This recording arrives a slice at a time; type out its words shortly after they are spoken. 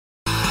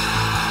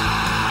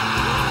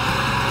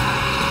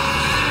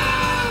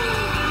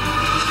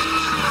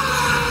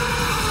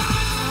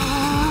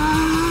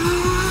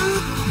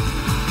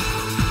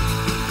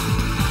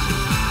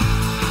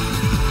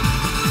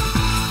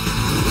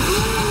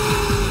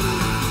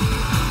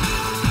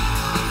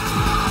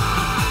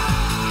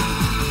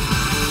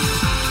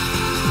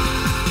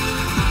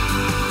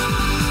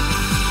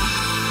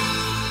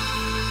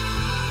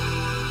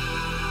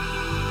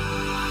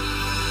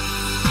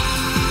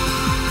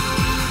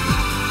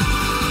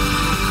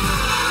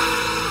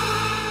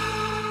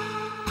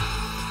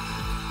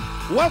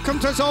Welcome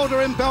to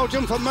Zolder in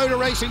Belgium for motor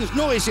racing's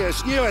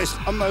noisiest, newest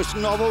and most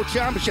novel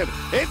championship.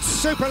 It's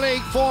Super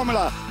League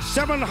Formula.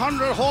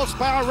 700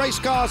 horsepower race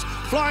cars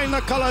flying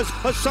the colours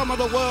of some of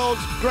the world's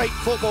great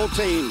football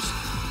teams.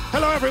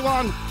 Hello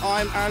everyone,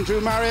 I'm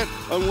Andrew Marriott,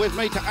 and with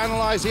me to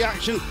analyse the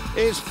action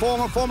is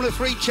former Formula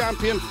 3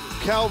 champion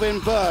Kelvin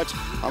Burt.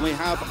 And we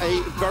have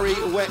a very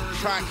wet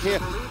track here.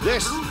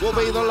 This will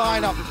be the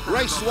lineup.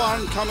 Race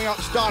 1 coming up,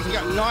 starting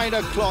at 9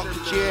 o'clock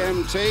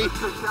GMT,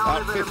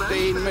 at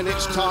 15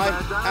 minutes time.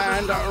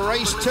 And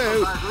race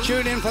 2,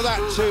 tune in for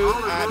that too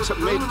at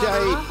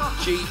midday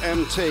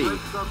GMT.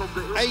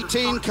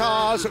 18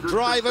 cars,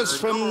 drivers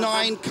from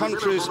 9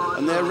 countries,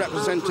 and they're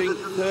representing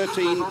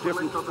 13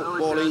 different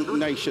footballing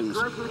nations.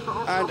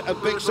 And a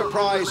big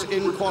surprise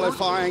in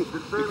qualifying,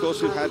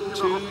 because we've had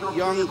 2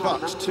 young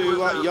bucks,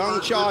 2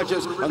 young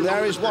chargers, and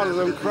there is one of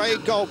them, Craig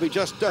Golby,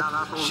 just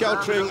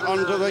sheltering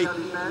under the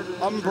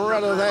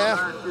umbrella there.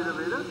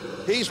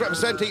 He's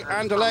representing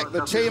Anderlecht.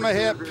 The team are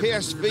here,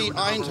 PSV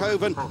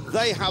Eindhoven.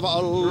 They have a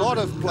lot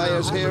of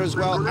players here as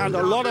well, and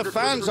a lot of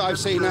fans I've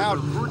seen out.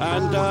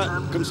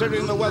 And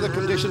considering the weather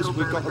conditions,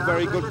 we've got a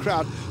very good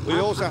crowd. We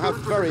also have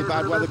very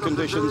bad weather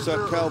conditions,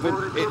 Kelvin.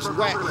 It's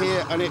wet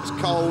here and it's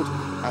cold,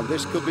 and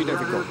this could be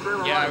difficult.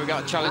 Yeah, we've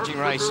got a challenging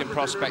race in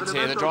prospect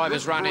here. The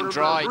drivers ran in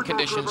dry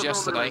conditions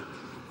yesterday.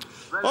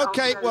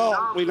 OK,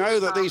 well, we know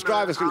that these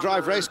drivers can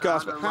drive race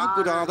cars, but how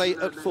good are they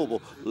at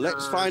football?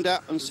 Let's find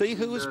out and see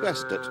who is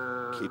best at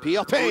keepy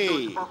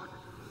uppy.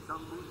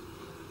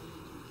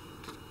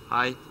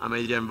 Hi, I'm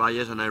Adrian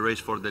Valles and I race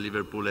for the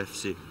Liverpool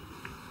FC.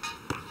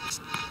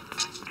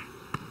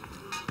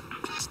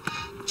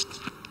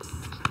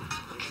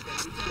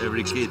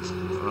 Every kid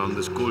around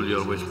the school, you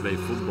always play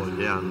football,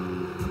 yeah,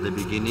 and at the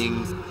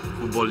beginning,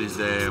 football is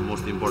the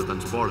most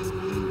important sport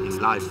in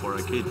life for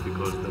a kid,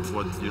 because that's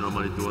what you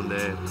normally do on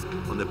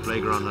the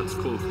playground at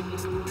school.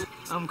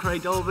 I'm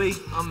Craig Golby.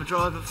 I'm a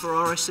driver for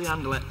RSC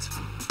Anderlecht.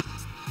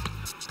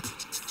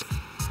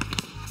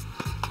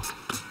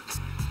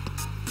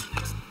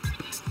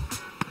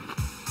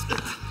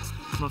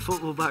 My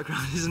football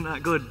background isn't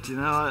that good, you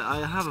know.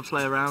 I have a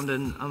play around,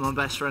 and my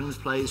best friend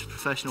plays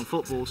professional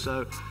football,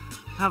 so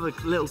I have a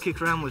little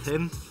kick around with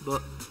him,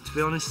 but to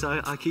be honest,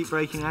 I keep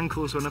breaking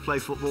ankles when I play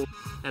football.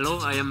 Hello,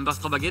 I am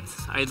Bertrand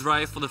Baguette. I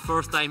drive for the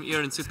first time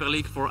here in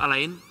Superleague for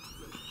Alain.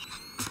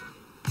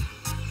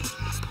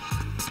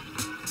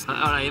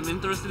 I am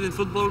interested in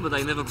football, but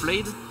I never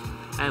played.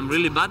 I am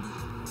really bad.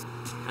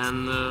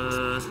 And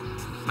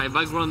my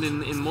background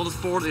in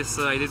motorsport is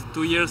I did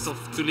 2 years of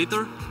 2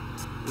 liter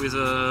with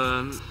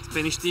a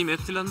Spanish team,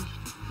 Epsilon,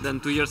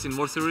 then 2 years in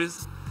World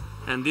Series.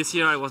 And this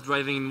year I was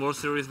driving in World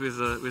Series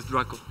with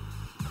Draco.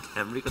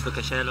 I'm Rico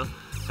Tocascello.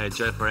 I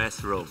drive for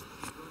S Rome.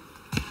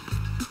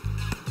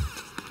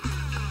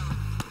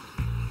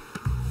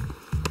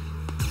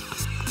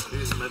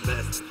 This is my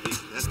best.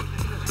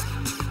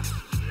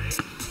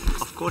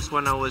 Of course,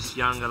 when I was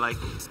young, like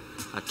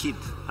a kid,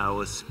 I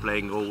was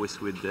playing always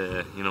with,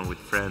 with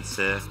friends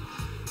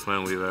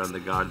when we were in the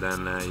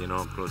garden,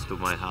 close to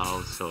my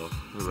house. So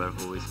we were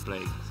always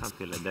playing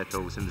something like that.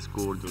 Always in the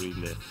school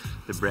during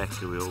the break,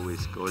 we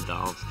always go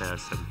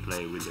downstairs and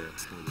play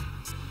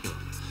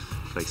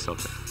play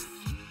soccer.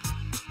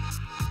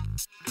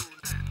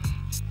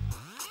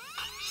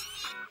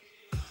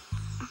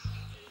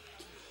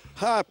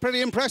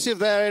 Pretty impressive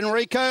there,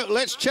 Enrico.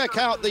 Let's check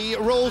out the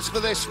rules for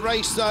this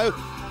race, though.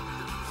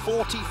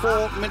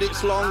 44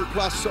 minutes long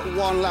plus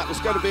 1 lap. There's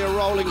going to be a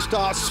rolling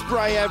start,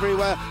 spray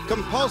everywhere.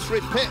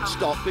 Compulsory pit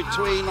stop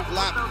between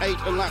lap 8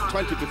 and lap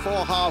 20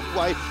 before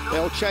halfway.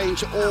 They'll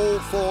change all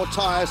 4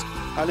 tyres.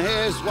 And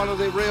here's one of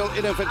the real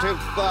innovative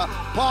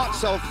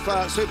parts of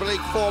Super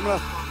League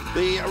Formula.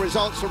 The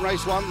results from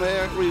race 1,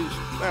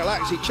 they'll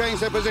actually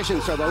change their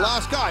position. So the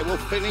last guy will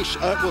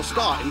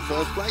start in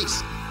first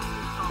place.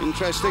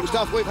 Interesting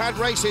stuff. We've had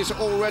races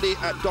already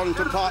at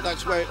Donington Park.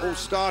 That's where it all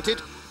started.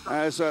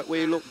 As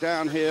we look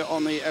down here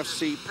on the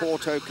FC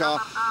Porto car,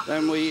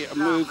 then we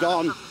moved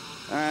on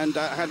and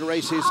had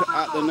races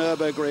at the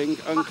Nürburgring,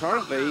 and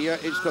currently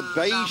it's the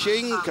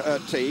Beijing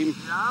team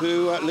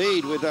who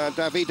lead with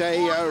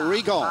Davide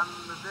Rigon.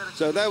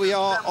 So there we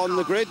are on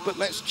the grid, but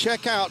let's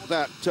check out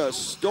that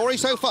story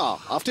so far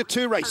after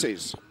 2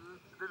 races.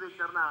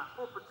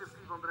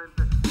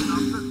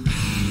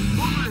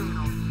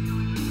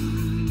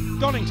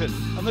 Donington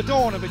and the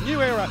dawn of a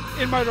new era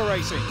in motor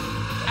racing.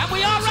 And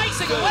we are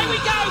racing, away we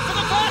go for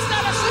the first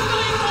ever Super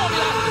League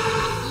Formula.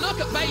 Look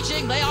at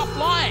Beijing, they are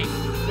flying.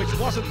 Which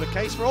wasn't the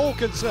case for all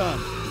concerned.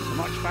 The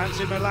much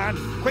fancied Milan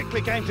quickly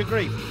came to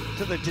grief,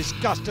 to the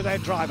disgust of their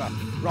driver,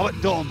 Robert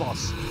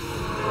Dornbos.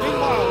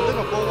 Meanwhile,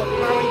 Liverpool were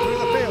ploughing through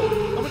the field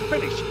and would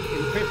finish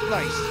in 5th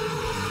place.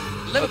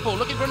 Liverpool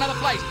looking for another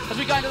place as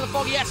we go into the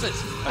foggy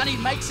S's, and he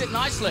makes it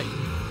nicely.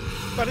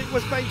 But it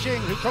was Beijing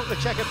who took the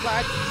checkered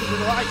flag to the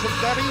right of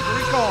Davide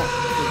Rigon,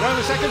 with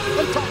Roma 2nd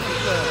and Tottenham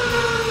 3rd.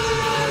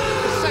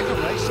 The second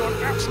race saw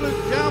an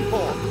absolute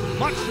downpour,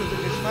 much to the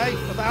dismay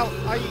of Al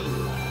Ain.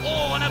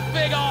 Oh, and a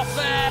big off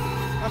there.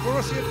 And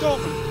Borussia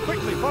Dortmund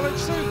quickly followed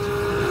suit. No,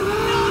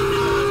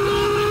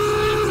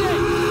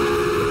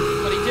 Dortmund's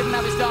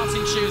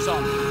racing shoes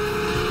on.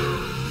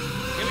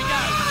 Here we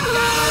go.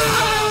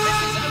 Oh, this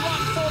is a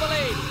run for the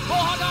lead.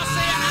 Borja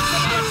Garcia and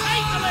Sevilla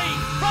take the lead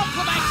from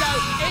Flamenco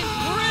in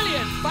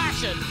brilliant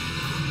fashion.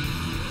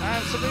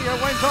 And Sevilla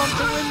went on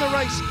to win the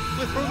race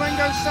with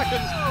Flamengo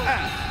second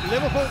and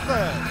Liverpool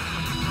third.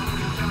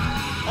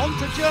 On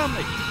to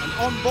Germany and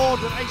on board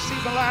with AC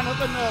Milan at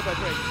the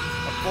Nürburgring.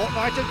 A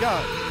fortnight ago,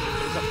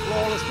 it was a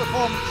flawless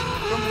performance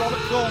from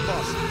Robert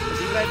Dornbos as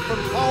he led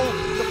from pole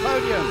to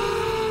podium.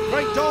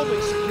 Craig Dolby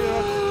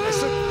secured a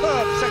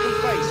superb second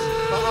place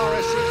for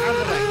RSC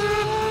Anderlecht.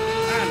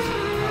 And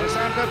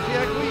Alessandro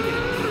Pierguidi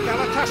from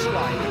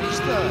Galatasaray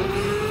finished third.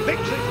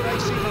 Victory for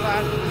AC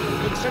Milan,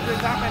 considering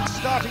that meant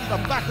starting at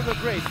the back of the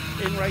grid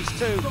in race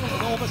 2.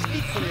 An almost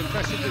equally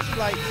impressive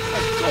display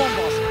as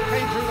Dornbos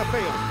came through the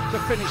field to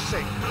finish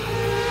 6th.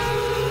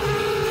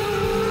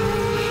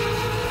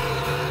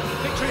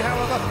 Victory,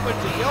 however, went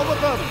to Jelmer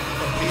Berman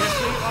for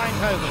PSV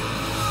Eindhoven.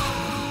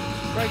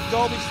 Craig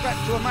Dolby swept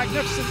to a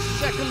magnificent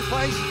second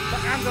place for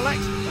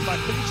Anderlecht, and by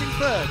finishing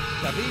third,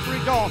 David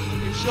Rigon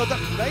ensured that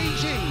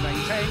Beijing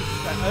maintained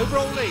their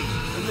overall lead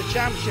in the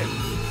championship.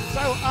 So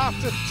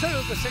after 2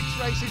 of the 6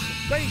 races,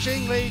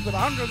 Beijing lead with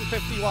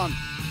 151.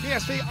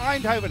 PSV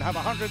Eindhoven have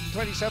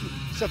 127,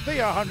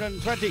 Sevilla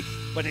 120,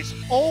 but it's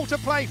all to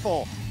play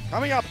for.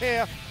 Coming up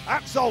here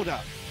at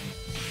Zolder.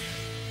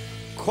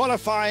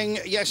 Qualifying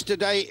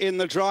yesterday in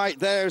the dry,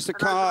 there's the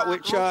car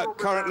which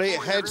currently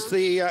heads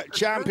the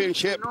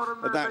championship.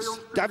 That's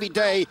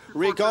Davide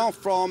Rigon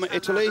from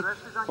Italy.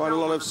 Quite a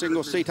lot of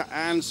single-seater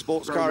and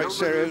sports car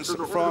experience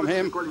from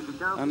him.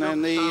 And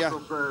then the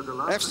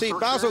FC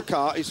Basel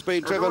car is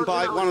being driven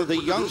by one of the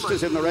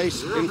youngsters in the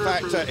race. In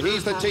fact,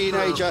 he's the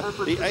teenager,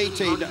 the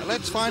 18.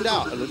 Let's find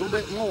out a little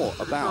bit more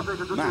about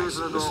Max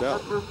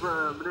himself.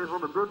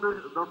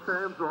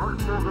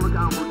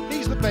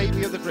 He's the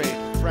baby of the grid,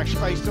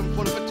 fresh-faced and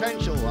full of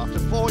potential after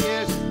 4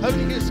 years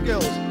honing his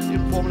skills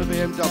in Formula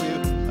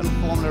BMW and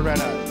Formula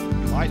Renault.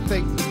 You might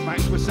think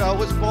Max Marcel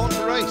was born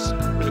to race,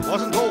 but it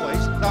wasn't always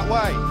that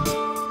way.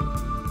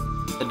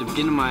 At the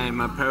beginning,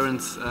 my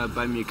parents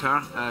buy me a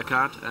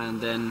card,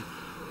 and then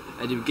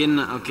at the beginning,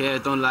 okay, I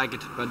don't like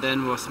it, but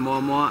then was more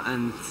and more,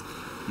 and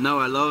now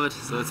I love it,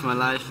 so it's my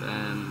life,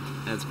 and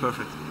it's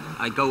perfect.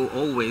 I go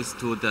always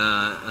to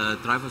the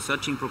driver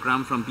searching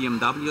program from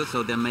BMW,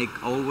 so they make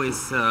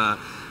always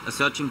a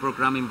searching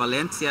program in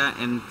Valencia,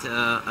 and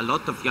a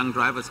lot of young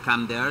drivers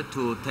come there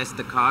to test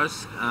the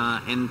cars,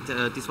 and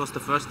this was the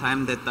first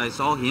time that I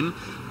saw him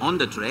on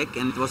the track,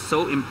 and it was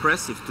so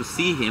impressive to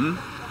see him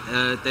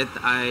that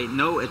I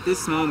know at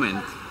this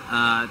moment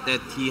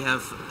that he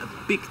has a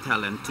big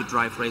talent to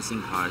drive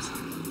racing cars.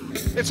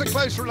 It's a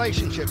close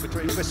relationship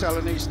between Marcel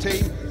and his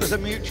team. There's a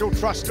mutual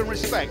trust and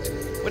respect,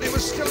 but it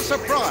was still a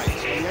surprise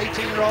when the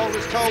 18-year-old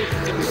was told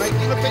he'd be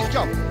making the big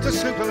jump to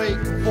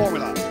Superleague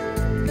Formula.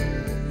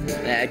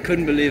 I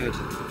couldn't believe it.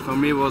 For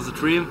me, it was a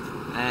dream,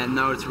 and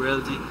now it's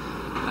reality.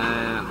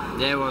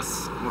 Yeah, it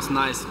was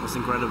nice, it was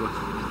incredible.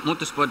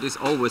 Motorsport is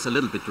always a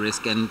little bit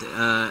risk, and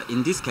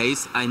in this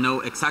case I know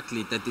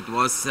exactly that it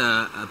was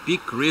a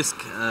big risk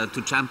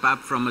to jump up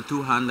from a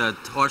 200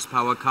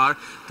 horsepower car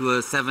to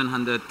a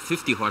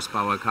 750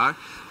 horsepower car,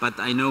 but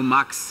I know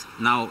Max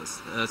now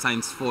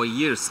since 4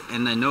 years,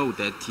 and I know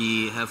that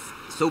he has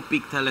so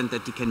big talent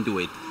that he can do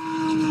it.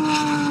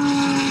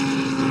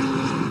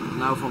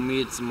 Now for me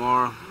it's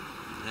more,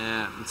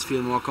 it's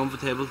feel more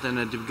comfortable than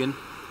at the beginning.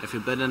 I feel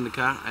better in the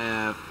car,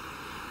 I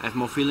have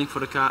more feeling for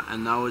the car,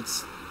 and now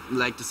it's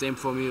like the same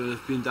for me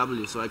with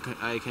BMW, so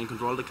I can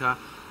control the car,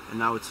 and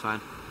now it's fine.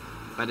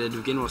 But at the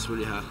beginning was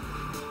really hard.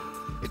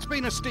 It's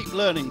been a steep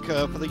learning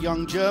curve for the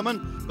young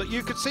German, but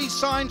you could see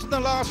signs in the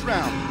last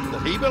round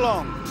that he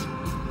belongs.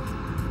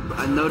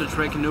 I know the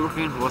track in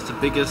Nürburgring was the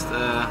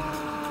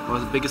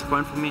biggest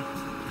point for me,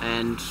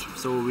 and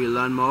so we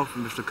learn more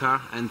with the car,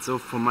 and so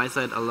from my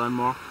side I learn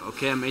more.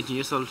 Okay, I'm 18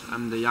 years old,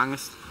 I'm the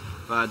youngest,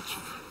 but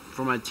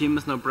from my team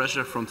is no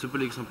pressure, from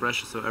Superleague is no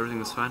pressure, so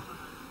everything is fine.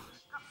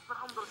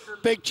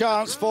 Big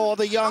chance for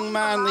the young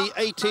man, the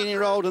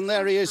 18-year-old, and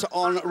there he is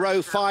on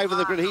row 5 of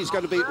the grid. He's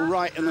going to be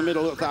right in the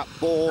middle of that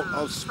ball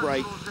of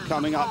spray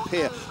coming up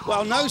here.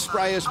 Well, no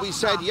spray, as we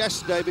said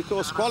yesterday,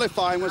 because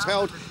qualifying was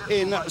held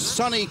in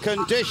sunny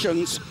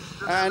conditions,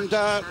 and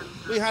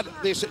we had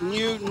this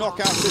new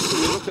knockout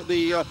system. We look at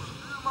the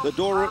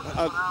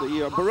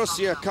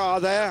Borussia car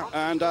there,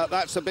 and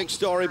that's a big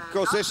story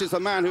because this is the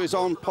man who is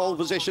on pole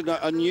position,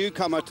 a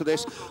newcomer to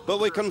this, but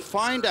we can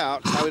find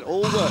out how it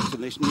all works in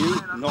this new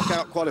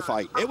knockout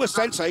qualifying. It was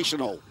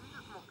sensational.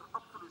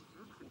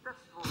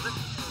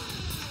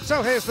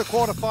 So here's the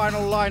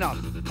quarter-final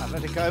lineup.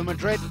 Atletico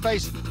Madrid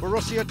face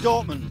Borussia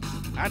Dortmund.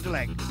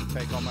 Anderlecht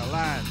take on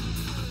Milan.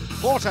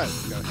 Porto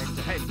go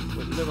head-to-head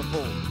with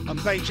Liverpool, and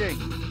Beijing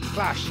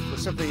clash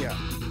with Sevilla.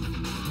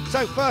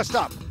 So first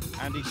up,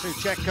 Andy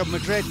Soucek of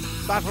Madrid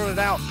battled it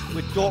out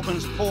with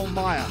Dortmund's Paul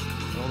Meyer.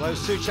 And although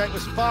Soucek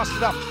was fast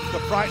enough to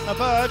frighten the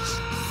birds,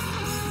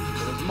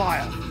 it was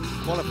Meyer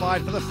who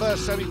qualified for the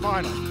first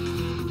semi-final,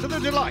 to the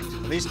delight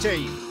of his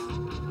team.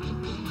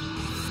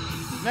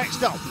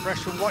 Next up, fresh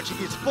from watching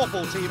his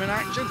football team in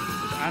action,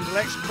 was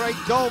Anderlecht's Craig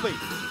Dolby,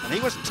 and he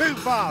was too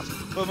fast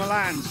for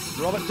Milan's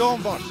Robert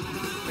Dornbos,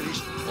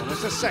 finished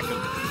almost a second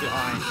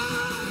behind.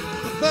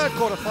 The third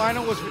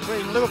quarter-final was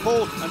between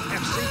Liverpool and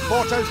FC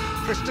Porto's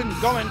Tristan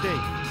Gomendi.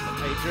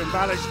 Adrian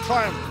Valles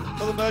triumphed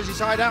for the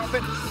Merseyside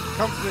outfit,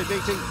 comfortably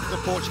beating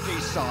the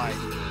Portuguese side.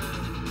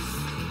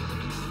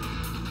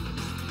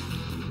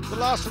 The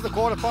last of the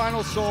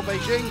quarter-finals saw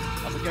Beijing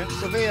up against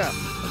Sevilla,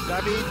 as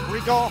David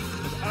Rigon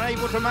was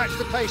unable to match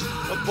the pace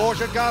of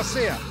Borja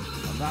Garcia,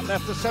 and that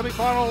left the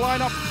semi-final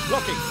lineup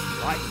looking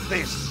like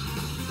this.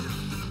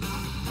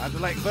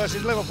 Anderlecht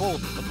versus Liverpool,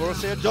 and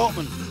Borussia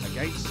Dortmund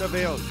against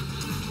Seville.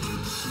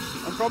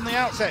 And from the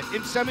outset,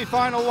 in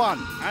semi-final one,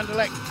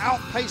 Anderlecht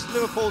outpaced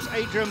Liverpool's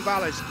Adrian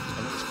Valles,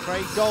 and it was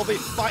Craig Dolby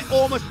by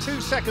almost 2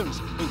 seconds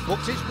who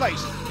booked his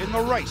place in the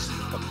race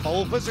for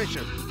pole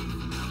position.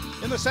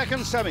 In the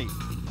second semi,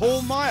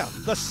 Paul Meyer,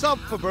 the sub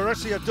for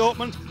Borussia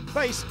Dortmund,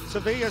 faced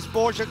Sevilla's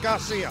Borja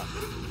Garcia.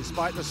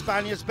 Despite the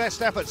Spaniard's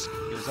best efforts,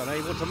 he was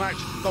unable to match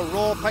the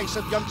raw pace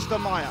of youngster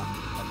Meyer,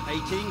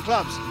 and 18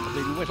 clubs have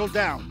been whittled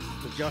down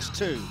to just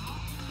 2.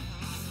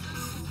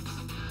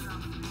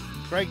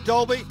 Craig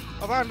Dolby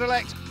of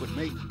Anderlecht would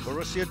meet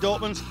Borussia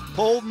Dortmund's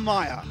Paul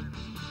Meyer.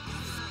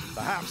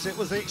 Perhaps it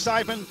was the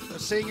excitement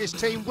of seeing his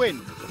team win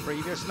the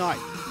previous night,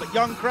 but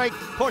young Craig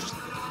pushed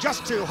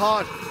just too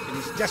hard in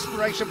his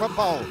desperation for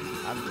pole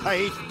and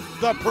paid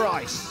the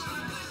price.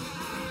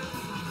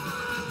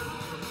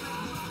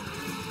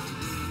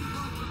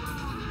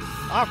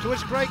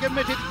 Afterwards, Craig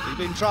admitted he'd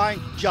been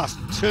trying just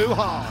too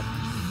hard.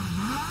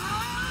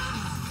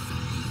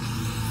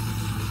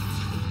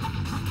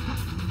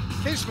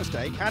 His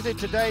mistake handed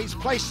today's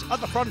place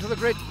at the front of the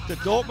grid to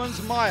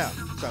Dortmund's Meyer.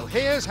 So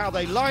here's how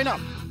they line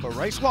up for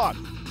race 1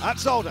 at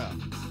Zolder.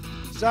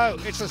 So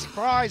it's a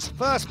surprise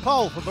first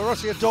pole for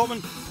Borussia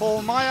Dortmund,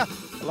 Paul Meyer.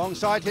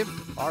 Alongside him,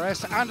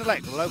 RS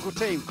Anderlecht, the local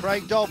team,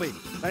 Craig Dolby.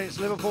 Then it's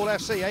Liverpool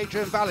FC,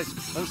 Adrian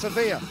Valles, and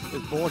Sevilla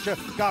with Borja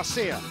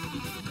Garcia.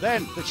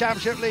 Then the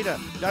championship leader,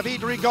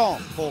 David Rigon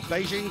for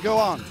Beijing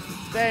Guoan.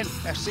 Then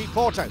FC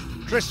Porto,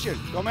 Tristan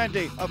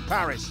Gomendi of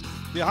Paris.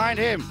 Behind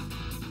him,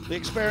 the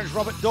experienced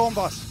Robert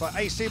Dornbos for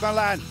AC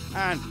Milan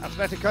and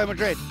Atletico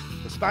Madrid,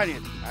 the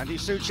Spaniard Andy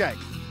Soucek.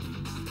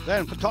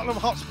 Then for Tottenham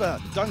Hotspur,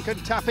 Duncan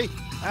Tappy,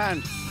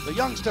 and the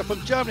youngster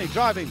from Germany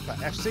driving for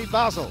FC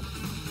Basel.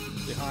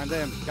 Behind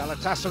them,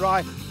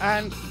 Galatasaray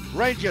and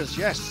Rangers,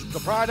 yes, the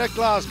pride of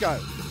Glasgow.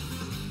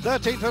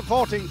 13th and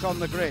 14th on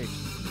the grid.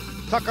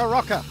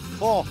 Tuckerocca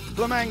for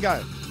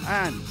Flamengo,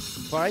 and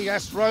for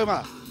AS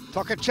Roma,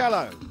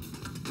 Toccacello.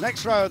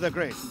 Next row of the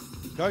grid.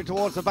 Going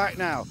towards the back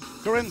now,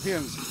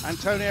 Corinthians,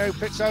 Antonio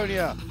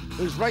Pizzonia,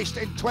 who's raced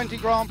in 20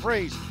 Grand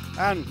Prix,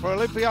 and for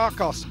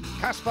Olympiakos,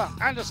 Kasper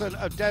Andersen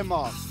of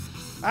Denmark.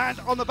 And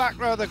on the back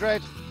row of the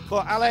grid,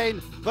 for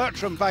Alain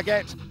Bertram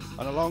Baguette,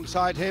 and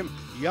alongside him,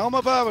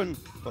 Jelmer Bourbon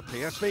for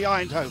PSV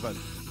Eindhoven.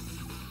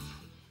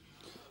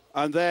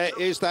 And there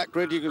is that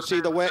grid. You can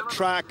see the wet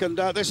track, and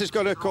this is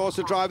going to cause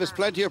the drivers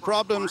plenty of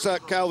problems,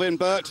 Kelvin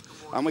Burt.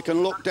 And we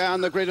can look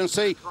down the grid and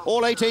see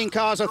all 18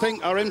 cars, I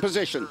think, are in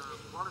position.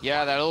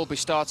 Yeah, they'll all be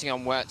starting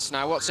on wets.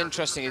 Now, what's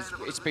interesting is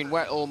it's been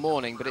wet all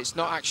morning, but it's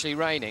not actually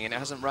raining, and it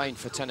hasn't rained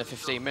for 10 or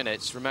 15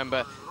 minutes.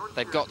 Remember,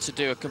 they've got to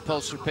do a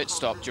compulsory pit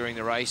stop during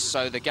the race,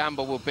 so the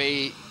gamble will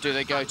be, do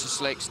they go to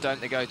slicks,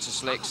 don't they go to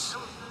slicks?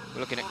 We're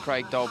looking at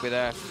Craig Dolby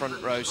there,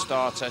 front row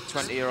starter,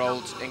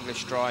 20-year-old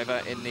English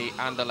driver in the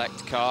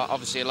Anderlecht car.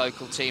 Obviously a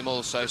local team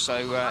also,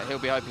 so he'll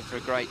be hoping for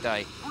a great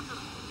day.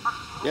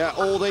 Yeah,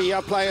 all the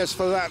players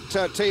for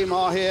that team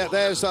are here.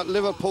 There's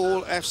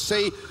Liverpool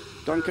FC.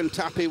 Duncan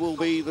Tappy will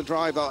be the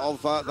driver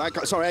of that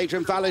car. Sorry,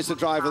 Adrian Valles, the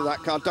driver of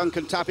that car.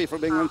 Duncan Tappy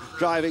from England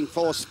driving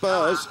for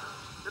Spurs.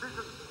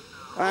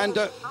 And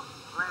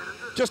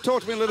just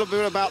talk to me a little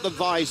bit about the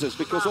visors,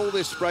 because all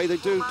this spray, they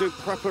do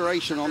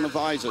preparation on the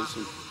visors.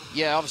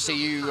 Yeah, obviously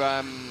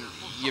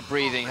you're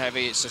breathing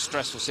heavy, it's a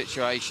stressful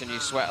situation, you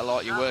sweat a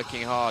lot, you're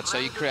working hard, so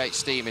you create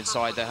steam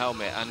inside the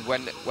helmet, and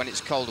when it's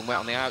cold and wet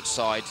on the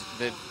outside,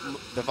 the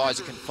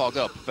visor can fog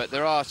up. But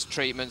there are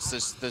treatments,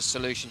 there's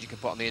solutions you can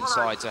put on the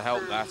inside to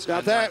help that.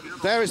 Now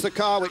there is the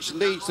car which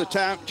leads the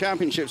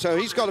championship, so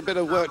he's got a bit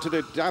of work to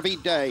do.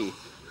 Davide,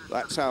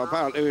 that's how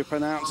apparently we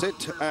pronounce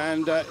it,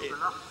 and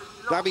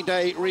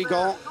Davide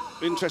Rigon.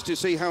 Interested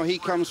to see how he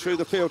comes through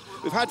the field.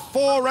 We've had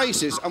 4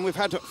 races and we've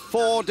had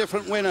 4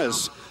 different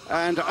winners,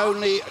 and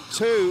only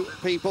 2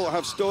 people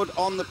have stood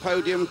on the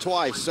podium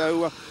twice.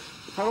 So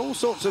we've had all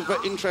sorts of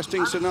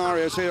interesting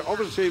scenarios here.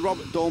 Obviously,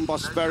 Robert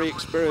Dornbos, very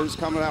experienced,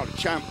 coming out of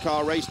Champ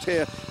Car, raced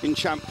here in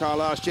Champ Car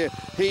last year.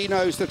 He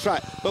knows the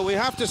track. But we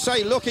have to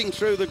say, looking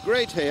through the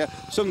grid here,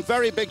 some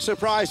very big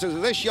surprises.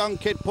 This young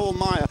kid, Paul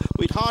Meyer,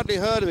 we'd hardly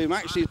heard of him.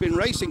 Actually, he's been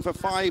racing for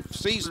 5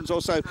 seasons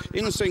or so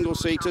in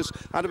single-seaters.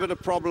 Had a bit of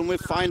problem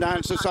with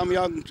finance, as some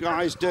young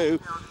guys do.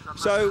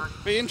 So,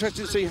 be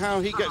interested to see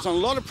how he gets on. A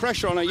lot of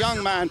pressure on a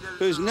young man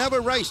who's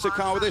never raced a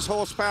car with this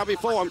horsepower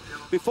before. And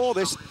before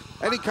this,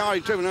 any car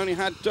he'd driven only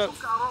had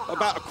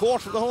about a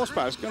quarter of the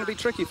horsepower. It's going to be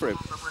tricky for him.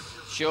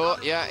 Sure,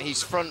 yeah,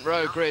 he's front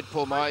row grid,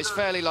 Paul Meyer. He's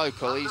fairly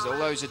local.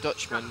 Although he's a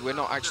Dutchman, we're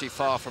not actually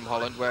far from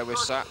Holland where we're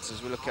sat,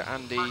 as we look at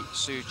Andy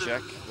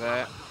Soucek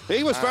there.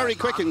 He was very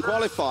quick in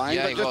qualifying,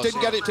 yeah, but just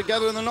didn't get it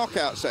together in the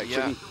knockout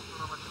section.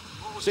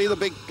 Yeah. See the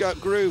big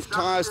groove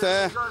tyres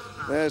there?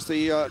 There's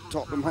the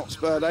Tottenham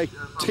Hotspur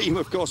team,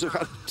 of course, have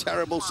had a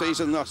terrible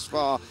season thus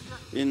far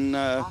in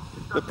the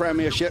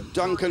Premiership.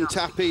 Duncan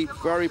Tappy,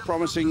 very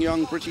promising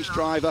young British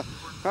driver.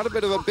 Had a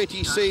bit of a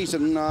bitty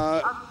season,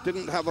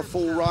 didn't have a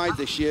full ride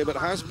this year, but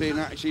has been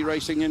actually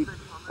racing in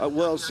a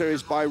World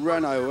Series by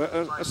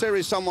Renault, a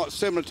series somewhat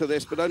similar to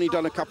this, but only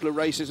done a couple of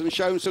races and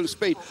shown some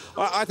speed.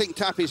 I think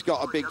Tappy's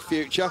got a big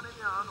future.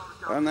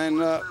 And then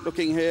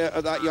looking here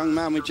at that young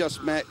man we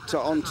just met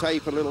on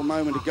tape a little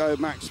moment ago,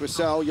 Max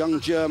Wissel, young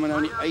German,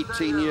 only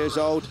 18 years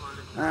old.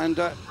 And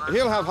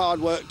he'll have hard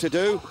work to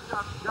do.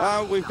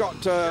 We've got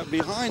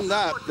behind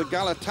that the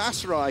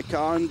Galatasaray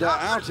car, and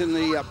out in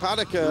the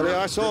paddock earlier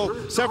I saw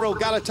several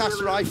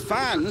Galatasaray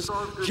fans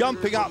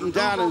jumping up and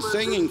down and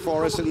singing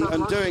for us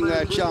and doing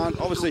their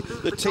chant. Obviously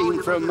the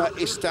team from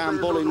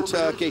Istanbul in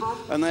Turkey,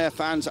 and their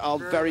fans are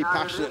very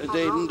passionate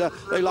indeed, and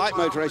they like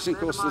motor racing.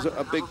 Of course, there's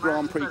a big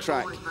Grand Prix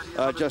track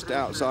just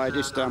outside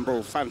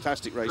Istanbul.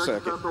 Fantastic race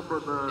circuit.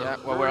 Yeah,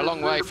 well, we're a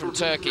long way from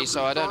Turkey,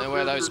 so I don't know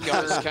where those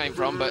guys came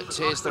from, but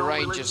here's the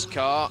Rangers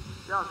car,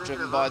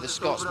 driven by the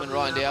Scotsman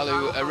Ryan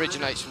Dalziel, who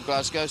originates from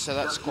Glasgow, so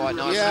that's quite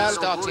nice. Yeah. He's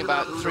starting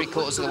about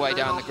 3/4 of the way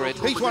down the grid.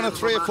 He's one of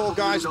 3 or 4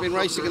 guys who've been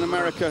racing in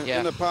America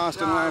in the past,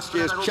 in last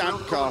year's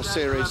Champ Car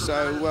series,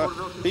 so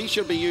he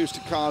should be used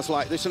to cars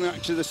like this, and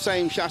actually the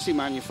same chassis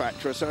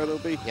manufacturer, so there'll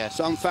be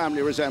some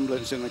family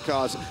resemblance in the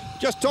cars.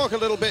 Just talk a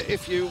little bit,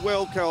 if you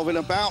will, Kelvin,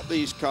 about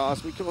these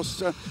cars,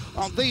 because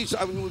these,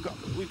 I mean,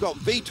 we've got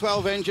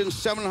V12 engines,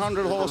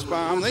 700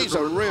 horsepower, and these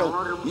are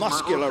real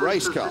muscular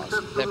race cars.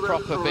 They're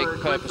proper big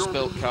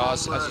purpose-built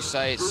cars. As you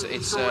say,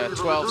 it's a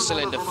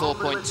 12-cylinder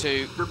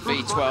 4.2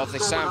 V12. They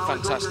sound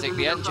fantastic.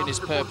 The engine is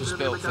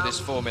purpose-built for this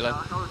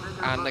formula,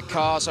 and the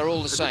cars are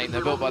all the same.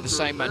 They're built by the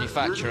same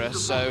manufacturer,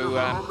 so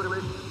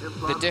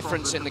the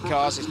difference in the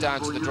cars is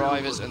down to the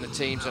drivers and the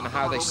teams and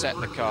how they set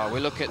the car. We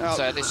look at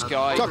this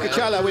guy.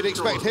 Toccacello, we'd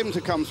expect him to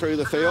come through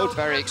the field.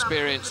 Very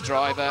experienced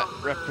driver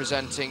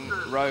representing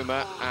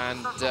Roma,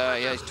 and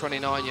yeah, he's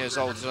 29 years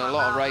old, he's done a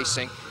lot of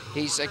racing.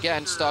 He's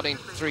again starting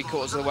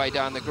 3/4 of the way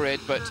down the grid,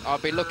 but I'll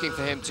be looking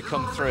for him to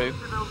come through.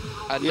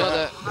 He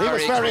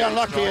was very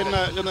unlucky in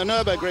the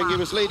Nürburgring. He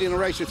was leading the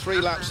race with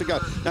 3 laps to go.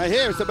 Now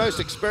here is the most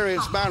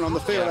experienced man on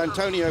the field,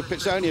 Antonio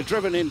Pizzoni,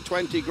 driven in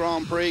 20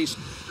 Grand Prix.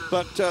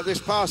 But this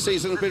past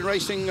season has been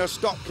racing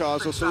stock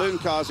cars or saloon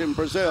cars in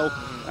Brazil,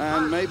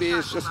 and maybe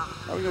he's just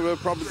having a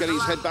problem getting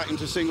his head back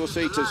into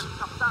single-seaters.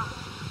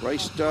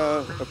 Raced,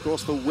 of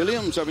course, for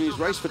Williams. I mean, he's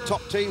raced for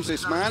top teams,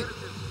 this man.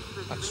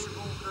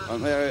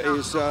 And there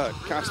is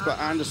Kasper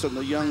Andersen,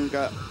 the young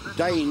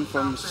Dane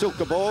from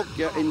Silkeborg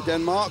in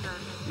Denmark,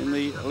 in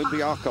the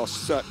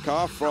Olympiakos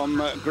car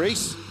from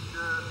Greece.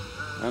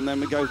 And then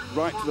we go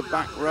right to the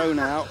back row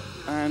now.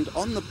 And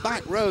on the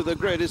back row of the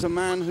grid is a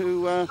man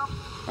who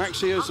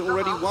actually has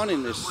already won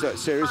in this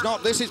series.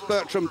 This is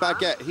Bertrand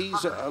Baguette.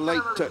 He's a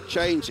late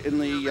change in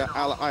the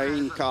Al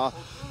Ain car.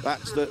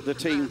 That's the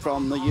team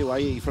from the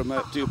UAE, from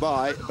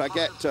Dubai.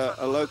 Baguette,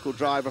 a local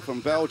driver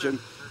from Belgium,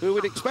 who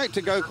would expect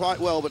to go quite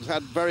well, but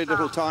had very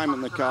little time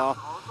in the car.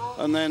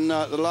 And then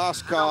the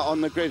last car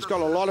on the grid's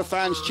got a lot of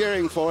fans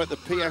cheering for it, the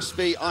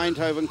PSV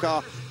Eindhoven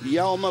car,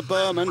 Jelmer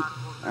Berman.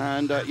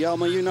 And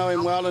Jelmer, you know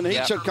him well, and he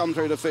should come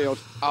through the field.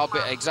 I'll be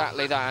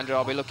exactly that, Andrew.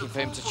 I'll be looking for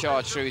him to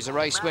charge through. He's a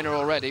race winner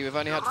already. We've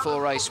only had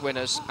 4 race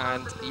winners,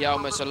 and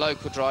Jelmer's a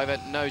local driver,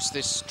 knows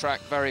this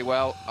track very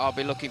well. I'll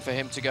be looking for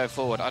him to go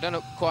forward. I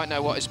don't quite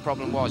know what his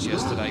problem was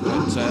yesterday,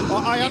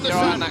 but I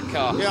understand that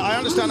car. Yeah, I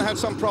understand I had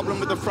some problem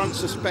with the front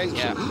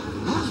suspension.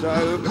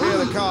 So here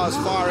the car's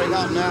firing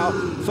up now.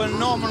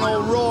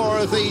 Phenomenal roar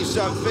of these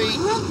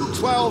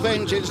V12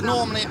 engines,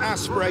 normally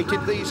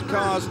aspirated. These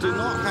cars do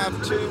not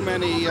have too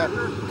many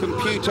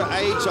computer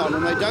aids on,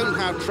 and they don't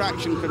have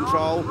traction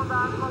control.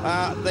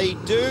 They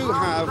do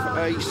have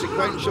a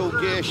sequential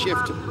gear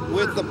shift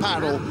with the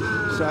paddle,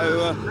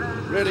 so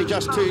really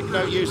just you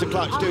don't use the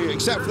clutch, do you?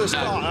 Except for the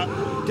starter.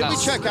 Did we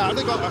check out?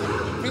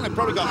 I think they've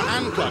probably got a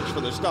hand clutch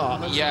for the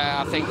start.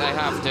 Yeah, I think they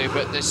have to,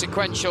 but the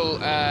sequential,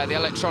 the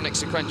electronic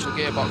sequential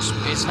gearbox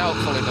is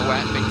helpful in the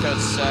wet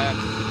because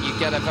you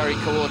get a very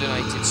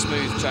coordinated,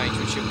 smooth change,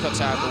 which will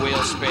cut out the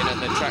wheel spin and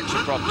the traction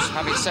problems.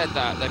 Having said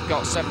that, they've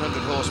got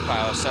 700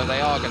 horsepower, so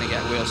they are going to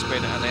get wheel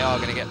spin and they are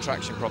going to get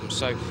traction problems.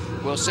 So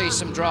we'll see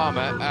some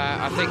drama.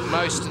 I think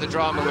most of the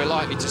drama we're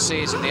likely to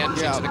see is in the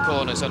entry to the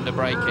corners under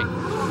braking.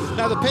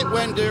 Now the pit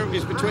window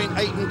is between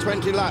 8 and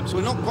 20 laps.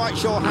 We're not quite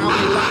sure how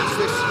many laps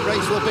this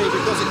race will be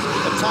because it's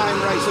a time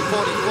race of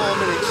 44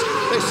 minutes.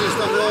 This is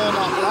the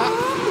warm-up lap.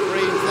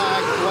 Green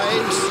flag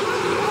waves.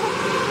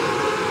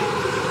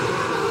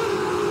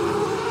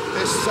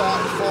 This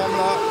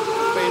formula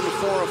has been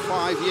 4 or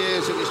 5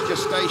 years in its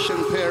gestation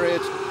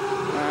period,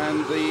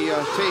 and the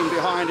team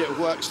behind it have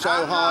worked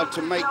so hard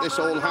to make this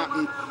all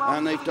happen,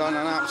 and they've done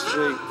an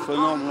absolutely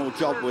phenomenal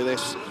job with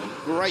this.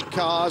 Great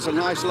cars, a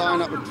nice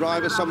lineup of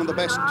drivers, some of the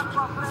best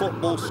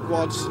football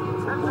squads,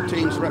 football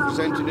teams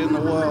represented in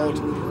the world.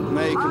 And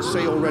there you can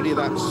see already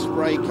that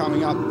spray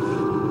coming up.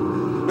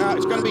 Now,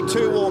 it's going to be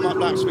 2 warm-up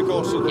laps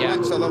because of the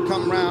wet, so they'll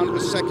come round a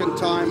second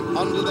time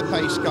under the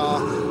pace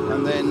car,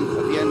 and then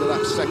at the end of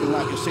that second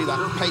lap, you'll see that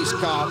pace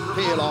car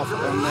peel off,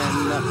 and then,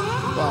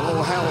 well,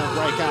 all hell will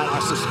break out, I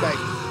suspect.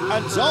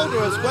 And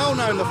Zolder, as well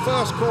known, the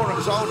first corner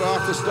at Zolder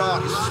after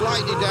start is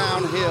slightly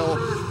downhill,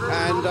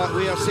 and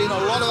we have seen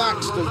a lot of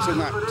accidents in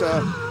that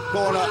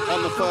corner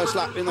on the first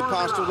lap in the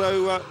past,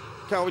 although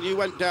Calvin, you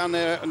went down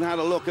there and had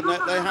a look, and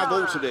they have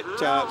altered it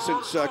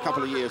since a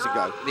couple of years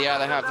ago. Yeah,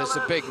 they have. There's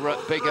a bigger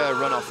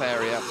runoff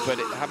area, but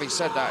having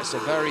said that, it's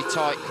a very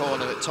tight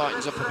corner that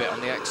tightens up a bit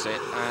on the exit,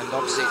 and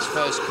obviously it's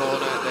first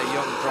corner. They're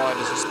young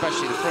drivers,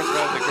 especially the front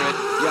row of the grid.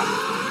 Yeah,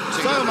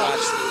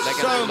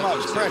 so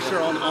much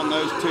pressure on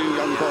those 2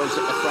 young boys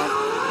at the front.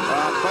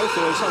 Both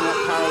of them somewhat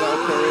parallel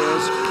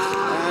careers,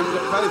 and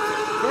both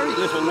very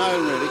little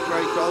known, really.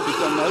 Craig Dolby's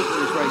done most of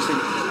his racing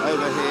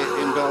over here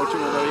in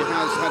Belgium, although he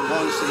has had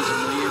 1 season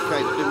in the UK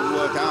that didn't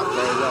work out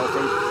very well for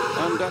him.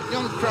 And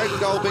young Craig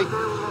Dolby,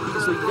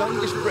 he's the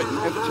youngest Briton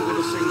ever to win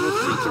a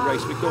single-seater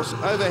race, because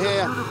over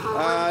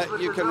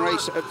here you can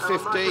race at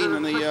 15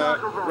 in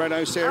the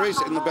Renault Series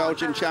in the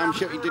Belgian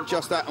Championship. He did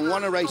just that and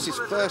won a race, his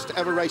first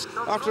ever race.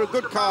 After a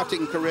good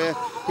karting career,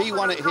 he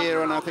won it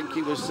here, and I think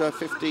he was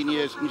 15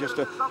 years and just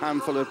a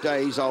handful of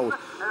days old.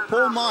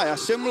 Paul Meyer,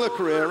 similar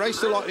career,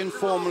 raced a lot in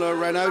Formula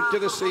Renault,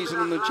 did a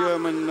season in the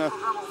German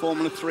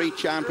Formula 3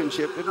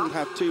 Championship, didn't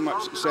have too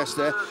much success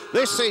there.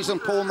 This season,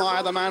 Paul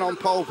Meyer, the man on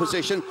pole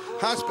position,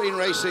 has been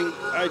racing,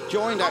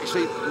 joined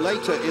actually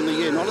later in the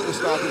year, not at the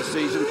start of the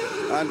season,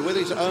 and with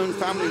his own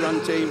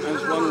family-run team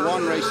has won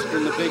 1 race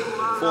in the big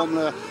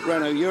Formula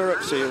Renault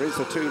Europe Series,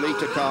 the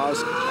 2-litre cars,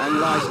 and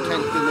lies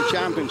 10th in the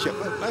championship.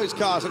 Those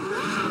cars are,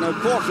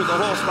 quarter of the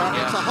horsepower,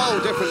 it's a whole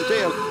different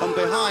deal, and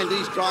behind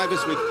these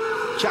drivers with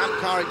champ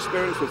car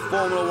experience, with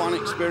Formula 1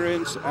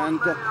 experience, and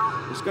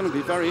it's going to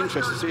be very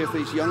interesting to see if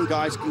these young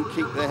guys can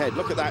keep their head.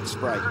 Look at that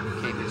spray.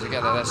 Keep it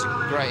together. That's a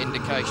great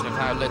indication of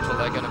how little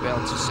they're going to be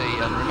able to see.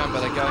 And remember,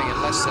 they're going at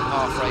less than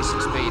half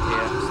racing speed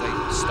here as they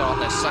start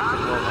their second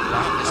warm-up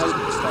lap. This is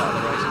the start of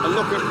the race. And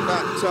look at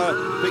that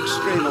big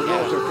stream of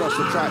water across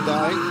the track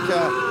there. I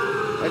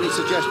think any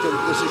suggestion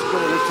that this is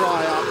going to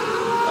dry up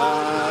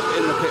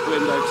in the pit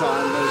window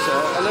time is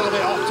a little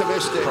bit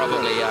optimistic.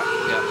 Probably, yeah.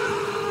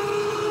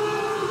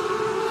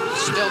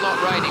 Still not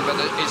raining, but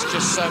it's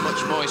just so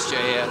much moisture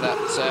here that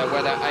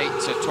whether 8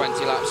 to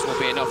 20 laps will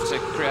be enough to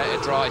create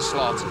a dry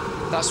slot.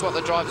 That's what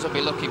the drivers will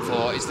be looking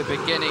for, is the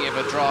beginning of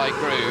a dry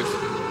groove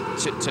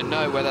to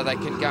know whether they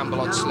can gamble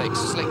on slicks.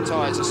 Slick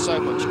tyres are so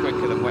much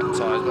quicker than wet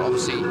tyres, but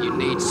obviously you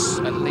need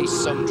at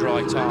least some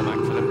dry tarmac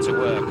for them to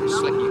work.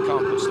 You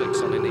can't put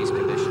slicks on in these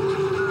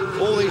conditions.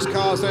 All these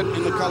cars then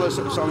in the colours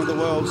of some of the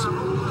world's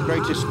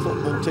greatest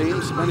football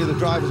teams. Many of the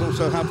drivers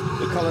also have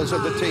the colours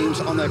of the teams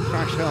on their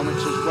crash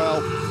helmets as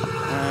well.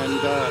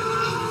 And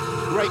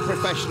great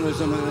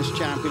professionalism in this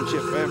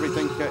championship.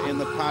 Everything in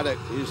the paddock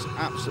is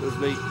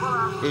absolutely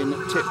in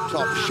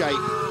tip-top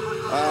shape.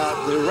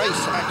 The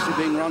race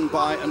actually being run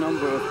by a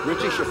number of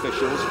British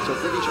officials. It's a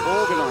British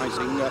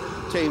organising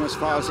team as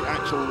far as the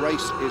actual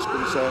race is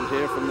concerned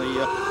here from the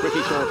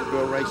British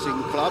Automobile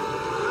Racing Club.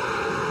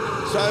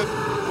 So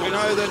we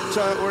know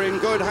that we're in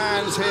good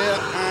hands here,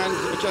 and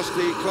just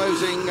the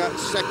closing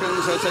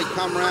seconds as they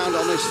come round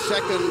on this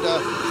second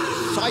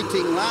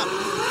sighting lap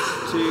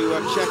to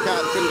check out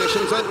the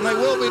conditions, and they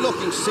will be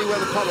looking to see where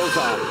the puddles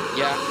are.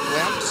 Yeah, we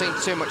haven't seen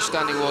too much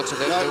standing water.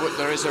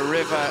 There is a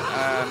river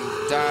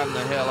down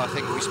the hill. I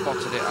think we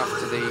spotted it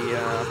after the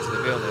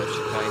Villeneuve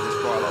chicane.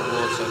 There's quite a lot of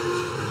water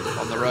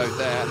on the road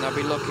there, and they'll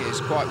be looking. It's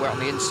quite wet on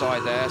the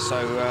inside there,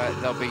 so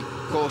they'll be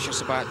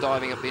cautious about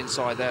diving up the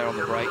inside there on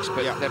the brakes,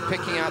 but they're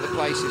picking out the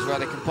places where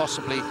they can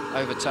possibly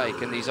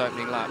overtake in these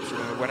opening laps.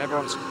 Remember, when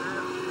everyone's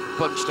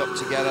bunched up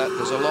together,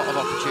 there's a lot of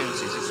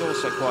opportunities. It's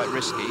also quite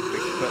risky,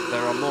 but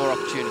there are more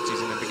opportunities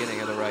in the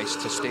beginning of the race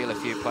to steal a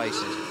few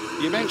places.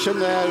 You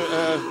mentioned there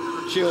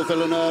Gilles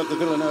Villeneuve, the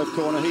Villeneuve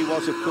corner. He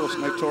was, of course,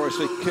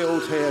 notoriously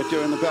killed here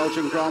during the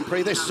Belgian Grand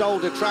Prix. This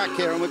Zolder track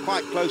here, and we're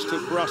quite close to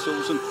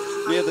Brussels and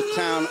near the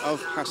town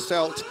of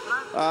Hasselt.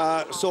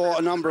 Saw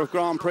a number of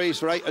Grand Prix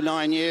for 8 or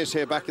 9 years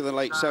here back in the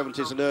late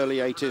 70s and early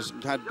 80s,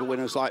 and had the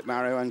winners like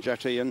Mario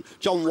Andretti, and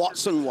John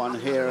Watson won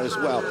here as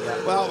well.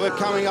 Well, we're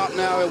coming up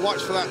now. We'll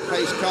watch for that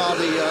pace car.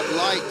 The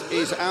light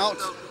is out,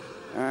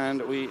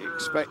 and we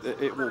expect that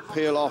it will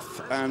peel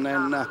off, and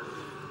then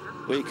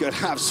we could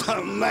have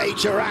some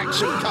major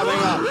action coming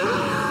up.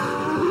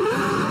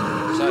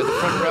 So the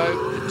front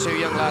row, the 2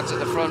 young lads at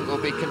the front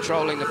will be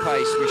controlling the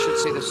pace. We should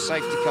see the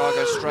safety car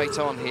go straight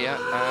on here,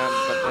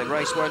 but the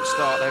race won't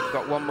start. They've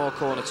got 1 more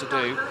corner to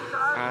do,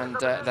 and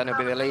then it'll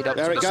be the lead up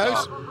to the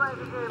start.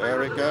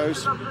 There it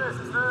goes.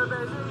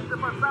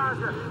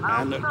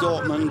 And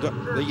Dortmund,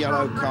 the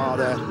yellow car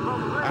there.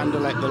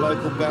 Anderlecht, the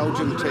local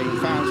Belgian team.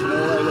 Fans from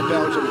all over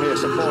Belgium here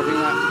supporting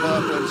that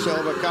purple and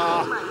silver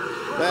car.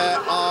 There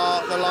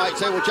are the lights.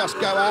 They will just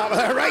go out.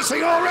 They're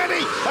racing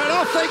already. And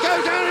off they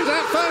go down into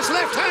that first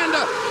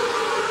left-hander.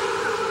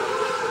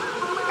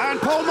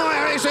 And Paul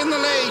Meyer is in the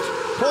lead.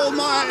 Paul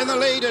Meyer in the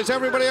lead. Is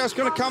everybody else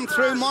going to come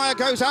through? Meyer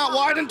goes out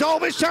wide and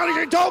Dolby's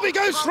challenging. Dolby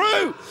goes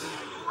through.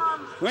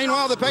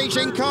 Meanwhile, the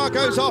Beijing car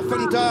goes off,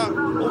 and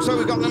also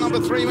we've got the number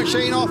 3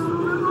 machine off.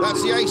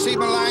 That's the AC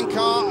Milan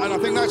car, and I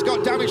think that's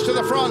got damage to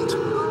the front.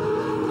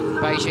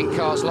 Beijing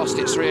car's lost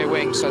its rear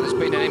wing, so there's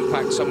been an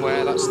impact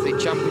somewhere. That's the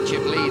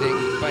championship leading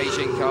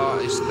Beijing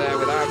car is there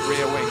without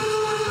rear wing.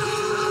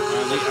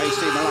 And the AC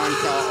Milan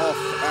car off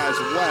as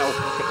well.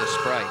 Look at the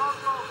spray.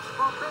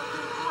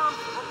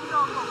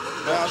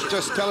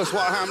 Just tell us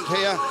what happened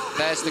here.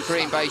 There's the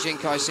green Beijing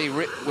car, I see,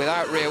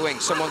 without rear wing.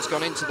 Someone's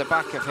gone into the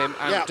back of him,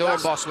 and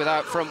Dornbos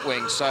without front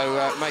wing,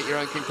 so make your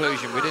own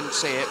conclusion. We didn't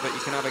see it, but you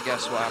can have a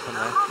guess what happened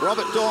there.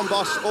 Robert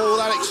Dornbos, all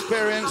that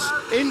experience,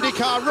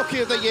 IndyCar Rookie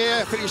of the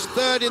Year, finished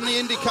 3rd in the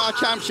IndyCar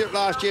Championship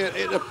last year.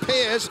 It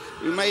appears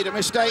he made a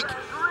mistake,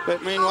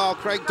 but meanwhile,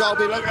 Craig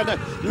Dolby, look, and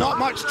not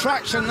much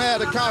traction there.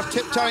 The car's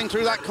tiptoeing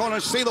through that corner.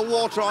 See the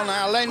water on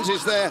our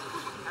lenses there.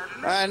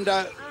 And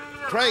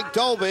Craig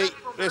Dolby,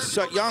 this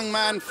young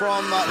man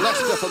from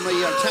Leicester, from the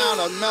town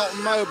of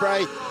Melton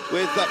Mowbray,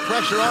 with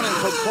pressure on him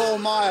from Paul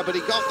Meyer, but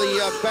he got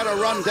the better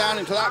run down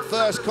into that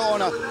first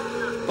corner.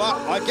 But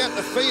I get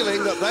the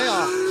feeling that they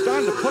are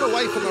starting to put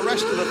away from the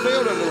rest of the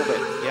field a little bit.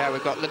 Yeah,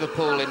 we've got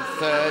Liverpool in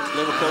 3rd.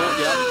 Liverpool,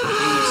 yeah.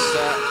 He's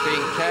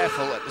being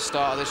careful at the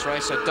start of this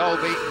race. So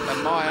Dolby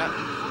and Meyer,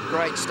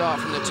 great start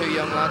from the 2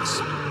 young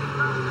lads.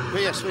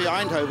 PSV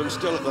Eindhoven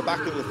still at the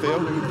back of the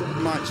field. We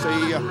might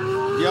see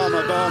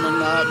Jarmo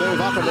Bowman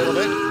move up a little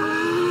bit.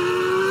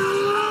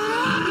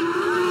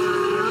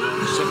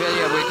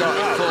 Sevilla we got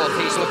in 4th.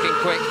 He's looking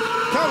quick.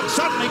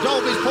 Suddenly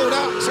Dolby's pulled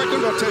out a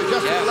second or 2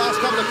 just in the last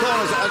couple of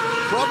corners.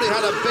 Probably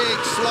had a big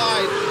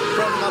slide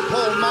from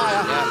Paul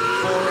Meyer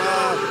for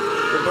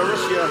the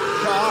Borussia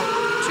car.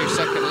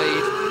 2-second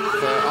lead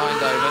for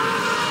Eindhoven.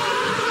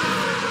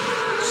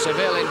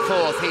 Seville in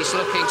 4th. He's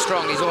looking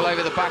strong. He's all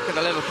over the back of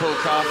the Liverpool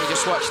car. If you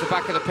just watch the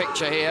back of the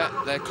picture here,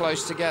 they're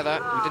close together.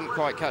 We didn't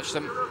quite catch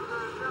them.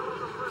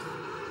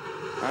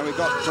 And we've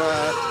got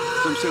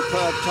some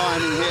superb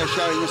timing here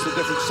showing us the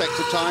different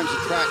sector times.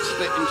 The track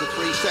split into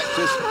 3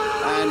 sectors,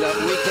 and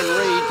we can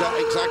read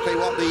exactly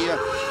what the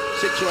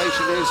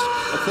situation is.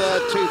 A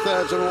third,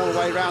 2/3 and all the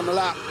way around the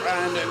lap,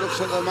 and it looks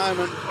at the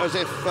moment as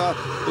if the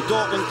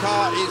Dortmund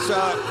car is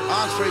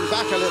answering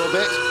back a little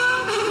bit.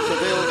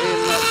 Seville in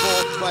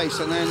 4th place,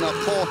 and then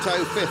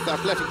Porto 5th,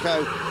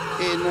 Atletico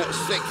in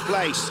 6th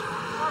place.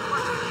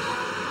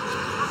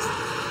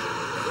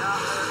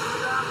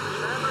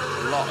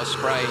 A lot of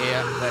spray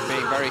here. They're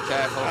being very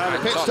careful. And a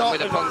pit stop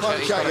with a puncture.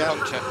 He's got a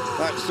puncture.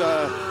 That's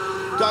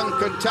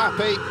Duncan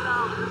Tappy.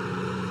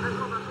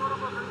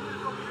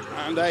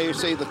 And there you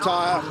see the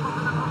tyre.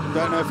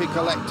 Don't know if he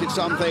collected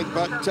something,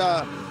 but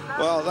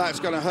well, that's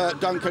going to hurt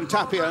Duncan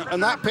Tappy.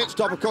 And that pit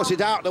stop, of course, is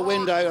out the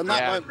window, and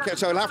that won't,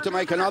 so he'll have to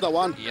make another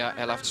one. Yeah,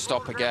 he'll have to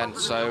stop again.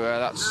 So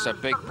that's a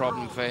big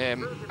problem for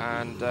him.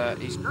 And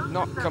he's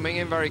not coming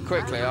in very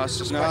quickly. I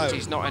suspect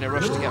he's not in a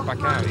rush to get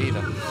back out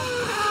either.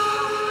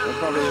 They're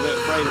probably a bit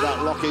afraid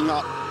about locking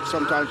up.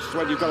 Sometimes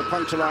when you've got a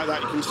puncture like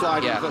that, you can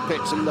slide into the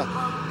pits and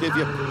give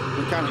your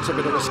mechanics a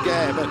bit of a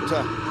scare. But,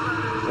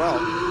 well,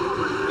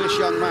 this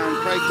young man,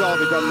 Craig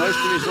Dolby, done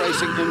most of his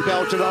racing in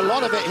Belgium. A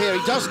lot of it here.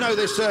 He does know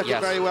this circuit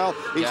very well.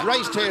 He's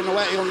raced here in the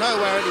wet. He'll know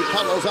where any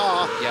puddles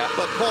are.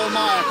 But Paul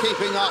Meyer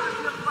keeping up.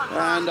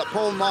 And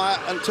Paul Meyer,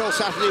 until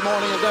Saturday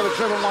morning, had never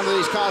driven one of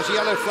these cars. The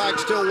yellow flag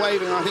still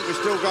waving. I think we've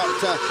still got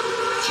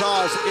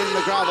cars in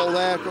the gravel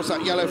there. Of course,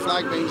 that yellow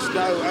flag means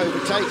no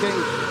overtaking.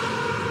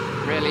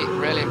 Really,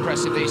 really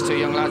impressive, these 2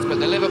 young lads. But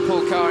the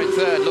Liverpool car in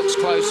 3rd looks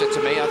closer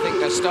to me. I think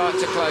they're starting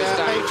to close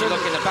down. If you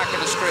look in the back of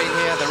the screen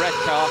here, the red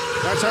car.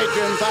 That's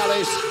Adrian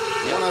Valles,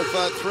 one of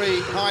 3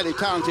 highly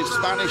talented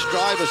Spanish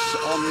drivers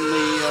on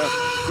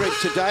the grid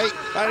today.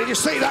 And did you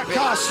see that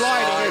car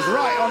sliding? It's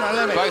right on the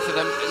limit. Both of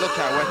them, look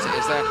how wet it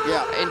is there.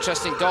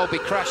 Interesting, Dolby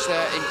crashed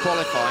there in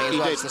qualifying as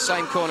well. It's the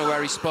same corner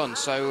where he spun,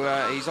 so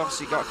he's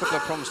obviously got a couple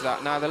of problems with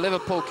that. Now, the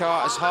Liverpool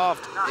car has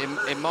halved,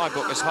 in my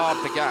book, has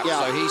halved the gap,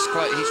 so he's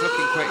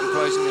looking quick and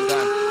closing them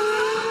down.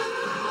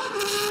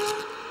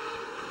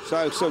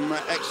 So some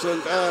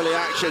excellent early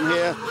action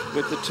here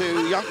with the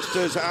 2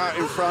 youngsters out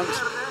in front.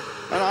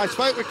 And I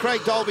spoke with Craig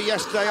Dolby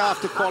yesterday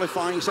after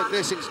qualifying. He said,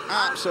 this is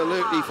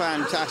absolutely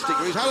fantastic.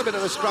 He's had a bit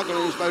of a struggle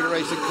in his motor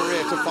racing career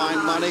to find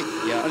money.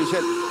 And he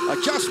said, I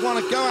just want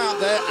to go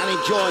out there and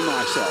enjoy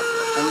myself.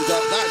 And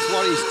that's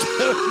what he's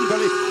doing.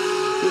 But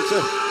it's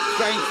a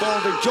strange form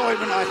of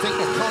enjoyment, I think.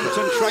 The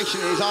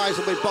concentration in his eyes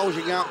will be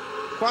bulging out.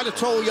 Quite a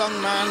tall young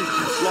man,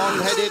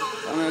 blonde-headed.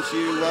 And as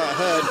you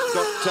heard,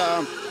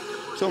 got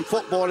some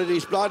football in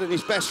his blood, and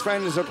his best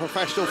friend is a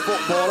professional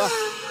footballer.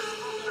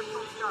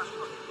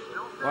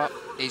 Well,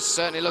 He's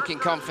certainly looking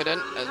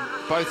confident, and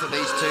both of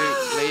these two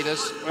leaders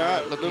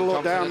looking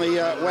look down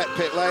confident. the wet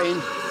pit lane.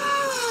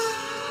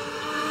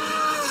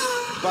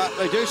 But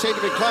they do seem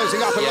to be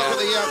closing up. And look at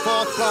the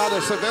fourth car, the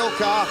Seville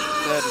car.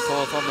 Third and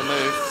fourth on the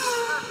move.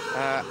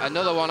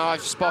 Another one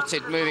I've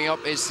spotted moving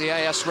up is the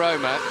AS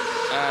Roma,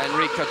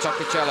 Enrico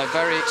Toccacello,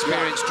 very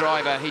experienced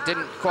driver. He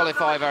didn't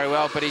qualify very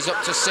well, but he's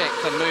up to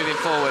 6th and moving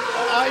forward.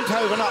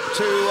 Eindhoven up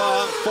to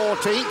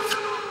 14th.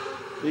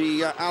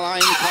 The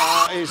Alain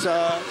car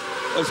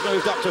has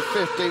moved up to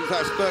 15th.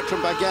 That's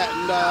Bertrand Baguette,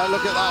 and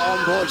look at that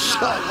onboard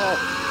shot. Oh,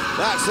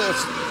 that's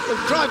the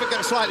driver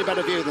gets a slightly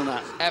better view than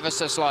that. Ever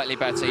so slightly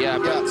better, yeah.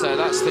 But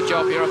that's the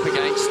job you're up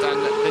against, and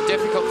the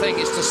difficult thing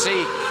is to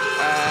see.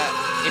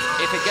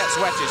 If it gets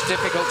wetter, it's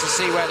difficult to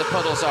see where the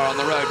puddles are on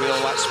the road with all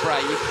that spray.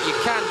 You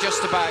can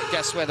just about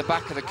guess where the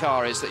back of the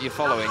car is that you're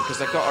following because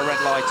they've got a red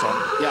light on.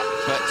 Yeah.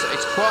 But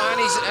it's quite,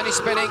 and he's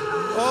spinning.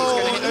 Oh,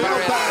 he's going to hit the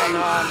barrier. Bang.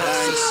 That's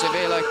the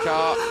Sevilla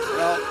car.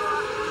 Well,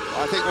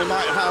 I think we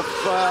might have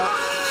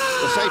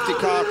the safety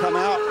car come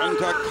out, and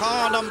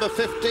car number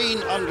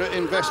 15 under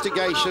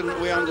investigation,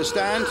 we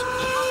understand.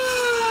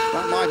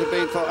 That might have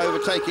been for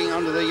overtaking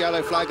under the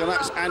yellow flag, and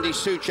that's Andy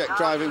Soucek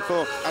driving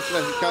for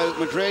Atletico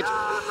Madrid.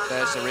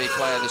 There's the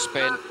replay of the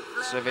spin,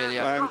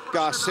 Sevilla. And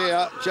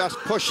Garcia just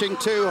pushing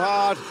too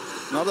hard.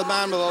 Another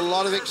man with a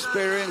lot of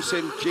experience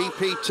in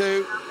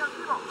GP2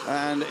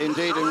 and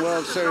indeed in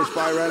World Series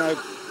by Renault.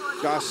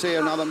 Garcia,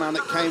 another man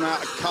that came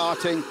out of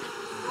karting,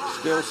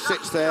 still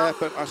sits there,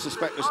 but I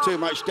suspect there's too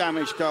much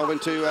damage, Kelvin,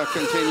 to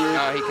continue.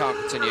 No, he can't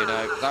continue,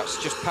 no.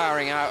 That's just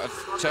powering out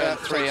of turn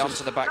 3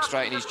 onto the back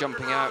straight, and he's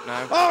jumping out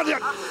now. Oh,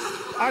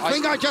 I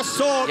think I just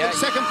saw the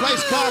second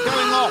place car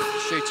going off.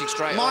 Shooting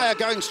straight Meyer on.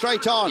 going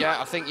straight on.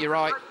 Yeah, I think you're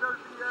right.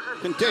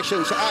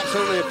 Conditions are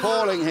absolutely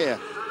appalling here.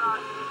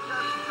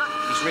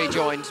 He's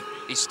rejoined.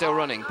 He's still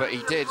running, but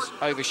he did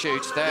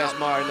overshoot. There's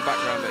Meyer in the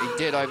background, but he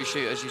did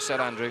overshoot, as you said,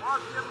 Andrew.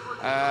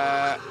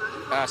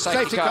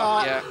 Safety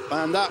car,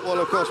 and that will,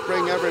 of course,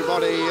 bring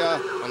everybody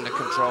under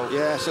control.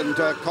 Yes, and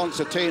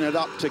concertinaed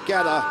up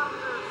together.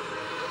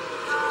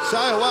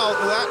 So, well,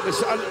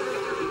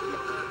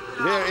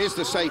 here is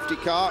the safety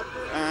car,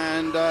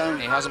 and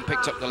he hasn't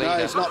picked up the leader.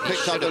 No, he's not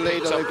picked up the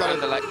leader. They've got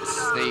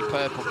the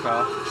purple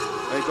car.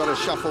 They've got to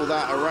shuffle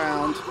that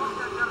around.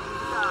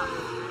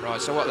 Right,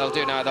 so what they'll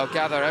do now, they'll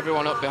gather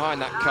everyone up behind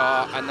that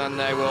car, and then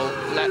they will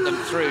let them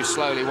through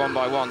slowly, one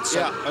by one.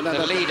 So and then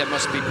the leader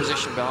must be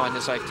positioned behind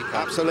the safety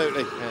car.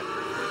 Absolutely. Yeah.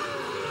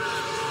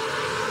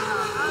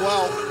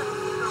 Well,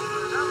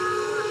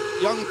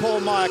 young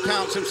Paul Meyer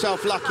counts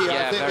himself lucky,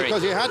 I think,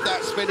 because he had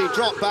that spin, he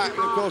dropped back, and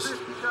of course,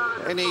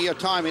 any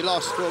time he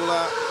lost will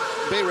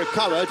be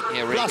recovered,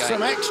 plus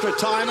some extra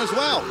time as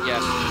well.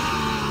 Yes.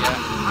 Yeah,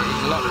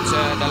 he's locked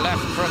the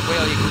left front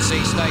wheel, you can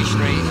see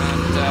stationary,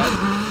 and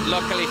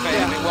luckily for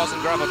him, it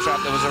wasn't gravel trap,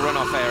 there was a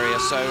runoff area,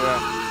 so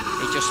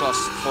he just lost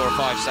 4 or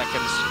 5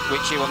 seconds,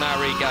 which he will now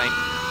regain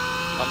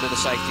under the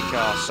safety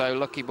car, so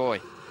lucky boy.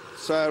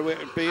 So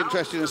it'd be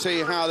interesting to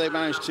see how they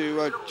manage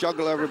to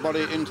juggle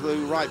everybody into the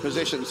right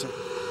positions.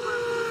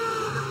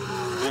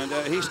 And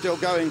he's still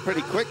going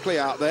pretty quickly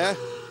out there.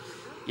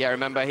 Yeah,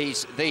 remember,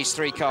 these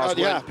 3 cars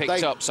weren't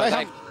picked up, so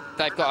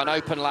they've got an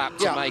open lap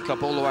to make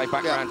up all the way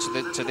back around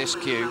to this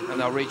queue, and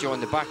they'll rejoin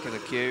the back of the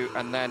queue,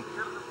 and then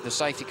the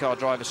safety car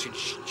driver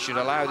should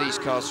allow these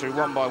cars through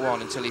one by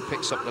one until he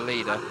picks up the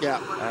leader.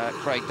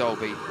 Craig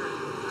Dolby.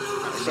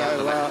 So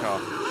the left car.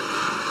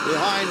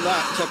 Behind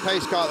that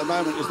pace car at the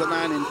moment is the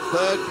man in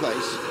 3rd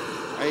place,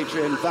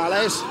 Adrian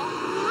Valles.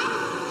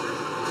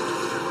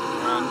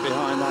 And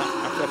behind that,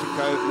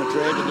 Atletico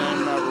Madrid, and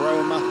then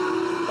Roma,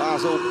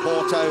 Basel,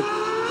 Porto,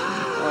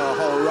 a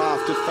whole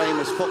raft of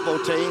famous football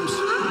teams.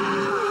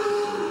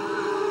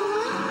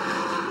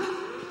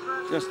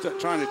 Just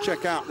trying to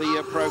check out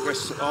the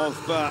progress of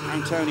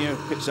Antonio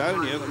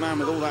Pizzonia, the man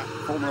with all that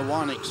Formula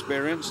 1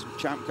 experience,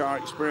 champ car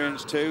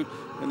experience too,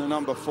 in the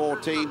number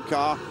 14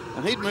 car.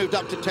 And he'd moved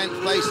up to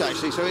 10th place,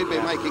 actually, so he'd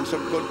been making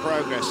some good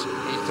progress.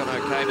 He's done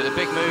OK, but the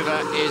big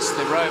mover is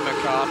the Roma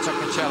car.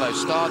 Toccacello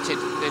started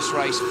this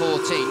race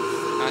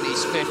 14th, and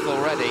he's 5th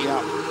already.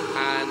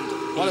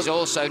 And he's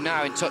also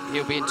now in touch.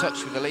 He'll be in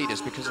touch with the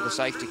leaders because of the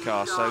safety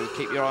car, so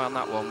keep your eye on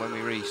that one when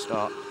we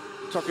restart.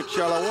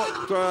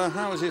 Toccacello,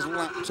 how was his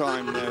lap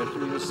time there? He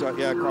was,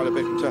 quite a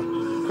bit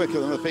quicker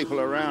than the people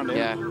around him.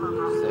 Yeah,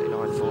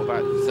 39.4,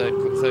 about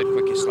third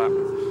quickest lap.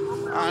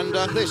 And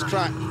this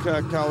track,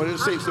 Colin, it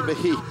seems to be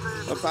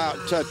about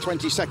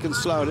 20 seconds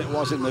slower than it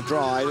was in the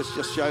dry. This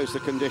just shows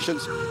the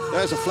conditions.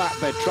 There's a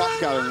flatbed truck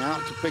going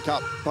out to pick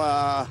up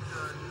a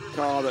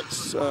car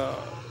that's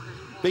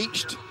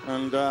beached,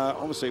 and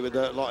obviously with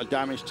a lot of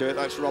damage to it.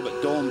 That's Robert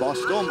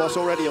Dornbos. Dornbos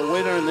already a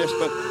winner in this,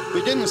 but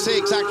we didn't see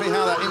exactly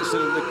how that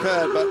incident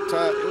occurred, but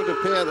it would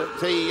appear that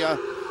he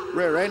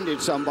rear-ended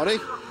somebody.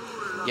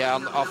 Yeah,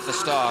 off the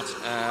start,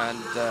 and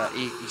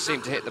he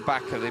seemed to hit the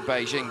back of the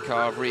Beijing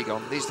car of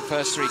Rigon. These are the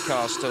first 3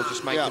 cars still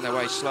just making their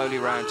way slowly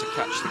round to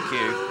catch the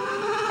queue,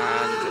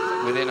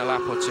 and within a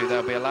lap or 2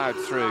 they'll be allowed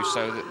through,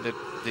 so that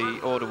the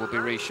order will be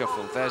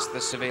reshuffled. There's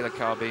the Sevilla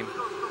car being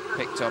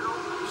picked up.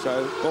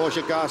 So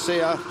Borja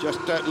Garcia just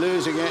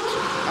losing it,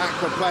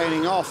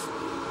 aquaplaning off.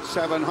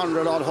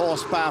 700 odd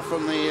horsepower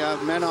from the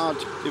Menard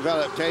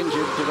developed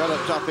engine,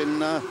 developed up in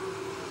the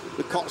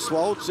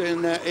Cotswolds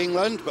in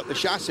England, but the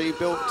chassis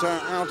built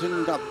out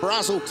in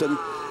Brazelton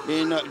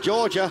in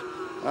Georgia,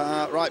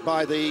 right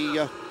by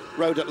the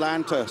Road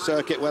Atlanta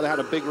circuit, where they had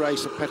a big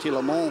race at Petit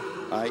Le Mans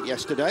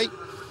yesterday.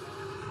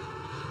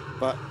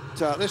 But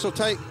this will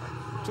take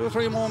 2 or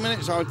 3 more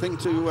minutes, I would think,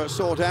 to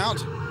sort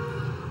out.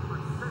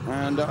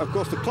 And of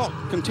course the clock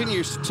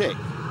continues to tick.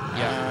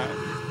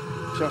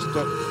 Just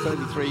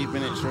 33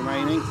 minutes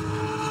remaining.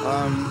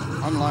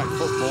 Unlike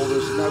football,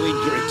 there's no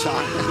injury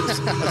time,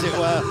 as it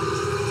were.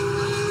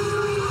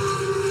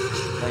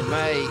 They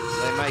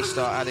may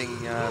start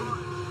adding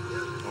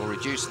or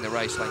reducing the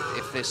race length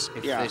if this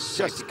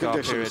safety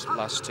car period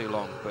lasts too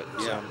long. But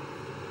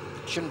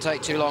shouldn't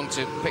take too long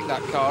to pick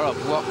that car up.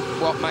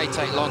 What may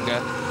take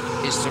longer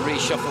is to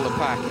reshuffle the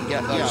pack and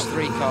get those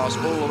 3 cars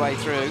all the way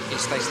through.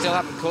 They still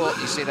haven't caught.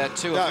 You see, they're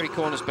 2 or 3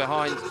 corners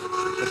behind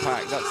the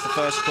pack. That's the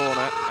first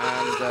corner,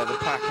 and the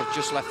pack have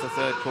just left the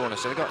 3rd corner.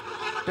 So they've got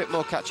a bit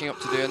more catching up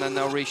to do, and then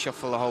they'll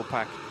reshuffle the whole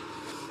pack.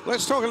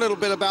 Let's talk a little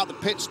bit about the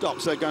pit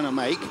stops they're going to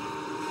make.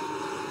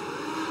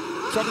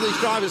 Some of these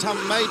drivers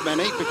haven't made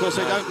many because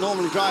they don't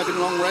normally drive in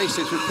long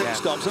races with pit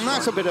stops, and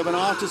that's a bit of an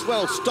art as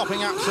well,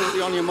 stopping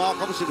absolutely on your mark.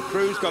 Obviously the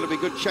crew's got to be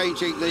good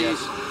changing these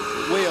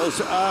wheels.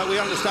 We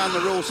understand the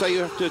rules say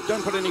you have to,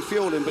 don't put any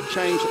fuel in, but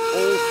change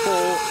all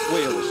 4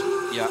 wheels.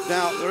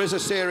 Now, there is a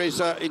series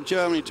in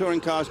Germany,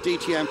 touring cars,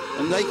 DTM,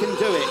 and they can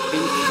do it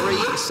in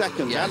 3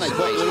 seconds, and they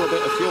put a little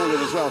bit of fuel in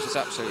as well. It's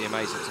absolutely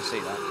amazing to see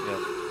that.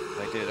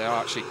 They do. They are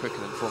actually quicker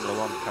than Formula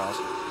 1 cars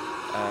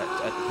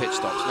at pit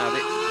stops. Now,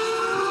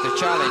 the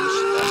challenge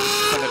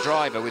for the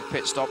driver with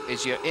pit stop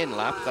is your in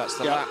lap. That's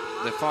the lap,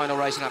 the final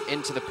racing lap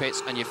into the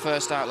pits, and your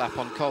first out lap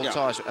on cold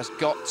tyres has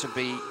got to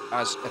be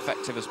as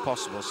effective as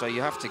possible. So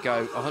you have to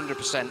go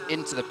 100%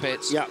 into the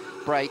pits,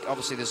 brake.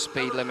 Obviously, there's a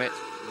speed limit.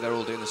 They're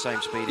all doing the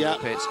same speed in the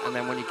pits, and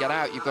then when you get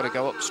out, you've got to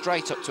go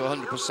straight up to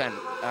 100%.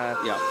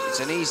 It's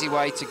an easy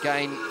way to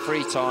gain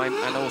free time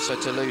and also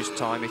to lose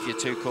time if you're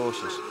too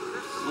cautious.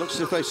 Looks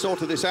as if they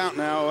sorted this out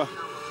now,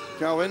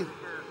 Calvin.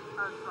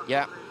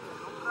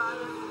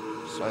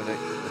 So the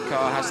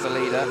car has the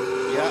leader.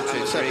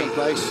 In 2nd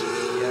place.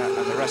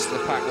 And the rest of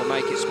the pack will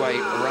make its way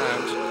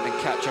around and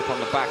catch up on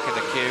the back of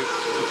the queue.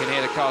 You can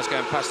hear the cars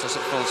going past us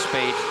at full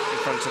speed in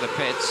front of the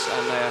pits,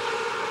 and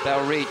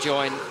they'll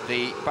rejoin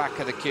the back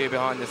of the queue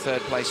behind the 3rd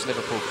place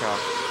Liverpool car.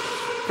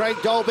 Craig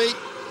Dolby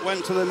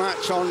went to the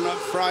match on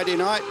Friday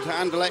night,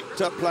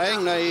 Anderlecht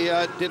playing. They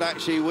did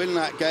actually win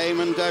that game,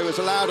 and was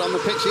allowed on the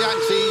pitch. He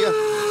actually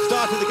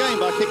started the game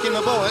by kicking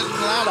the ball. It wasn't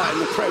allowed that in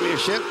the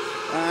Premiership.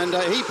 And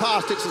he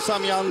passed it to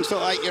some young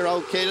sort of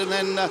 8-year-old kid, and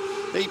then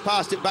he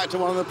passed it back to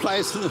one of the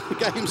players, and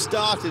the game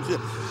started.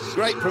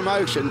 Great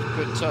promotion.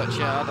 Good touch,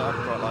 I'd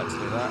quite like to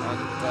do that.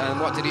 And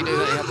what did he do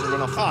that he had to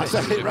run off the pitch?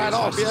 So he ran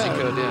off, He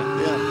could,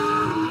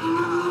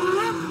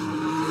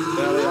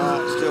 There they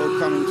are, still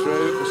coming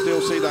through. We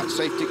still see that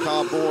safety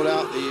car board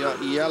out,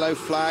 the yellow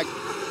flag.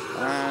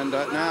 And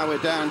now we're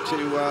down to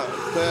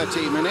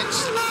 30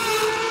 minutes.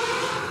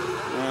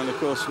 And of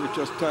course, we've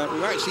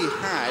actually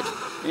had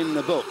in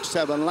the book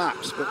 7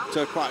 laps, but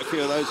quite a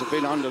few of those have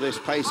been under this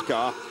pace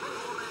car.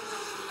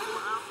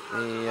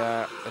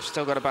 They've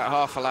still got about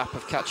half a lap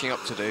of catching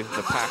up to do,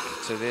 the pack,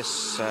 to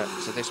this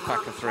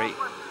pack of 3.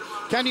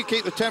 Can you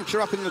keep the temperature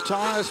up in the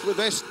tyres with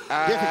this?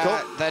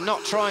 Difficult. They're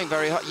not trying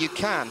very hard. You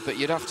can, but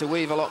you'd have to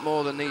weave a lot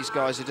more than these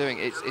guys are doing.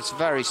 It's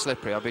very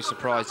slippery. I'd be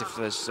surprised if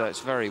there's...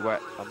 it's very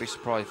wet. I'd be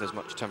surprised if there's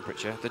much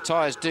temperature. The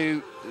tyres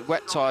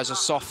wet tyres are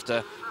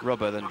softer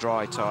rubber than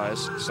dry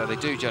tyres, so they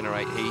do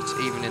generate heat,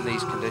 even in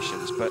these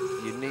conditions, but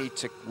you need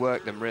to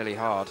work them really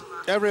hard.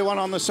 Everyone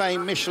on the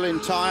same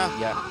Michelin tyre.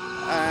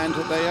 And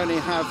they only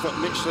have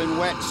Michelin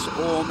wets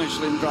or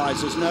Michelin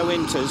dries. There's no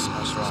inters.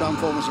 That's right. Some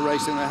forms of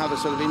racing, they have a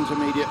sort of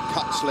intermediate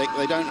cut slick.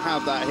 They don't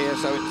have that here,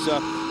 so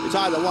it's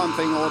either one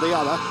thing or the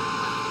other.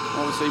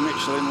 Obviously,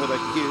 Michelin, with a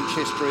huge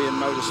history in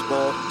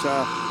motorsport,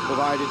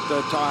 provided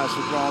tyres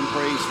for Grand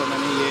Prix for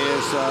many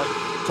years.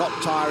 Top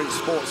tyre in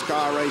sports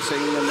car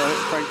racing, and the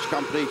French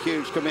company,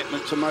 huge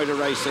commitment to motor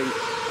racing,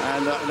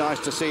 and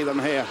nice to see them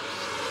here.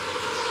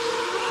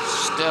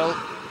 Still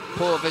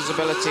poor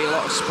visibility, a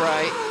lot of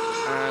spray.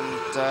 And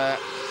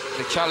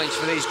the challenge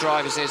for these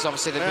drivers is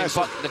obviously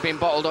they've been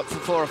bottled up for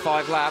 4 or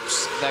 5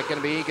 laps. They're going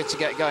to be eager to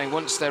get going.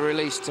 Once they're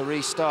released to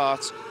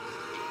restart,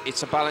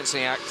 it's a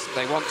balancing act.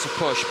 They want to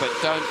push, but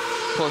don't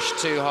push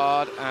too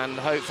hard, and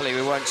hopefully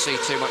we won't see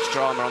too much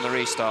drama on the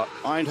restart.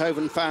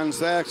 Eindhoven fans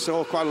there,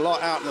 saw quite a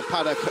lot out in the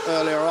paddock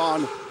earlier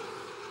on.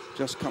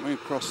 Just coming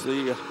across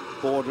the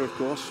border, of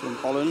course, from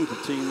Holland, the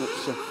team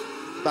that's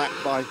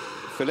backed by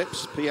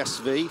Philips,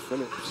 PSV,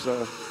 Philips.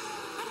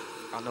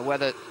 And the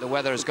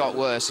weather has got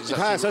worse. It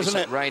has, hasn't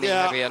it? Raining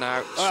heavier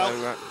now,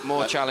 so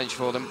more challenge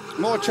for them.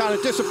 More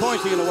challenge,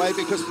 disappointing in a way,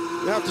 because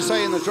you have to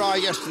say in the dry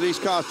yesterday, these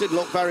cars did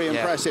look very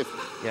impressive.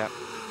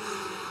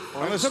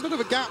 Well, and there's a bit of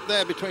a gap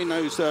there between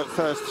those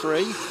first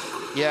 3.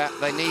 Yeah,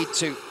 they need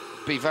to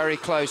be very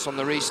close on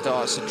the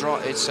restart.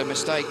 It's a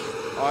mistake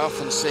I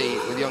often see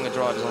with younger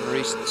drivers on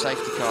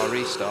safety car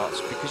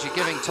restarts, because you're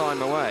giving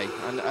time away,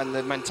 and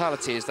the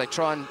mentality is they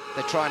try and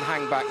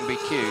hang back and be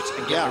cute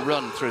and get a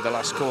run through the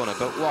last corner.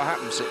 But what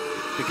happens?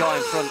 The guy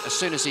in front, as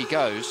soon as he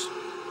goes,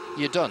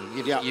 you're done.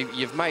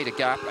 You've made a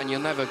gap, and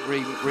you'll never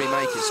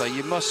remake it. So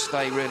you must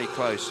stay really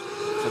close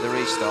for the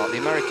restart. The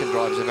American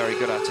drivers are very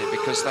good at it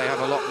because they have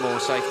a lot more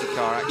safety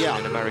car action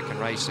in American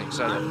racing,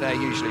 so they're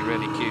usually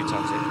really cute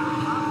at it.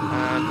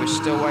 And we're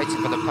still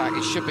waiting for the pack.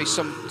 It should be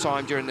some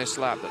time during this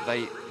lap that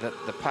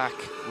the pack,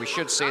 we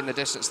should see in the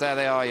distance. There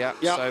they are,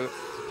 So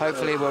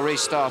hopefully we'll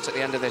restart at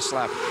the end of this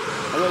lap.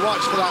 And we'll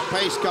watch for that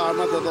pace car,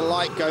 whether the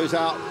light goes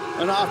out.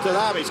 And after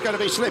that, it's going to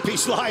be slippy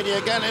slidey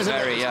again, isn't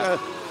it?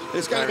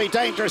 It's going to be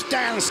dangerous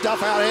Dan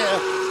stuff out here.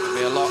 There'll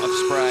be a lot of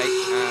spray,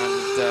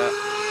 and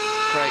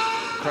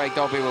Craig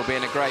Dobby will be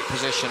in a great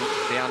position,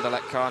 the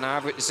Anderlecht car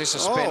now. Is this a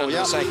spin under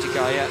the safety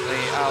car? Yeah, the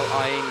Al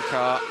Ain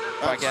car,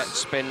 Baguette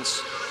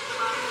spins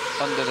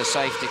under the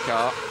safety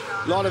car.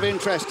 A lot of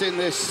interest in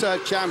this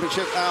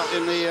championship out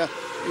in the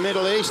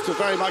Middle East.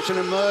 Very much an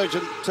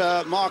emergent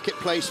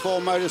marketplace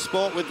for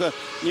motorsport, with the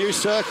new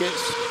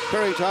circuits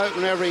appearing to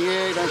open every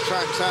year. You know,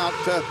 tracks out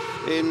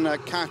in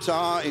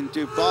Qatar, in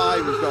Dubai.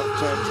 We've got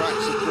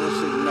tracks, of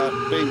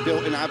course, being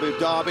built in Abu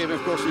Dhabi, and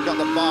of course we've got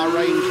the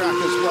Bahrain track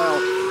as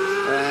well.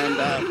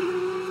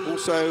 And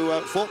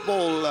also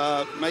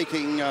football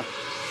making a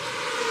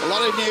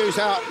lot of news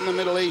out in the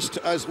Middle East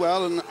as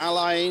well. And Al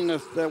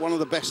Ain, they're one of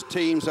the best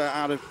teams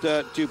out of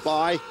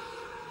Dubai.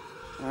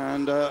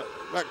 And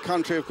that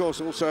country, of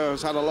course, also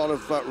has had a lot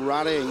of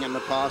rallying in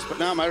the past, but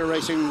now motor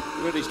racing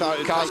really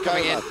started to take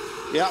coming over.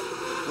 Yep,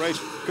 race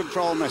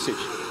control message.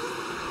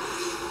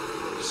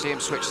 See him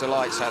switch the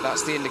lights out.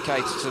 That's the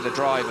indicator to the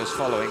drivers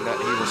following that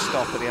he will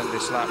stop at the end of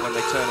this lap when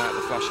they turn out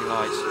the flashing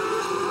lights.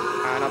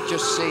 And I've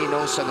just seen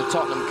also the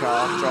Tottenham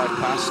car drive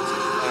past.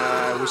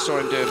 We saw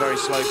him do a very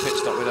slow pit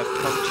stop with a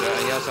puncture.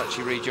 He has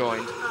actually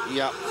rejoined.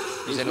 Yep,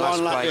 he's in one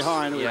last lap place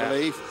behind, we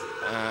believe.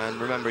 And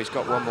remember, he's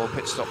got one more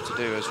pit stop to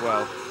do as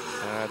well,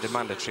 the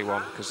mandatory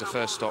one, because the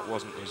first stop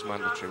wasn't his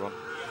mandatory one.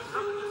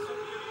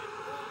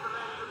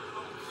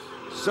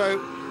 So,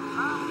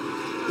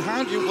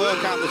 how do you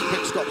work out this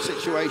pit stop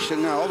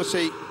situation now?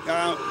 Obviously, we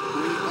are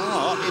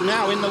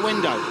now in the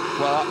window.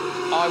 Well,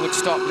 I would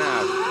stop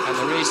now, and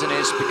the reason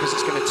is because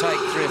it's going to take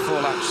 3 or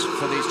 4 laps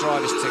for these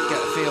drivers to get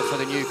a feel for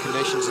the new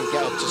conditions and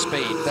get up to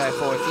speed.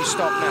 Therefore, if you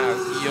stop now,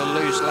 you'll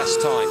lose less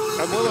time.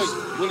 And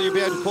will you be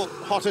able to put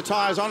hotter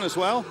tyres on as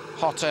well?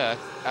 Hotter?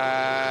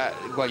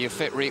 Well,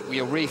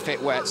 you'll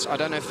refit wets. I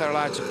don't know if they're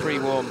allowed to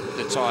pre-warm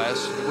the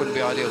tyres. It wouldn't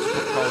be ideal to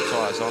put cold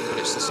tyres on, but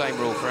it's the same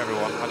rule for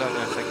everyone. I don't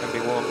know if they can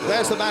be warmed.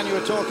 There's the man you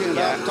were talking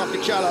about,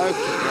 Topicello.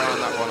 Keep your eye on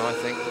that one, I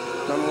think.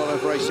 Done a lot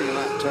of racing in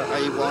that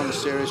A1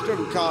 series.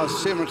 Driven cars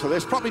similar to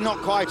this, probably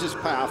not quite as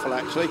powerful,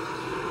 actually.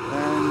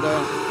 And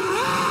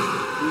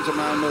he's a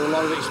man with a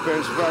lot of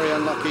experience, very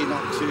unlucky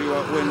not to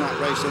win that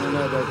race in the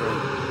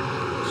Nürburgring.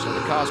 So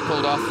the car's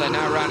pulled off, they're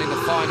now rounding the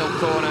final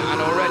corner,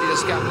 and already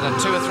there's 2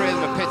 or 3 of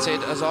them are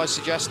pitted, as I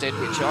suggested,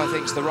 which I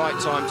think is the right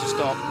time to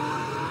stop.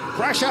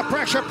 Pressure,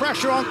 pressure,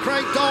 pressure on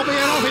Craig Dolby,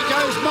 and off he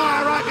goes,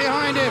 Meyer right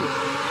behind him.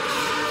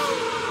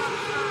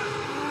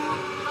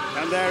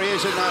 And there he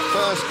is in that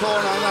first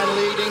corner, and then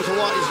leading to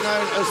what is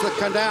known as the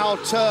canal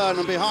turn,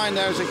 and behind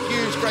there is a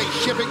huge, great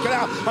shipping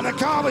canal, and the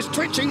car was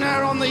twitching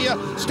there on the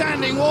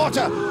standing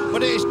water,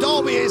 but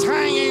Dolby is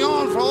hanging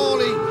on for all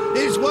he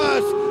is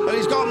worth. But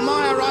he's got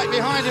Meyer right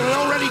behind him and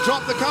already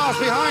dropped the cars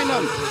behind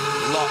them.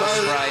 Lot of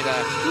spray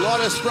there. A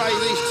lot of spray.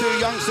 These 2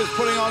 youngsters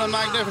putting on a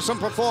magnificent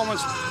performance.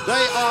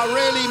 They are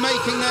really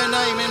making their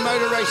name in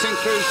motor racing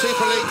through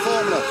Superleague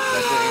Formula.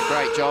 They're doing a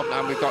great job,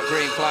 and we've got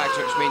green flags,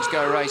 which means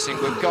go racing.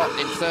 We've got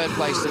in 3rd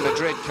place the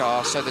Madrid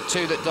car, so the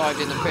 2 that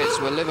dived in the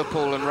pits were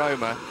Liverpool and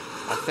Roma,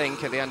 I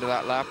think, at the end of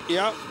that lap.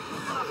 Yeah.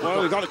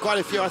 Well, we've got quite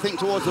a few, I think,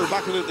 towards the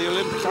back of the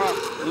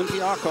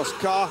Olympiakos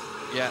car.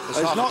 Yeah,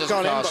 it's not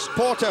gone in, but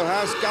Porto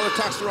has,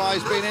 Galatasaray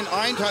has been in,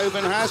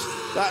 Eindhoven has.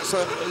 That's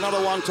another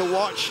one to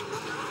watch.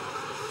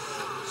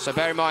 So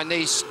bear in mind,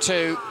 these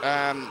 3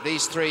 are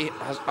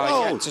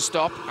yet to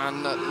stop,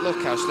 and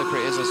look how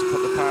slippery it is as they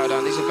put the power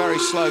down. These are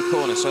very slow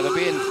corners, so they'll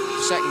be in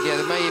 2nd gear.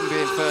 They may even be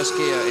in 1st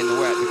gear in the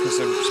wet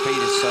because the speed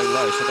is so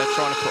low. So they're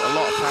trying to put a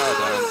lot of power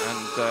down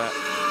and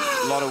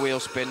a lot of wheel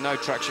spin, no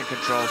traction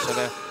control. So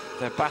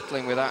they're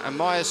battling with that. And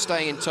Meyer's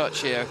staying in touch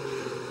here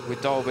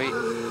with Dolby.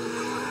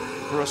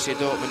 Borussia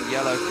Dortmund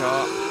yellow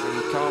car, and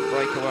he can't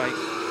break away.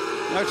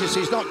 Notice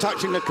he's not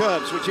touching the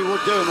curbs, which he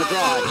would do in the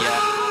dry.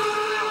 Yeah,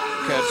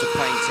 curbs are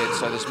painted,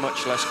 so there's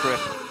much less grip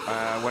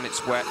when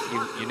it's wet.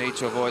 You need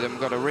to avoid them.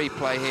 We've got a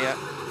replay here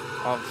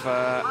of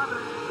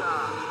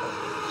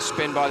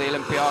spin by the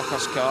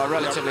Olympiakos car,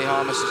 relatively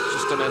harmless. It's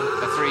just done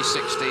a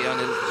 360 and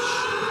then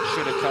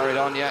should have carried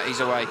on. Yeah,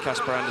 he's away,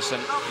 Casper Anderson.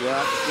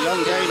 Yeah,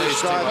 young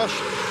Danish driver.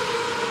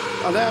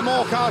 And there are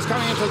more cars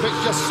coming into the pitch.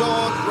 Just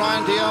saw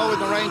Ryan Diel with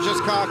the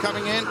Rangers car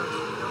coming in.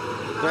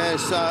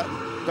 There's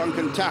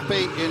Duncan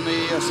Tappy in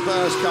the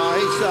Spurs car.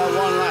 He's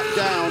 1 lap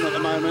down at the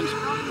moment.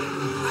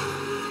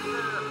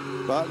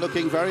 but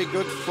looking very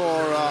good for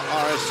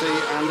RSC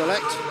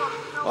Anderlecht.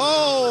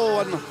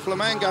 Oh, and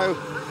Flamengo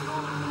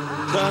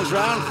turns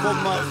round from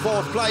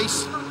 4th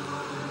place.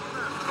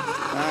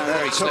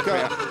 Very slippery.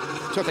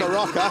 Took a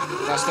rocker.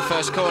 That's the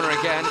first corner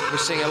again. We're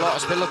seeing a lot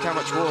of speed. Look how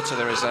much water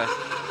there is there.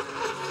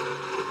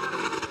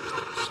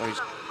 So he's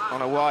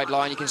on a wide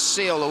line. You can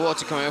see all the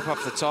water coming up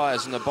off the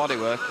tyres and the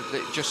bodywork.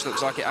 It just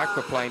looks like it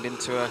aquaplaned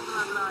into a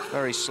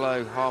very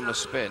slow, harmless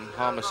spin.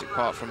 Harmless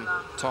apart from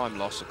time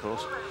loss, of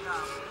course.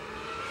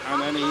 And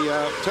then he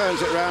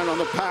turns it round on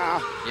the power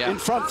in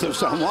front of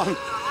someone.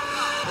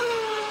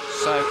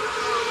 So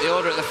the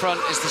order at the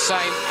front is the same.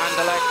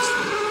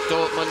 Anderlecht,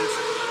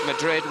 Dortmund,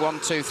 Madrid, 1,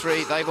 2,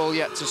 3. They've all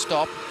yet to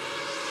stop.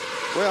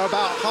 We're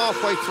about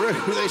halfway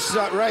through this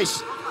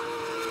race.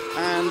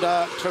 And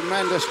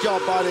tremendous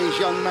job by these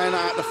young men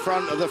at the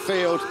front of the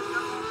field.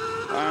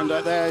 And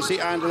there's the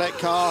Anderlecht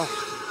car.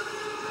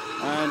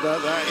 And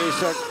that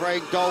is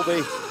Craig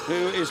Dolby,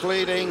 who is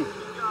leading.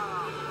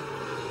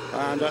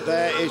 And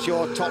there is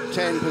your top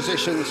 10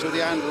 positions with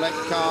the Anderlecht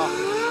car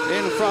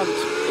in front,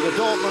 the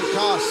Dortmund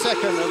car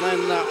second, and then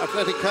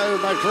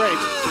Atletico Madrid.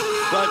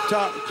 But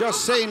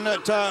just seen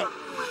that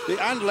the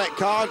Anderlecht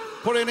car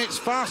put in its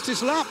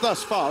fastest lap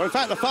thus far. In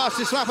fact, the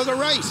fastest lap of the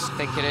race. I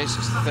think it is.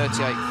 It's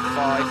 38.5.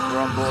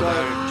 We're on board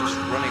there, just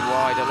running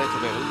wide a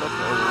little bit. Look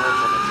at all the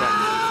water on the track.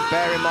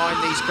 Bear in mind,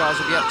 these cars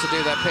have yet to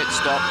do their pit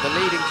stop. The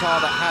leading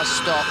car that has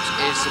stopped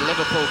is the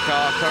Liverpool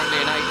car,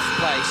 currently in 8th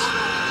place.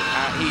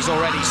 He's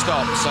already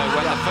stopped, so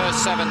when the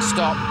first 7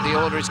 stop, the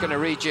order is going to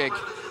rejig.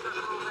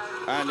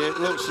 And it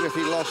looks as if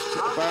he lost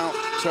about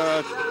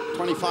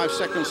 25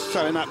 seconds or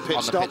so in that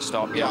pit stop. On the pit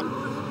stop, yeah.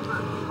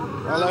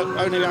 Well,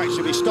 only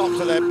actually be stopped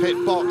at their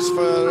pit box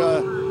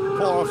for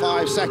 4 or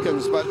 5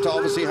 seconds, but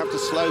obviously have to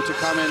slow to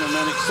come in and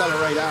then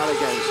accelerate out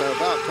again. So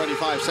about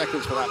 25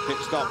 seconds for that pit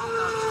stop.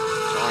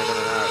 Time in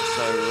and out.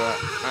 So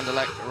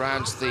Anderlecht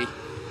rounds the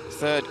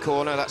 3rd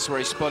corner. That's where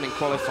he spun in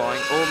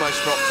qualifying.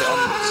 Almost dropped it on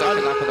the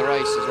 2nd lap of the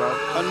race as well.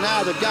 And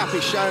now the gap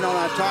is shown on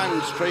our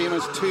time stream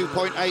as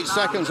 2.8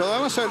 seconds.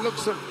 Although also it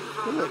looks a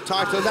little bit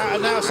tighter than that.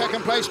 And now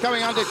 2nd place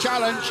coming under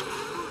challenge.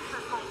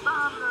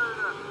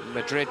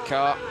 Madrid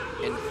car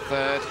in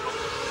 3rd.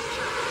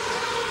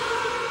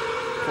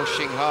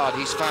 Pushing hard.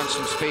 He's found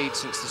some speed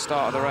since the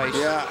start of the race.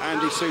 Yeah,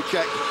 Andy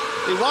Soucek.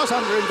 He was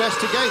under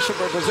investigation,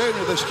 but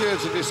presumably the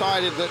stewards have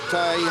decided that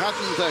he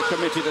hadn't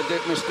committed a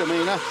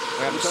misdemeanour.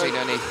 We haven't seen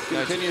any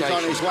continues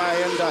on his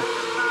way, and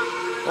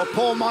well,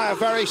 Paul Meyer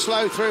very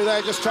slow through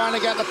there, just trying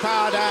to get the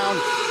power down.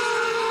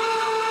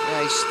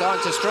 Yeah, he's starting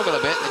to struggle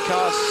a bit. The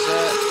car's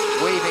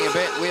weaving a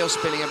bit, wheel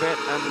spinning a bit,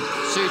 and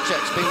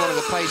Soucek's been one of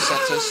the pace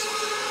setters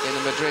in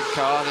the Madrid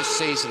car this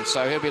season,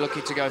 so he'll be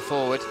looking to go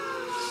forward.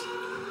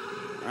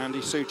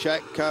 Andy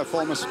Soucek,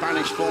 former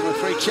Spanish Formula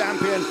 3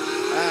 champion,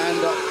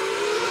 and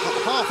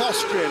half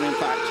Austrian, in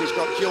fact. He's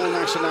got dual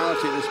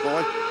nationality, this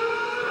boy.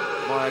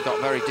 Meyer got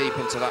very deep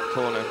into that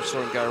corner. We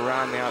saw him go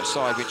around the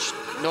outside, which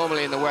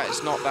normally in the wet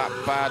is not that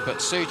bad, but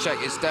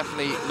Soucek is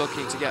definitely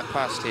looking to get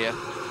past here.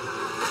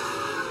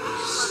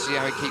 See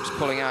how he keeps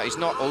pulling out. He's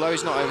not, although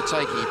he's not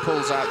overtaking, he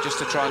pulls out just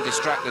to try and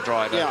distract the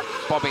driver,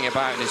 bobbing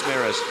about in his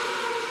mirrors.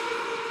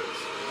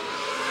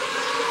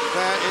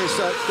 There is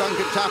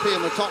Duncan Tappy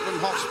in the Tottenham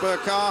Hotspur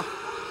car.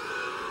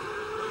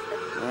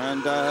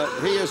 And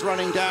he is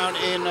running down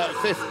in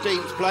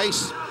 15th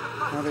place,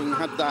 having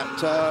had that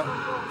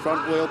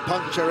front wheel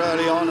puncture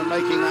early on and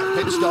making that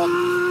pit stop.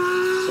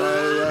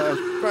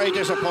 So very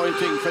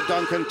disappointing for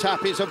Duncan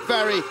Tappy. He's a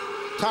very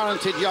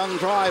talented young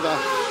driver.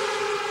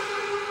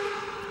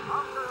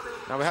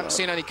 Now we haven't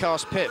seen any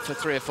cars pit for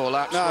 3 or 4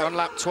 laps. No. We're on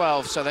lap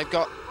 12, so they've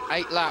got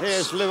 8 laps.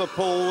 Here's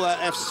Liverpool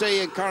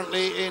FC, and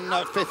currently in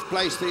 5th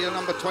place, the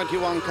number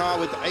 21 car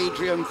with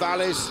Adrian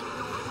Valles.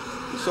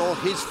 We saw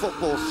his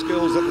football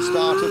skills at the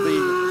start of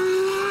the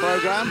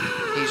programme.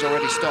 He's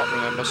already stopped,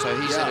 remember, so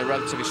he's in a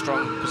relatively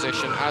strong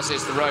position, as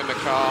is the Roma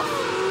car,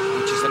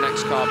 which is the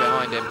next car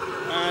behind him.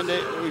 And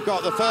we've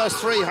got the first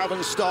 3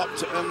 haven't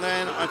stopped, and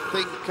then I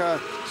think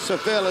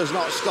Seville has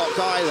not stopped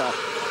either.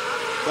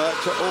 But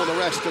all the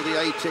rest of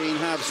the 18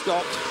 have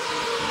stopped.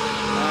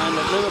 And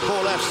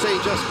Liverpool FC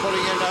just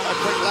putting in a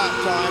quick lap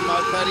time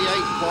at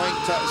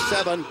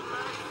 38.7.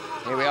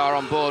 Here we are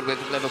on board with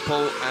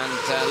Liverpool, and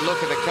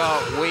look at the car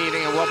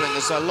weaving and wobbling.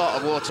 There's a lot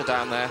of water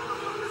down there,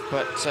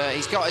 but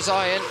he's got his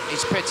eye in,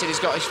 he's pitted, he's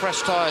got his fresh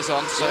tyres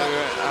on, so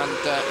and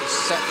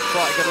set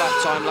quite a good lap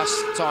time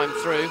last time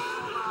through.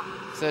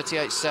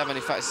 38.7.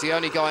 In fact, it's the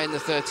only guy in the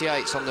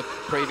 38s on the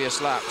previous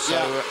lap.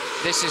 So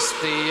this is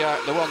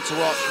the one to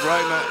watch.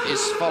 Roma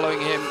is following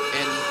him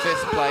in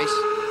 5th place,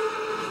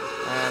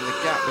 and the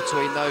gap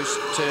between those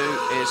 2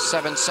 is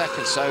 7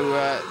 seconds. So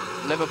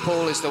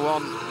Liverpool is the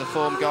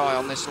form guy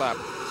on this lap.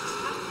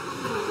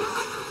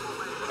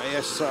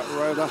 Yes,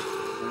 Roma,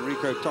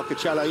 Enrico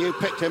Toccacello, you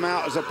picked him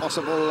out as a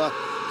possible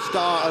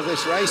star of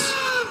this race.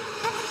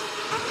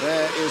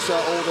 There is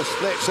all the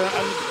splits,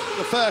 and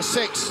the first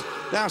 6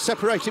 now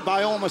separated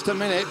by almost a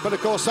minute, but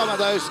of course some of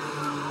those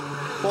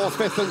 4th,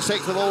 5th and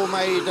 6th have all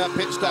made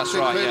pit stops,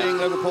 including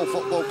Liverpool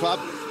Football Club.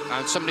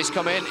 And somebody's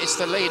come in, it's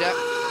the leader.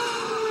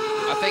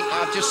 I think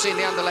I've just seen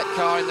the Anderlecht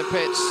car in the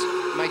pits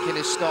making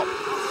his stop.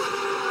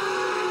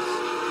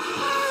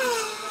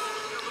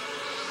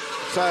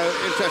 So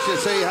interesting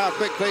to see how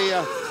quickly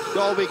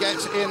Dolby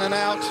gets in and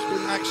out.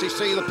 Didn't actually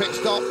see the pit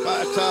stop,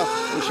 but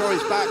I'm sure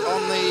he's back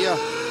on the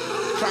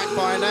track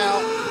by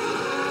now.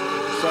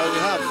 So we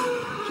have,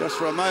 just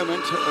for a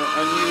moment, a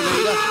new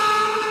leader.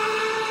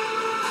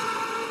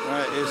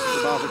 There is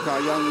the Basel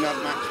car, young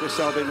Max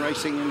Wissel, been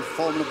racing in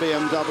Formula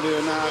BMW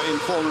and now in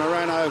Formula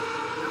Renault.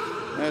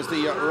 There's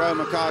the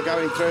Roma car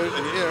going through,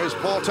 and here is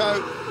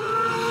Porto.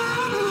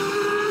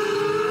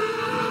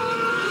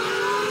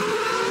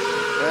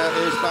 There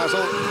is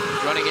Basel.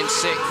 Running in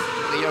 6th,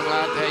 the young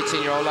lad, the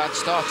 18-year-old lad,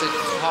 started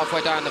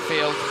halfway down the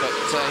field, but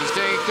he's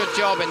doing a good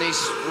job in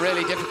these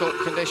really difficult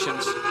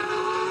conditions.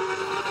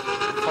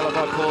 Followed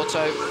by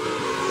Porto.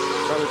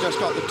 So we've just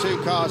got the 2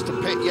 cars to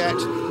pit yet.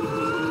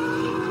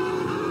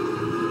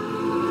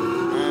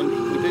 And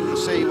we didn't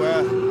see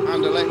where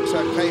Anderlecht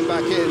came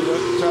back in,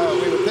 but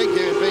we would think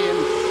he would be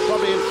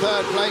probably in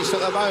 3rd place at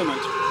the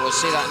moment. We'll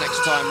see that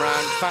next time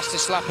round.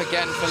 Fastest lap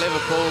again for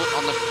Liverpool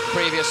on the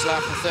previous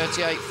lap of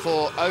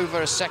 38.4,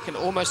 over a second,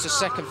 almost a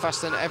second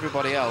faster than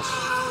everybody else.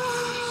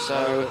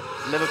 So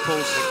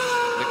Liverpool's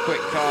the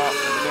quick car at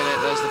the minute.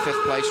 There's the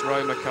 5th place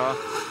Roma car.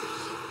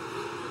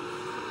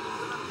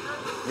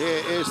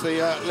 Here is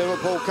the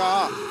Liverpool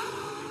car.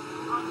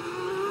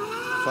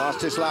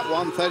 Fastest lap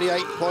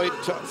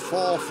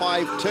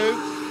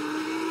 1:38.452.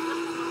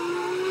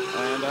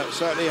 And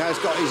certainly has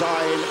got his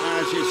eye in,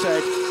 as you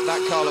said.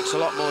 That car looks a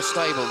lot more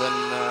stable than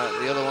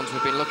the other ones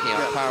we've been looking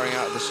at, powering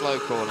out of the slow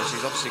corners.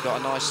 He's obviously got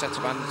a nice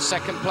setup. And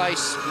 2nd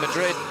place,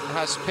 Madrid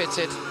has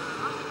pitted.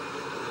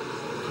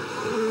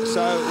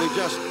 So we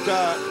just,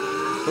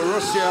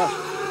 Borussia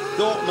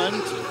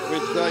Dortmund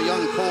with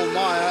young Paul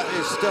Meyer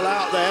is still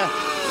out there.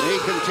 And he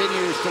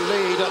continues to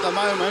lead at the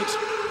moment.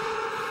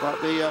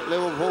 But the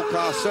Liverpool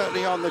car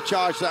certainly on the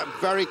charge. That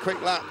very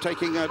quick lap,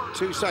 taking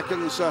 2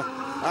 seconds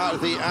out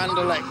of the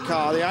Anderlecht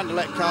car. The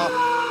Anderlecht car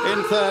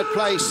in 3rd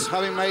place,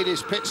 having made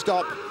his pit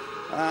stop.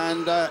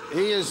 And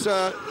he is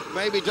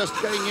maybe just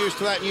getting used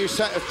to that new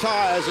set of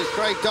tyres. It's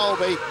Craig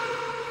Dolby.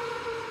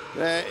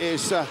 There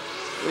is the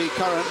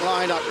current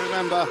lineup,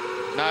 remember.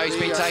 No, he's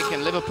been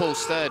taken.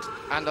 Liverpool's 3rd.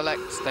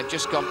 Anderlecht, they've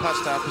just gone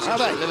past our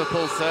position.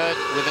 Liverpool 3rd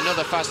with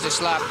another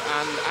fastest lap,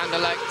 and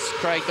Anderlecht,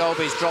 Craig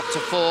Dolby's dropped to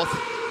 4th.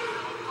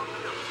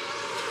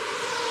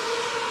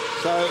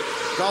 So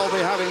Dolby,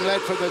 having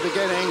led from the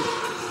beginning,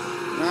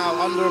 now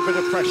under a bit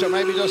of pressure,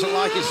 maybe doesn't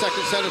like his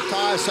 2nd set of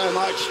tyres so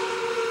much.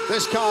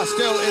 This car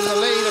still in the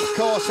lead, of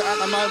course, at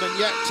the moment,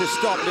 yet to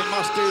stop, but it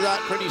must do that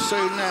pretty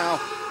soon now.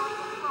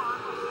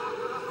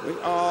 We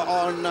are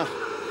on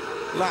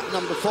lap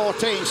number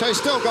 14, so he's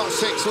still got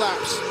 6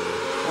 laps,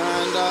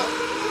 and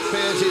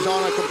Piers is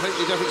on a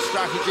completely different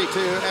strategy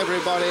to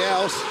everybody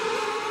else.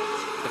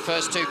 The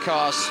first 2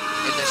 cars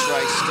in this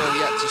race still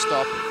yet to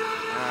stop,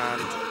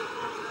 and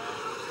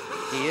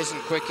he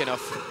isn't quick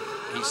enough.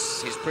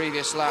 His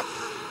previous lap,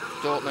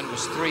 Dortmund,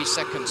 was 3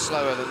 seconds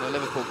slower than the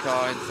Liverpool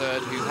car in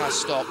 3rd, who has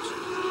stopped,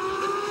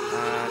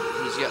 and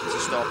he's yet to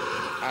stop,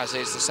 as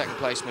is the 2nd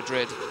place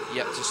Madrid,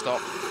 yet to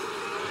stop.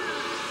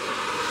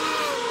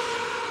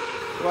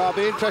 Well, I'll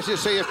be interested to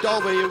see if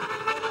Dolby,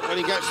 when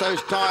he gets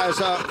those tyres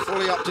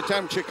fully up to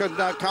temperature, can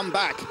come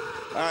back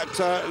at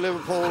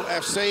Liverpool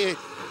FC.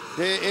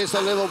 Here is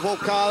the Liverpool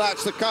car.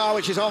 That's the car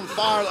which is on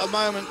fire at the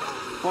moment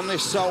on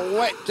this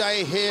wet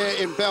day here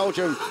in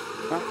Belgium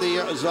at the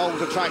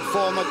Zolder track,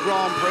 former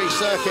Grand Prix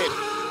circuit.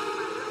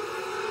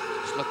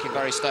 It's looking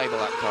very stable,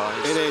 that car.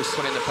 It is.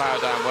 Putting the power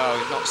down well.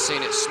 We've not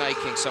seen it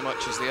snaking so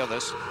much as the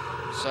others.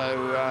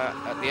 So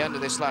at the end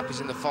of this lap,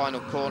 he's in the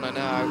final corner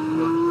now.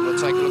 We'll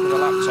take a look at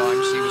the lap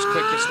times. He was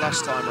quickest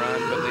last time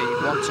round, but the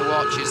one to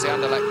watch is the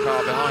Anderlecht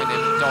car behind him,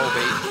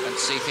 Dolby, and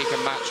see if he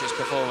can match his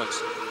performance.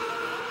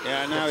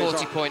 Yeah, now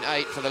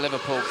 40.8 for the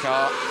Liverpool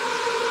car.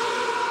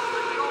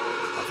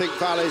 I think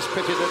Valle's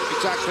pitted at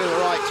exactly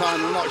the right time.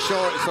 I'm not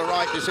sure it's the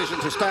right decision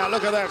to stay out.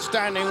 Look at that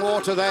standing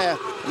water there,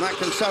 and that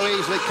can so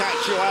easily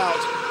catch you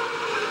out.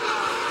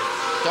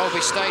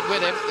 Dolby stayed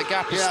with him. The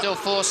gap is still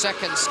 4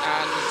 seconds,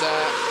 and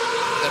they're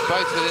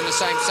both within the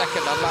same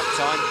second on lap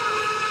time.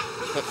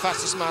 But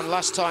fastest man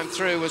last time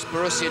through was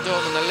Borussia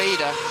Dortmund, the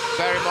leader.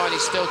 Bear in mind,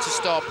 he's still to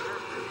stop.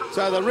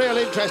 So the real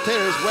interest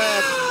here is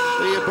where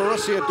the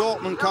Borussia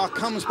Dortmund car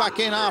comes back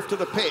in after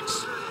the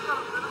pits.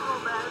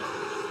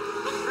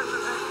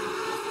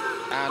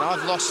 And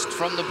I've lost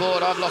from the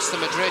board, I've lost the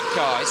Madrid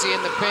car. Is he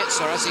in the pits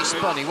or has he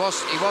spun? He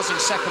was in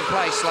 2nd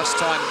place last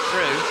time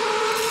through,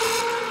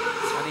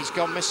 and he's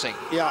gone missing.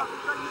 Yeah.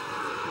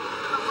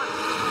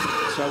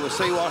 So we'll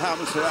see what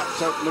happens to that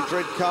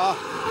Madrid car.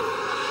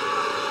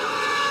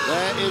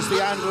 There is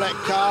the Anderlecht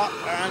car,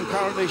 and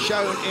currently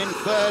shown in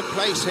 3rd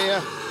place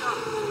here.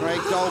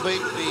 Craig Dolby,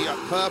 the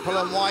purple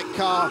and white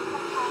car,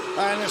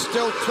 and it's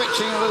still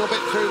twitching a little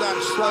bit through that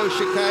slow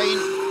chicane.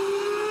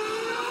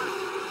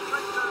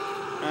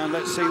 And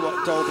let's see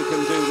what Dolby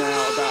can do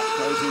now about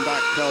closing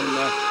back on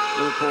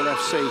Liverpool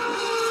FC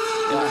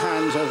in the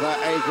hands of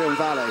Adrian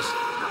Valles.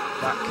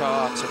 that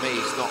car, to me,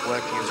 is not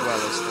working as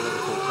well as the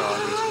Liverpool car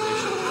in these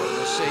conditions. But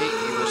we'll see.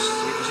 He was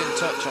in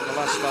touch on the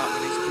last lap.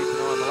 We need to keep an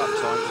eye on the lap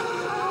times.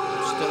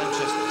 I'm still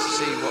interested to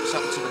see what's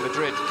happened to the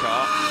Madrid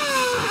car.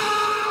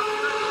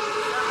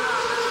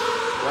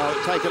 Well,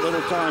 it'll take a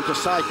little time to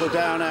cycle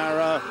down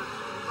our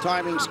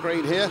timing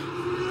screen here.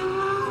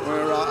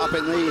 We're up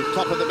in the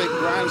top of the big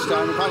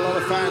grandstand. We've got a lot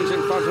of fans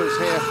in front of us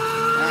here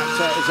at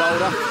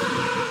Zolder.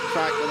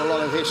 Track with a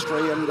lot of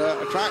history, and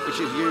a track which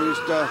is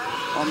used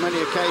on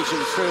many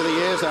occasions through the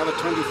years. They have a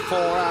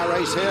 24-hour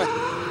race here.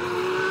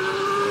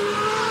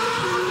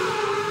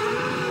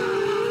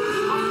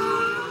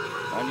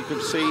 And you can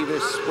see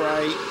this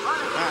spray,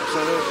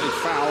 absolutely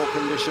foul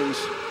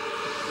conditions.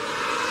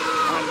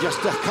 And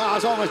just the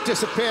car's almost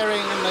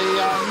disappearing in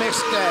the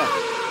mist there.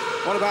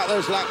 What about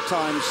those lap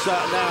times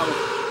now?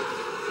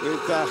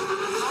 With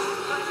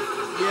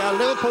yeah,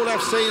 Liverpool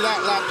FC,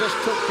 that lap just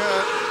took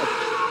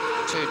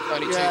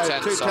only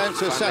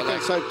 2/10 of a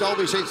second. So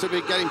Dolby seems to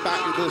be getting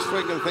back into the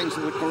swing of things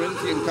as the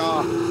Corinthian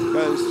car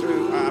goes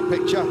through our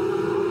picture.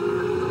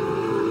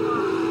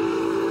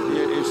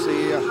 Here is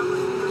the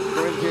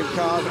Corinthian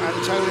cars.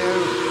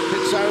 Antonio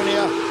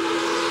Pizzonia,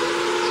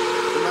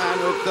 the man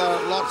with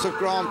lots of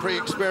Grand Prix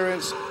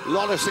experience, a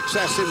lot of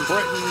success in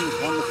Britain,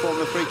 won the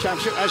Formula 3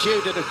 Championship, as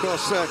you did, of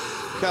course,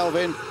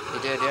 Kelvin. He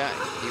did, yeah.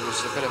 He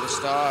was a bit of a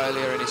star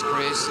earlier in his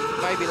career.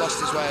 Maybe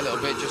lost his way a little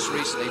bit just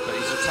recently, but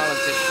he's a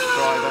talented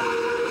driver.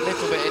 A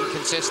little bit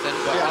inconsistent,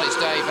 but on its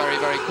day, very,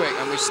 very quick.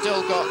 And we've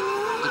still got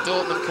the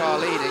Dortmund car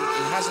leading.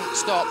 He hasn't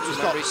stopped.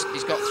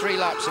 He's got 3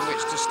 laps in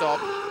which to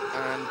stop,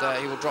 and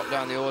he will drop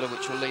down the order,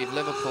 which will leave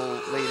Liverpool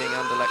leading,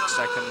 Anderlecht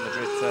second,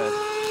 Madrid third.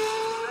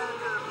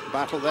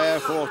 Battle there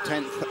for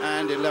 10th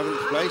and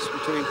 11th place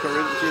between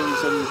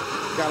Corinthians and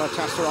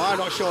Galatasaray. I'm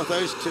not sure if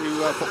those two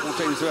football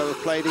teams have ever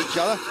played each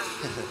other.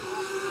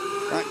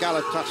 That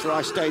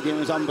Galatasaray stadium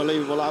is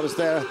unbelievable. I was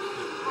there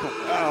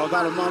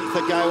about a month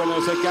ago, and there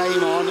was a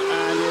game on,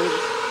 and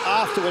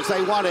afterwards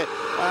they won it,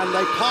 and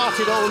they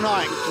partied all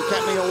night, which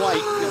kept me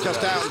awake.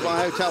 Just out of my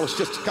hotel, was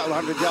just a couple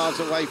hundred yards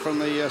away from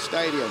the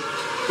stadium.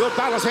 Good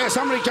battles here.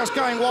 Somebody just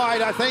going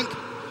wide, I think.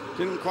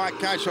 Didn't quite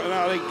catch it.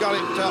 No, they got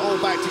it all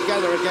back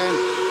together again.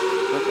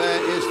 But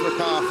there is the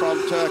car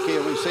from Turkey,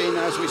 and we've seen,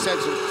 as we said,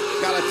 some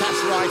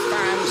Galatasaray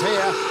fans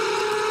here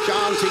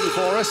chanting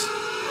for us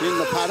in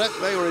the paddock.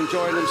 They were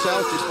enjoying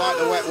themselves despite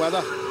the wet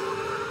weather.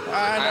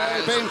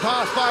 And being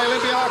passed by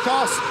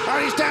Olympiakos,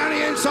 and he's down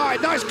the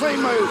inside. Nice clean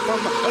move from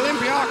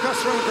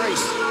Olympiakos from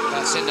Greece.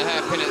 That's in the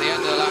hairpin at the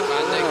end of the lap,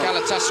 and the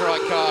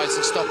Galatasaray car is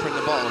the stopper in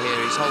the bottle here.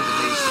 He's holding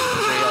these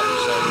 3 on,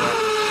 so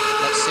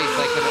let's see if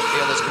the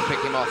others can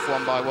pick him off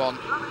one by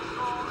one.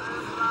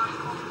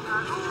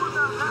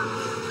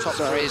 Top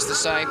 3 is the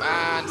same,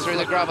 and through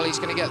the gravel he's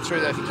going to get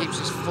through there if he keeps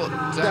his foot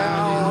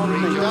down.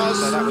 He does.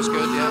 So that was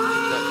good, yeah.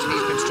 But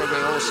he's been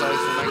struggling also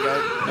for Mengo.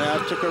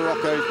 Yeah,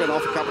 Tukarocco's been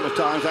off a couple of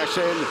times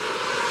actually.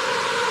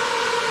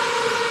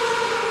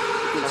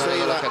 You can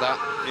see look at that.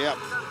 Yep.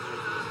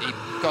 He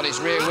got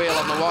his rear wheel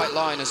on the white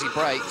line as he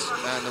braked,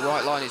 and the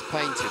white line is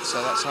painted,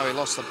 so that's how he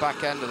lost the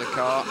back end of the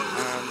car.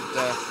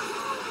 And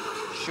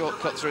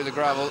shortcut through the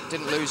gravel,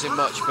 didn't lose him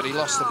much, but he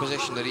lost the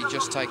position that he'd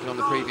just taken on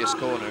the previous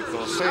corner, of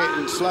course. See it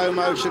in slow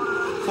motion.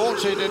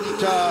 Fortunately, didn't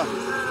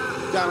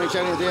damage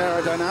any of the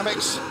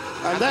aerodynamics.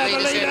 And there the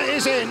leader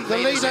is in. The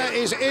leader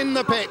is in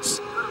the pits.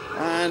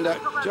 And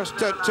just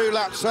 2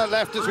 laps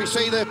left as we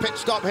see the pit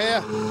stop here.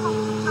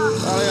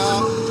 There they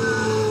are.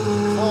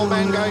 4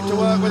 men going to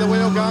work with the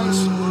wheel guns.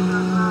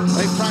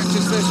 They've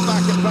practiced this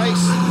back at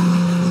base.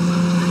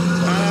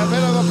 A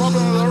bit of a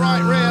problem with the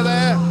right rear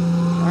there.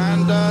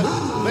 And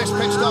this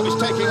pit stop is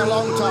taking a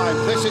long time.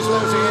 This is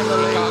losing in the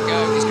lead. He can't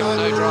go. He's got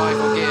no drive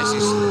or gears.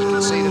 You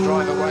can see the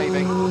driver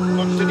waving.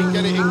 Did he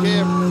get it in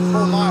gear?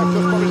 Paul Meyer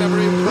just probably never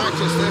even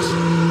practiced this.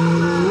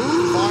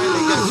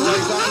 Finally gets away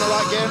down the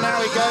right gear. Now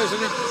he goes,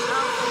 and you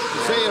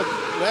see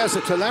there's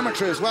the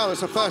telemetry as well.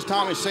 It's the first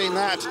time we've seen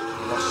that. He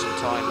lost some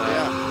time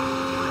there.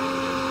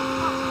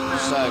 Yeah.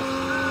 So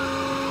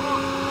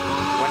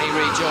when he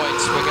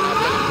rejoins, we're going to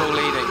have Liverpool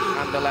leading.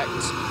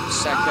 Anderlecht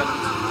second.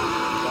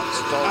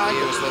 Dolby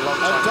was the long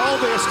time.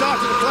 Dolby has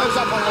started to close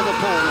up on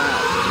Liverpool now.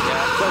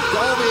 Yeah. So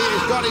Dolby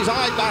has got his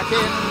eye back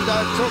in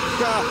and took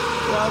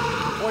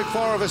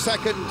 0.4 of a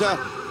second.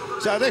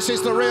 So this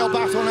is the real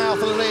battle now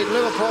for the lead.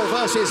 Liverpool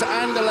versus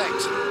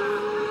Anderlecht.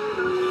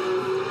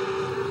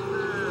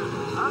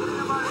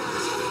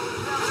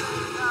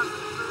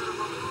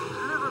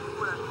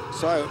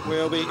 So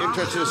we'll be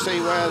interested to see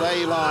where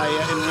they lie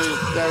in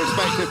their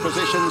respective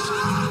positions.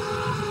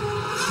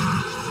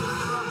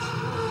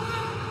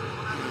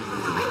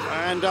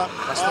 And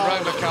that's the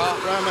Roma car.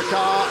 Roma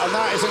car, and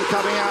that isn't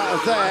coming out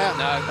of there.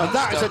 No, and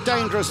that is a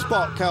dangerous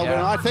spot, Kelvin.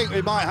 Yeah. I think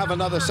we might have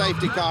another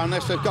safety car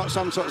unless they've got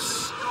some sort of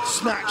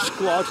snatch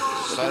squad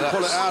that can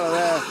pull it out of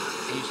there.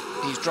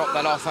 He's dropped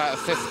that off out of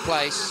 5th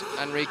place.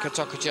 Enrico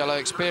Toccagello,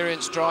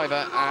 experienced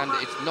driver, and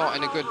it's not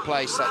in a good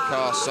place, that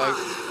car. So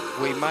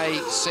we may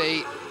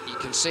see, you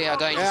can see how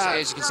dangerous it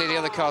is. You can see the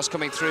other cars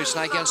coming through,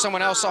 snaking, and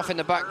someone else off in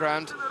the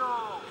background.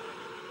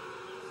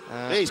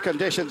 These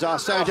conditions are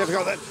so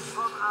difficult.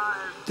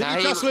 Did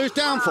he just lose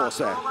downforce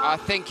there? I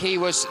think he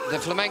was, the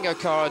Flamengo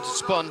car had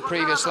spun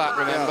previous lap,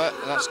 remember?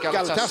 Yeah. That's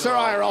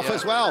Galatasaray are off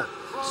as well.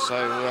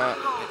 So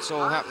it's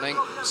all happening.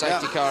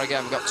 Safety car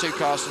again. We've got 2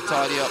 cars to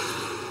tidy up.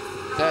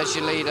 There's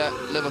your leader,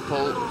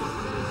 Liverpool.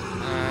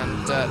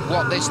 And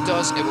what this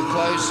does, it will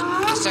close.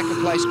 The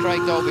second place,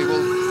 Craig Dolby,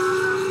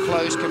 will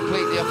close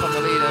completely up on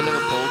the leader,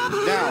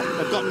 Liverpool. Now,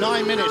 they've got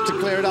 9 minutes to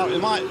clear it up. It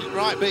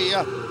might be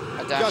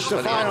just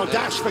a final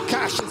dash for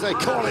cash, as they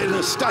call it in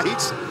the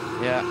States.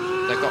 Yeah,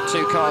 they've got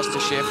 2 cars to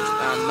shift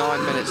and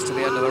 9 minutes to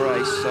the end of the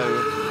race. So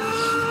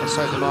let's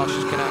hope the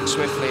marshals can act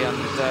swiftly. And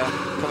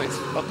coming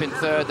up in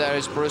third there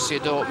is Borussia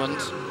Dortmund.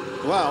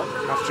 Well,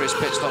 after his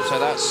pit stop, so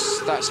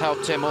that's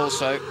helped him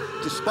also.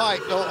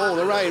 Despite all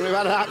the rain, we've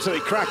had an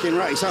absolutely cracking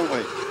race, haven't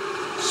we?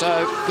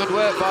 So, good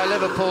work by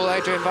Liverpool,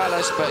 Adrian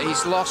Valles, but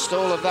he's lost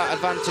all of that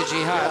advantage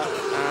he had.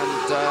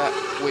 Yeah.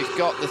 And we've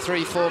got the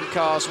 3 form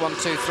cars, 1,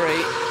 2,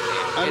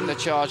 3, in the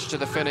charge to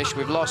the finish.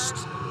 We've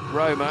lost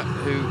Roma,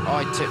 who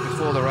I tipped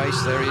before the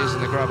race. There he is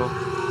in the gravel.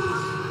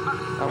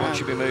 That one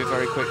should be moved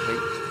very quickly.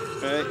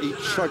 He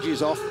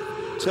trudges off,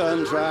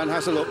 turns round,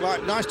 has a look.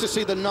 Nice to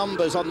see the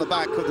numbers on the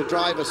back of the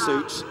driver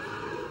suits.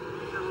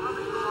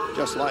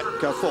 Just like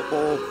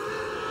football,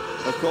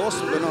 of course,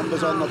 the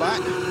numbers on the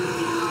back.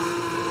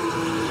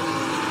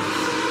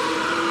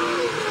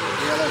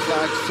 Yellow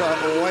flags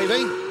are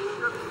waving.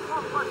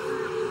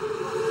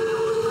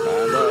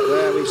 And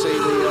there we see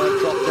the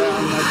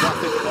drop-down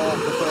graphic of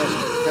the first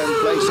 10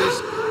 places.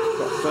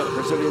 Got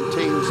Brazilian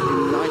teams in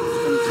 9th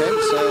and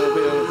 10th, so there'll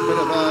be a bit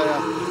of a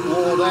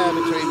war there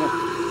between the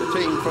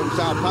team from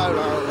Sao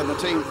Paulo and the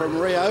team from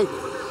Rio.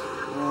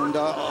 And a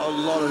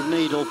lot of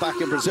needle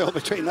back in Brazil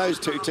between those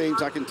 2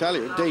 teams, I can tell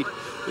you. Indeed,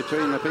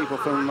 between the people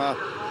from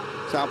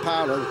Sao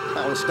Paulo,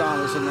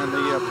 Paulistanos, and then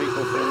the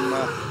people from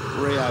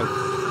Rio.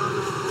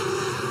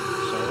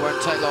 So it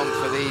won't take long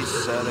for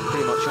these. They've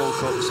pretty much all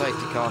caught the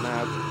safety car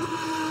now.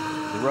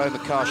 The Roma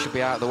car should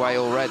be out of the way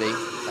already.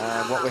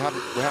 What we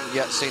haven't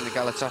yet seen the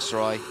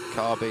Galatasaray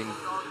car being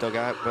dug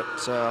out,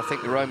 but I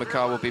think the Roma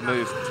car will be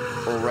moved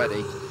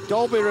already.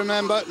 Dolby,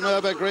 remember,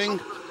 Nürburgring.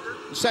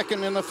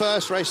 Second in the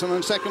first race and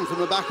then second from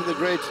the back of the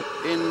grid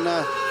in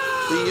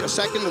the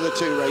second of the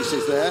 2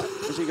 races there.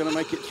 Is he going to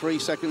make it 3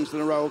 seconds in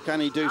a row?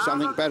 Can he do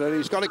something better?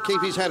 He's got to keep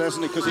his head,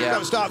 hasn't he? Because he's got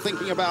to start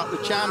thinking about the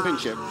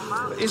championship.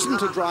 It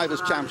isn't a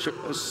driver's championship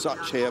as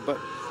such here, but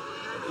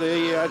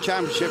the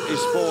championship is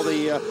for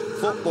the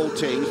football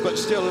teams, but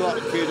still a lot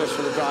of kudos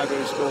for the driver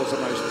who scores the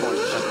most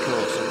points. Of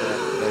course, and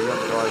the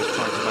young driver's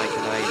trying to make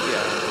an name.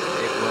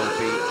 It will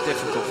be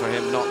difficult for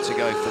him not to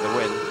go for the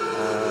win.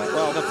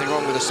 Well, nothing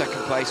wrong with the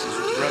second place. He's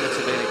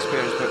relatively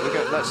inexperienced,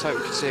 but let's hope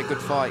we can see a good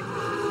fight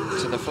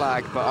to the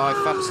flag. But I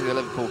fancy the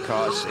Liverpool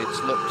cars.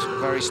 It's looked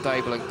very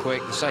stable and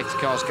quick. The safety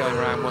car's going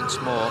around once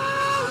more.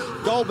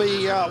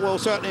 Dolby will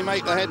certainly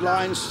make the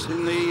headlines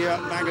in the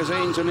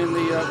magazines and in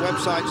the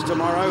websites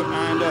tomorrow,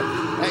 and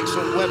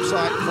excellent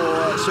website for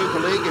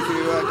Superleague if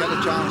you get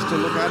a chance to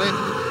look at it.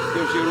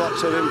 Gives you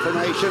lots of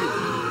information,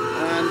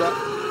 and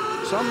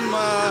some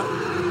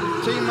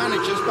team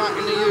managers back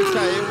in the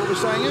UK will be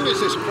saying, who is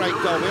this Craig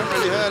Dolby? I haven't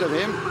really heard of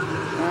him,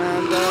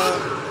 and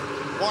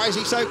why is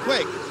he so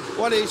quick?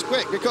 Well, he's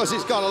quick because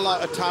he's got a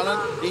lot of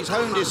talent. He's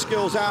honed his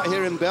skills out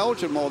here in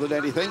Belgium more than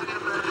anything.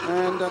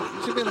 And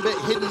he's been a bit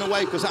hidden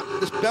away because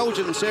this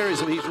Belgian series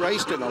that he's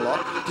raced in a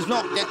lot does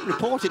not get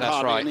reported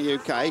hardly in the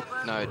UK.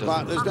 No, it doesn't.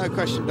 But there's no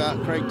question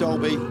about Craig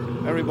Dolby.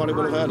 Everybody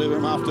will have heard of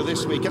him after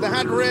this week. And they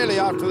had really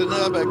after the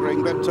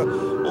Nürburgring, but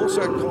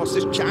also, of course,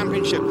 this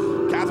championship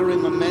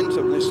gathering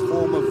momentum, this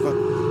form of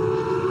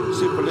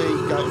Super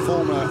League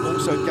formula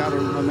also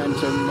gathering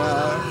momentum.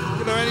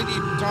 You know, any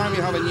time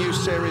you have a new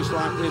series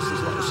like this, there's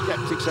a lot of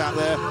skeptics out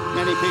there.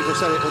 Many people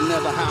said it will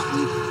never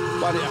happen.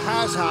 But it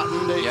has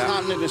happened. It's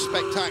happened in a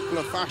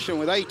spectacular fashion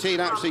with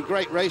 18 absolutely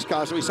great race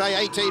cars. We say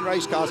 18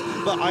 race cars,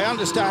 but I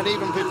understand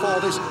even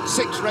before this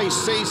 6-race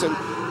season,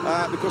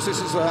 because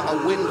this is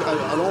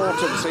an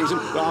autumn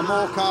season, there are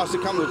more cars to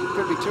come. There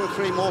could be 2 or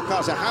 3 more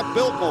cars. They have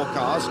built more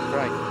cars.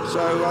 Right. So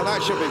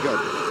that should be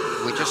good.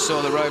 We just saw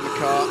the Roma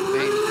car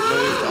being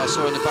moved. I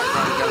saw in the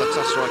background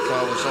Galatasaray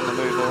car was on the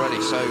move already.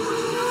 So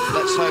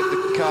let's hope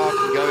the car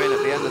can go in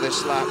at the end of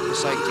this lap, the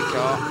safety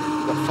car.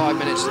 We've got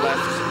 5 minutes left.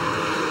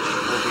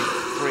 Will be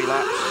 3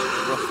 laps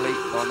roughly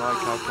by my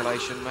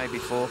calculation, maybe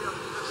 4.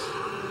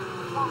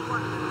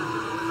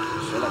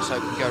 So let's hope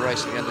we can go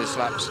racing at the end of this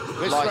lap.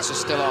 Lights are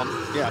still on.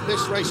 Yeah,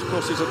 this race of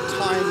course is a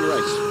timed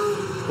race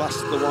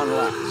plus the 1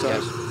 lap, so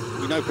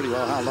we know pretty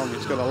well how long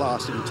it's going to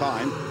last in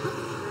time,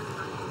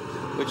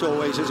 which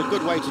always is a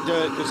good way to do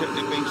it because it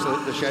means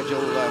that the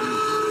schedule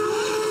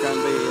can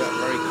be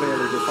very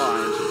clearly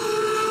defined.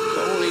 So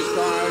all these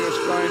guys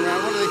going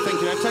around, what are they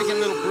thinking? They're taking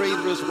a little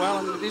breather as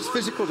well. I mean, it's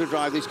physical to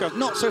drive these cars.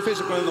 Not so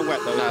physical in the wet,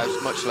 though. No,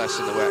 it's much less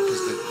in the wet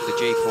because the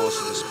G-force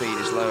and the speed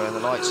is lower and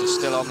the lights are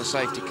still on the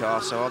safety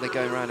car, so are they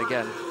going around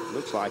again?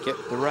 Looks like it.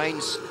 The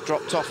rain's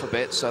dropped off a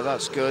bit, so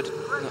that's good.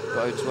 That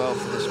bodes well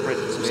for the sprint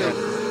to the end.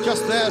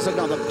 Just there's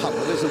another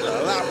puddle, isn't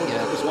there? That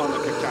was one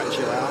that could catch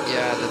you out.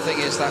 Yeah, the thing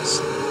is, that's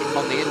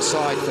on the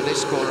inside for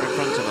this corner in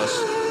front of us,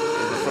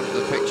 in the front of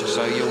the picture,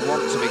 so you'll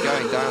want to be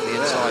going down the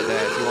inside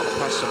there if you want to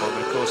pass someone,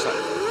 but of course that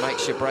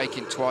makes you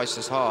braking twice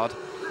as hard.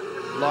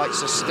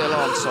 Lights are still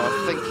on, so I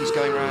think he's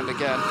going round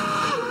again.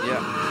 Yeah,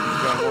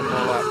 he's going one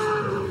more lap.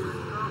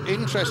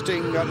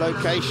 Interesting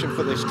location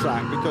for this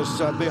track,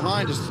 because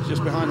behind us,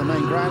 just behind the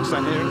main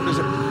grandstand here,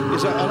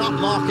 is an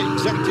upmarket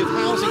executive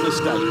housing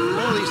estate.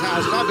 All these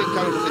houses, I've been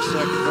coming to this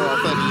circuit for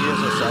 30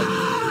 years or so.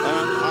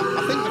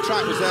 I think the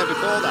track was there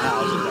before the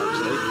houses,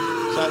 actually,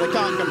 so they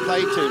can't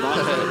complain too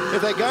much.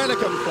 If they're going to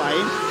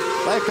complain,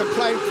 they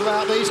complain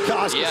about these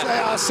cars, because they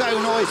are so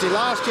noisy.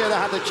 Last year they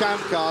had the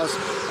champ cars,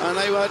 and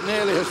they weren't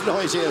nearly as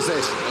noisy as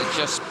this. They're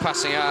just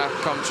passing our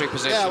commentary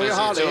position as you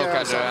talk,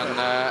 Andrew, and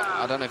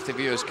I don't know if the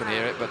viewers can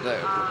hear it, but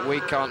we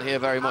can't hear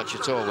very much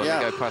at all when they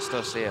go past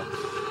us here.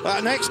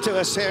 Next to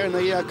us here in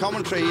the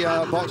commentary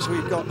box,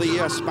 we've got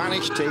the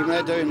Spanish team.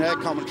 They're doing their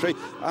commentary,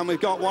 and we've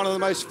got one of the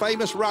most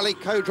famous rally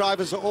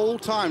co-drivers of all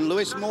time,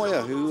 Luis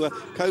Moya, who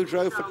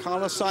co-drove for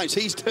Carlos Sainz.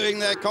 He's doing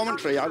their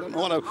commentary. I don't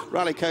know what a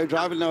rally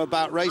co-driver know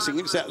about racing,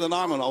 except that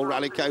I'm an old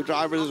rally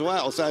co-driver as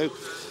well. So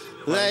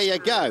there you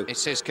go.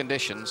 It's his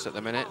conditions at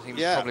the minute. He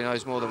probably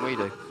knows more than we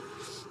do.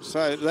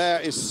 So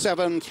there is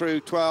 7 through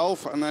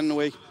 12, and then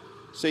we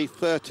see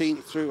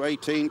 13th through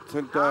 18th,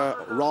 and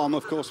Rom,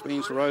 of course,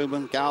 means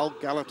Roman,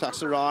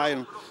 Galatasaray,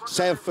 and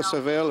Sev for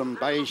Seville, and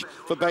Beige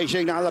for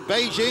Beijing. Now, the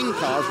Beijing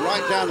car's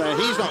right down there.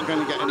 He's not going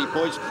to get any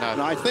points. No.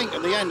 And I think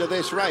at the end of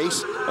this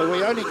race,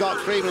 we only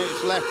got 3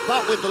 minutes left,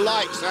 but with the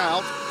lights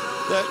out,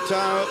 that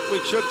we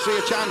should see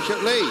a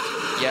championship lead.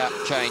 Yeah,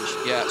 change.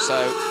 Yeah,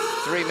 so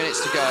 3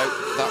 minutes to go.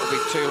 That will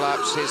be 2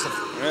 laps. Here's the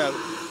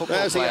football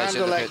there's the players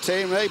Anderlecht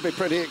team. They'd be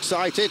pretty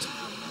excited.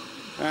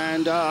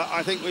 And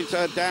I think we've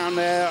down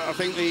there, I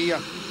think the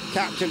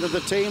captain of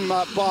the team,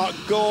 Bart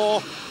Gore,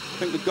 I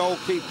think the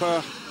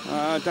goalkeeper,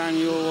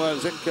 Daniel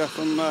Zitka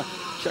from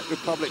Czech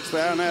Republic's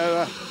there.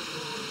 Now,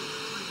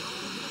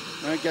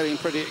 they're getting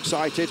pretty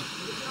excited.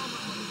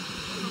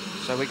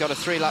 So we've got a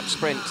 3-lap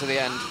sprint to the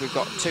end. We've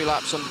got 2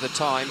 laps under the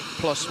time,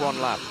 plus 1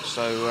 lap.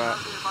 So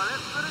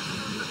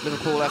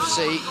Liverpool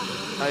FC,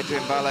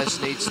 Adrian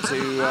Valles needs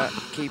to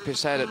keep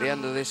his head at the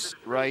end of this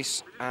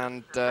race,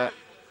 and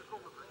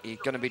he's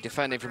going to be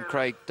defending from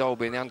Craig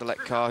Dolby in the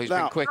Anderlecht car, who's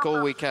been quick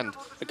all weekend.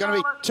 It's going to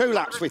be 2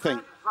 laps, we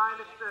think.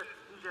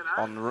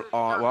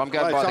 Well, I'm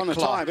going by the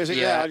clock. Time, is it?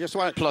 Yeah, I just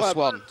want plus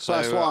 1. So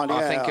plus 1,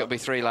 I think it'll be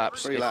 3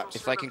 laps. 3 laps.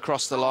 If they can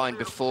cross the line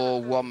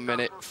before 1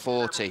 minute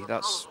 40,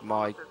 that's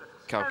my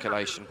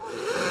calculation.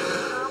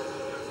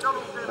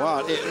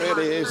 Well, it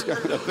really is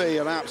going to be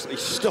an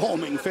absolutely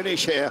storming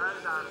finish here.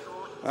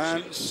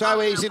 And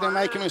so easy to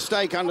make a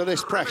mistake under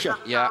this pressure.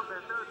 Yeah,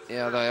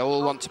 they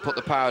all want to put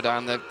the power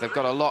down. They've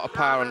got a lot of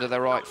power under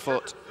their right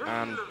foot,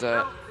 and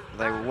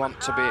they want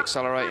to be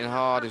accelerating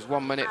hard. Is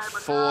 1 minute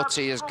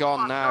 40 has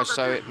gone now,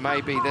 so it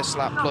may be this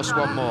lap plus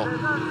 1 more.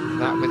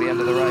 That'll be the end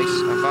of the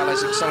race. And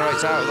Valles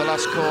accelerates out of the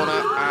last corner,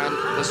 and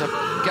there's a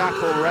gap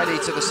already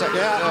to the second.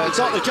 Yeah, he's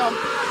got the jump.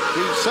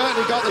 He's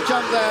certainly got the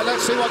jump there.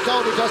 Let's see what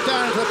Dolby does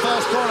down into the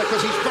first corner,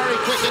 because he's very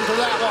quick into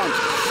that one.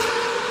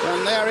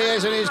 And there he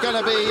is, and he's going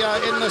to be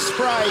in the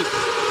spray.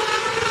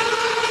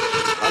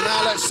 And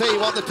now let's see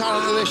what the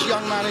talent of this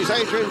young man is.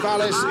 Adrian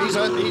Valles, he's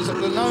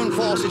the known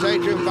force is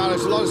Adrian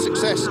Valles. A lot of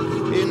success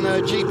in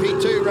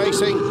GP2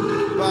 racing.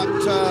 But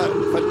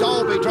for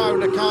Dolby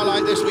driving a car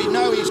like this, we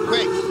know he's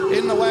quick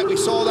in the wet. We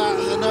saw that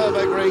at the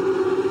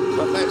Nürburgring.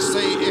 But let's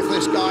see if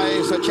this guy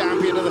is a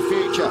champion of the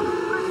future.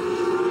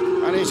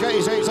 And he's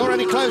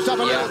already closed up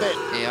a little bit.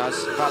 He has.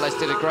 Valles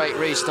did a great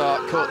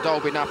restart, caught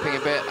Dolby napping a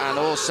bit, and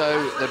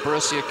also the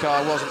Borussia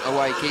car wasn't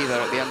awake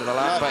either at the end of the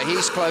lap, but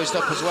he's closed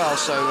up as well.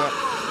 So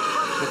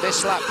with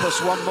this lap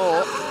plus 1 more,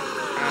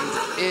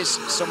 and is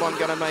someone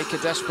going to make a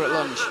desperate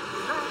lunge?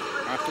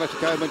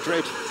 Atletico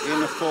Madrid in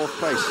the 4th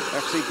place,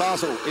 FC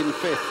Basel in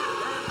 5th,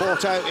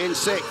 Porto in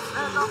 6th.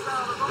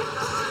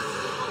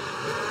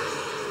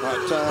 But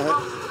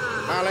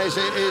Valles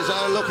is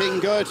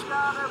looking good.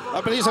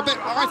 But he's I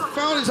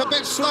found he's a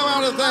bit slow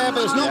out of there,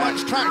 but there's not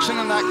much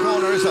traction in that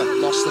corner, is there?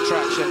 Lost the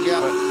traction,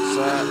 but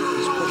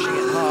he's pushing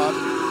it hard.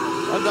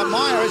 And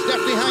Meyer is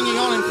definitely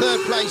hanging on in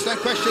 3rd place, no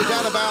question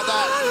doubt about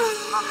that.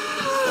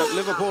 But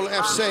Liverpool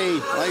FC,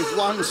 they've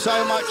won so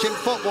much in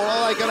football.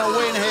 Are they going to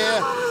win here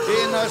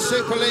in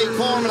Super League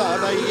Formula?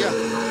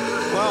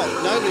 Well,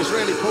 nobody's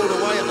really pulled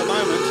away at the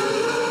moment.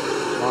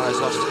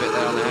 Meyer's lost a bit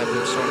there on the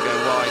hairpin, saw him go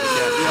wide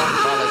again.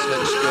 Valles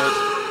looks good.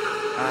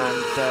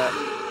 And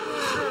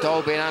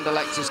Dolby and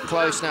Anderlecht is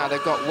close now.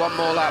 They've got 1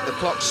 more lap. The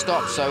clock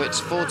stopped, so it's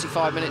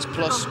 45 minutes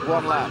plus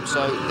 1 lap.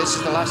 So this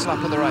is the last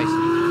lap of the race.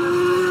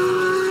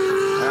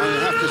 And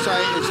you have to say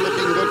it's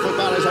looking good for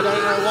Valles. I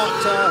don't know what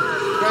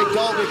Craig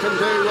Dolby can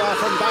do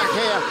from back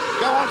here.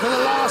 Go on to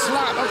the last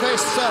lap of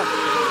this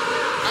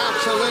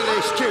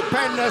absolutely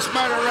stupendous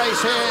motor race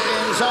here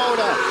in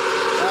Zolder.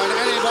 And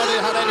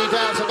anybody had any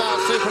doubts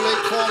about Super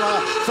League Formula,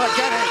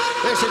 forget it.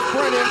 This is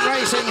brilliant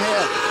racing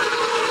here.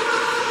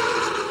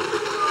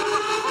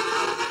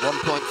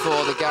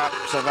 1.4 the gap,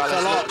 so Valles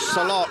It's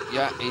a lot.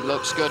 Yeah, he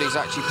looks good. He's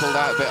actually pulled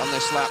out a bit on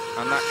this lap,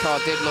 and that car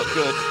did look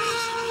good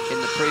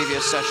in the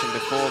previous session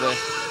before the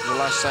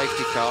last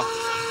safety car.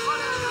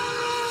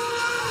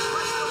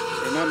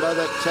 Remember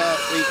that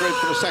the grid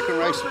for the second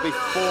race will be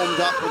formed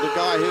up with the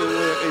guy who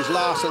is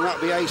last, and that'll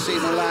be AC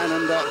Milan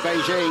and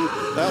Beijing.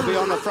 They'll be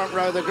on the front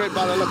row of the grid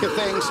by the look of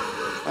things.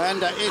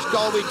 And is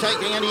Dolby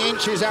taking any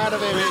inches out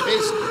of him?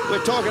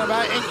 We're talking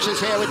about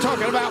inches here. We're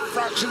talking about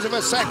fractions of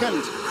a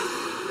second.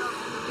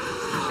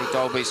 See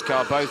Dolby's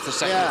car, both the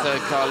second and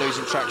third car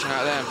losing traction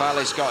out there, and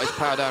Valles got his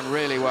power down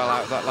really well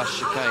out of that last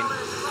chicane.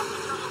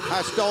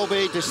 Has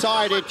Dolby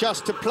decided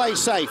just to play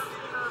safe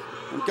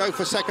and go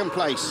for second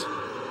place?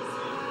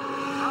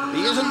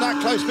 He isn't that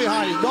close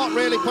behind. He's not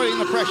really putting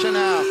the pressure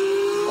now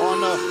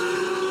on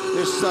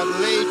this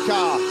lead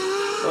car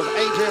of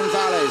Adrian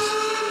Valles,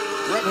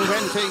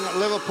 representing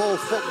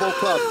Liverpool Football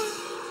Club.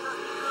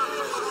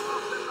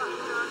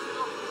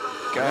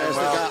 There's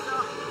the gap,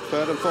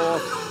 third and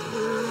fourth.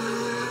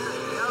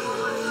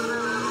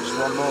 Just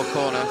one more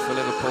corner for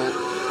Liverpool,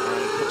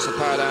 and puts the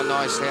power down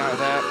nicely out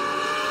there.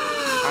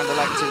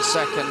 Anderlecht in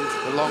second,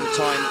 the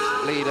long-time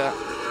leader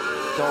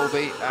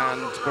Dolby,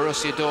 and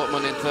Borussia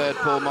Dortmund in third,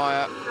 Paul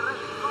Meyer.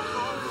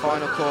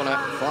 Final corner.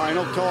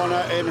 Final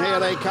corner, and here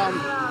they come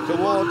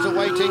towards the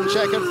waiting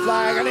checkered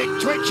flag, and it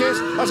twitches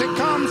as it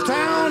comes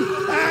down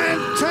and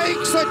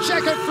takes the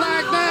checkered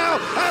flag now.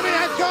 And we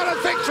have got a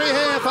victory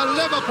here for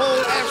Liverpool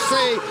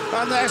FC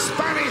and their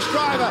Spanish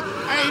driver,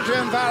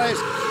 Adrian Valles.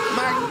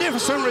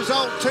 Magnificent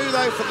result too,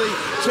 though, for the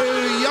two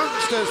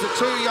youngsters, the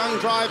two young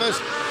drivers,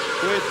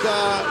 with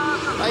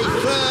a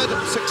third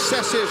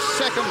successive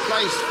second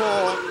place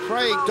for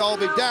Craig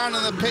Dolby down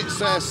in the pits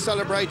there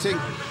celebrating.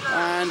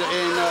 And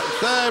in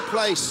third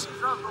place,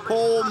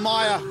 Paul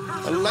Meyer,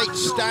 a late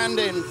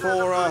stand-in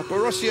for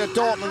Borussia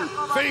Dortmund,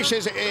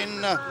 finishes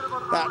in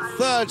that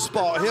third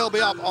spot. He'll be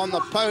up on the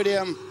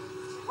podium.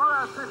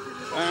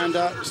 And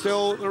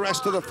still the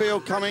rest of the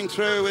field coming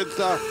through with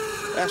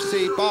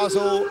FC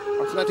Basel,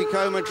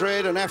 Atletico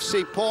Madrid and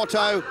FC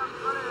Porto.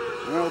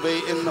 They'll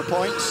be in the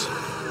points.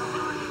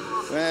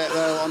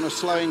 They're on the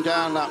slowing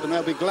down lap, and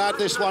they'll be glad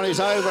this one is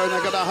over, and they're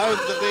going to hope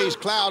that these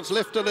clouds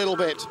lift a little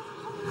bit.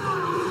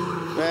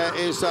 There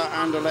is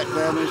Anderlecht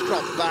there, and he's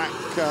dropped back,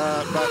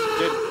 but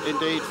did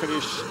indeed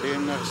finish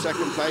in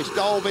second place.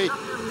 Dolby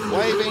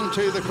waving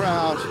to the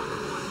crowd.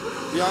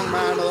 Young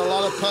man with a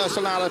lot of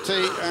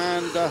personality,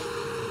 and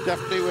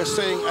definitely we're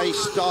seeing a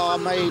star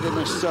made in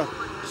this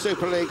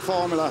Super League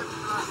formula.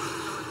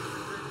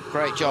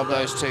 Great job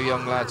those two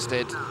young lads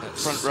did.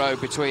 Front row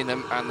between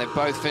them, and they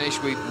both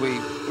finished. We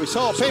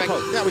saw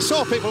people. Yeah, we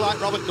saw people like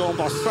Robert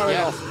Dornbos throwing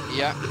off.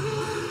 Yeah,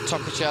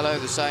 Toccocello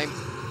the same.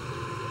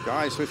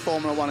 Guys with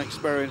Formula One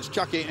experience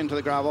chucking it into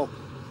the gravel.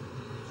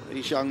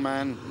 This young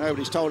man,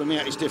 nobody's told him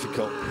yet it's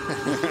difficult.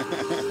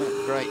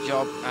 Great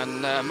job,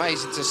 and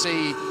amazing to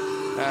see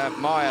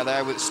Meyer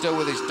there, still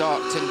with his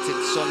dark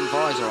tinted sun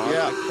visor on.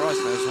 Yeah.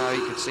 Christ knows how he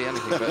could see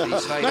anything, but he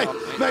stayed on.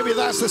 Maybe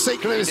that's the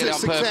secret of his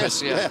success.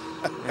 Purpose, yeah.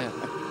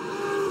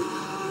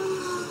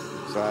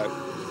 So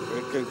we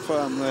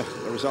confirm the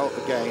result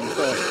again.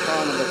 First,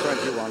 car number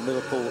 21,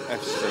 Liverpool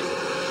FC.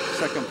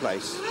 Second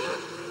place,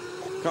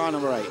 car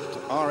number 8,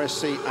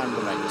 RSC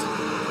Anderlecht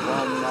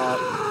from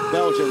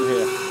Belgium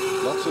here.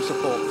 Lots of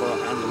support for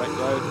Anderlecht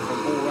though from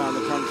all around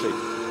the country.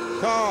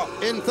 Car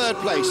in third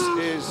place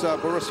is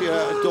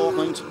Borussia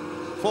Dortmund.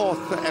 Fourth,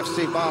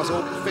 FC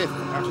Basel. Fifth,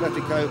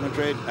 Atletico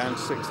Madrid. And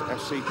sixth,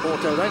 FC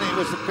Porto. Then it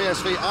was the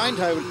PSV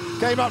Eindhoven.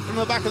 Came up from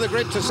the back of the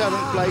grid to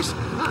seventh place.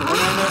 And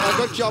then a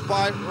good job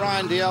by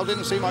Ryan DL.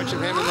 Didn't see much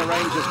of him in the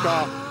Rangers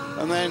car.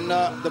 And then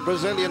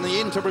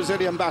the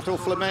inter-Brazilian battle,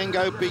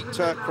 Flamengo beat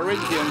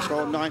Corinthians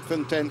for 9th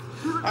and 10th.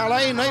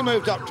 Alain, they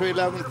moved up to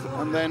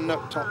 11th. And then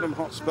Tottenham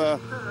Hotspur,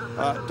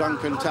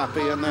 Duncan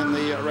Tappy, and then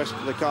the rest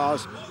of the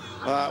cars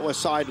were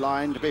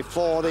sidelined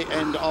before the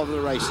end of the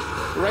race.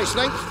 The race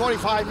length,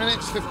 45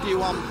 minutes,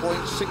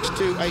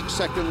 51.628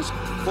 seconds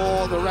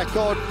for the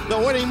record. The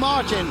winning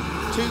margin,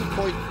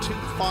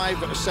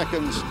 2.25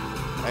 seconds.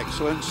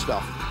 Excellent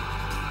stuff.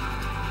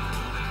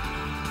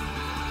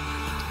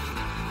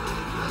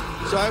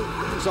 So,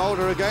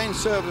 Zolder again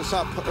served us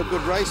up a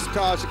good race. The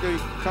cars are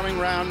coming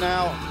round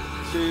now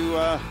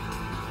to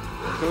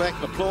collect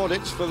the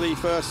plaudits for the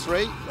first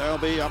three. They'll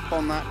be up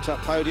on that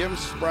podium,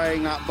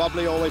 spraying that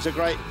bubbly. Always a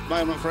great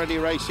moment for any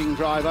racing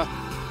driver.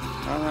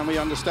 And then we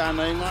understand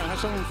they might have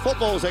some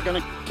footballs they're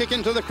going to kick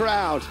into the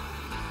crowd.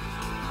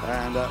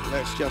 And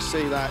let's just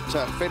see that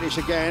finish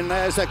again.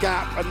 There's the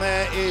gap, and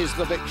there is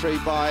the victory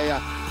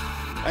by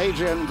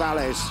Adrian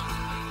Valles.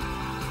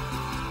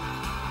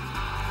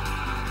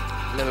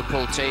 His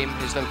Liverpool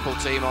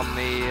team on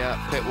the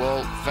pit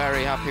wall,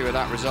 very happy with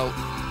that result.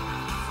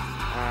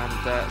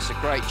 And it's a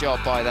great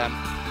job by them.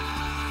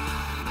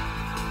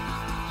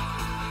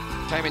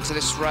 Came into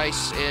this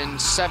race in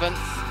 7th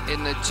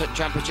in the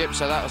championship,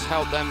 so that has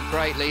helped them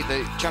greatly.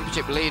 The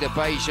championship leader,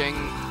 Beijing,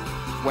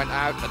 went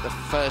out at the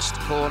first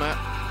corner,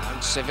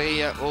 and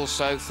Sevilla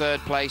also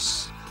 3rd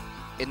place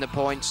in the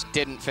points,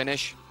 didn't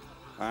finish.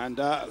 And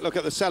look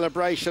at the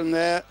celebration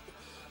there.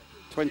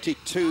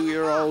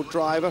 22-year-old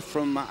driver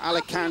from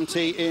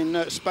Alicante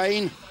in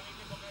Spain.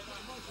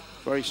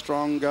 Very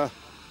strong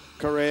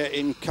career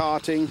in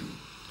karting.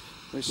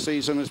 This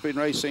season has been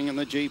racing in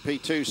the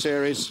GP2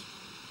 series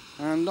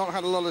and not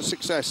had a lot of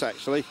success,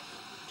 actually,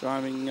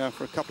 driving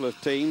for a couple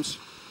of teams.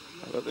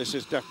 But this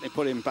has definitely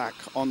put him back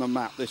on the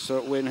map, this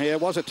win here.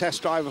 Was a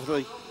test driver for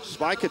the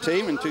Spiker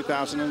team in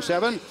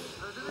 2007.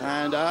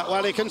 And,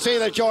 well, you can see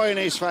the joy in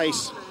his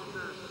face.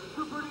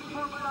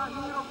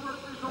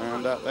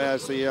 And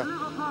there's the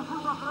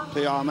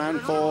PR man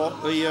for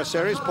the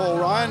series, Paul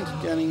Ryan,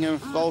 getting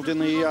involved in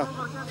the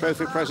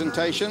trophy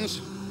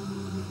presentations.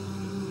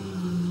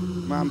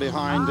 Man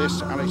behind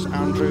this, Alex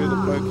Andrew, the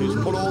bloke who's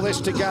put all this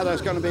together,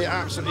 is going to be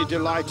absolutely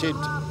delighted.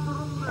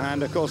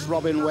 And of course,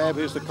 Robin Webb,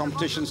 who's the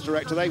competitions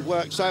director, they've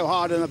worked so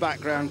hard in the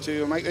background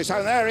to make this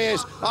happen. There he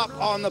is, up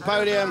on the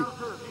podium.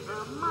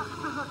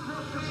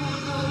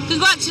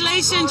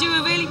 Congratulations, you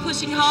were really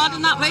pushing hard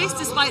in that race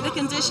despite the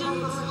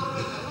conditions.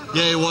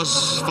 Yeah, it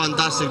was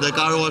fantastic. The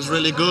car was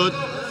really good.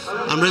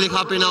 I'm really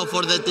happy now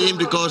for the team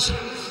because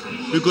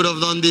we could have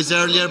done this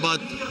earlier,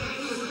 but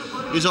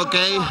it's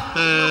okay.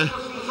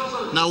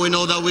 Now we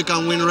know that we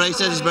can win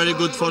races. It's very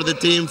good for the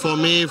team, for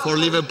me, for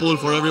Liverpool,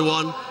 for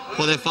everyone,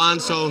 for the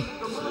fans. So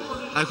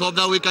I hope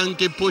that we can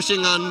keep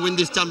pushing and win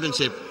this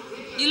championship.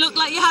 You look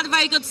like you had a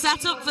very good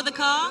setup for the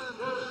car.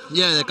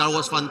 Yeah, the car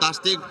was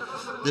fantastic.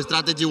 The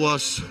strategy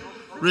was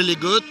really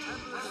good.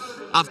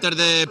 After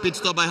the pit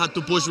stop, I had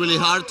to push really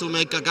hard to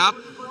make a gap,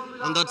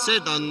 and that's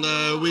it. And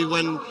we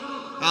went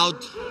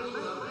out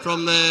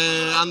from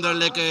under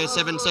like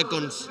 7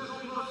 seconds.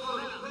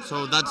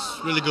 So that's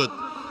really good.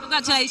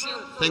 Congratulations.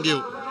 Thank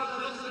you.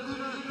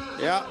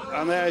 Yeah,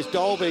 and there's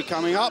Dolby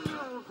coming up.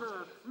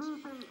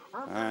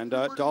 And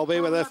Dolby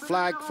with a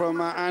flag from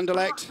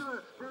Anderlecht.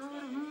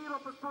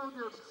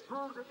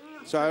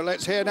 So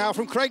let's hear now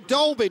from Craig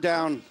Dolby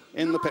down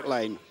in the pit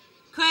lane.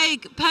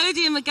 Craig,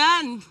 podium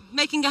again,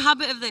 making a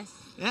habit of this.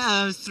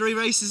 Yeah, 3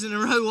 races in a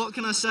row, what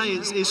can I say?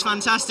 It's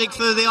fantastic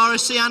for the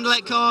RSC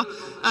Anderlecht car.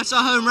 That's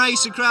our home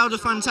race, the crowd are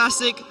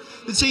fantastic.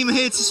 The team are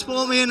here to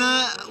support me, and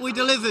we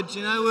delivered.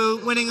 You know,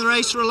 we're winning the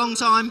race for a long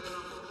time.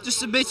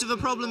 Just a bit of a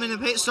problem in a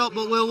pit stop,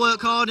 but we'll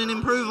work hard and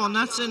improve on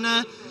that, and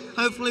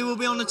hopefully we'll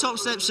be on the top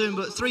step soon.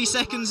 But 3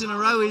 seconds in a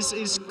row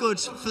is good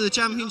for the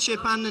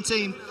championship and the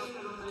team.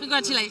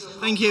 Congratulations.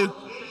 Thank you.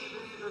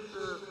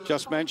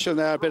 Just mentioned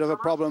there a bit of a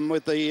problem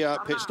with the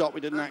pit stop.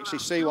 We didn't actually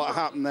see what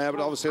happened there, but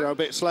obviously they're a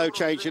bit slow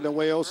changing the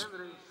wheels.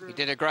 He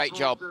did a great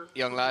job,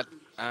 young lad,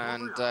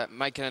 and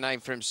making a name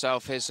for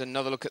himself. Here's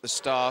another look at the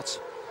start.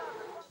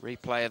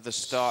 Replay of the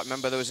start.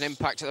 Remember, there was an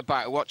impact at the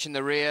back. Watching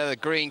the rear, the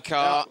green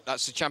car,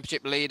 that's the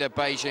championship leader,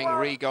 Beijing,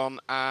 Rigon,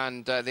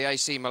 and the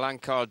AC Milan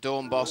car,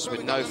 Dornbos,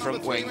 with no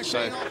front wing.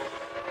 So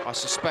I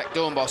suspect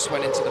Dornbos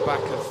went into the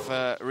back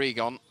of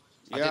Rigon.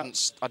 Yeah.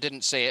 I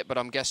didn't see it, but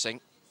I'm guessing.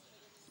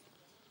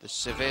 The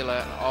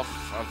Sevilla off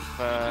of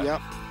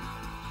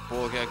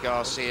Borja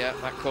Garcia.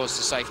 That caused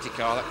the safety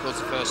car. That caused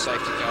the first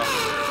safety car.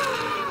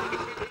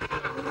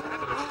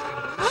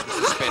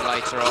 Spin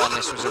later on.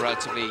 This was a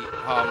relatively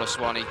harmless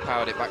one. He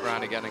powered it back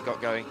round again and got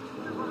going.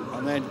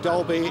 And then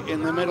Dolby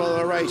in the middle of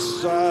the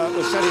race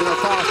was setting the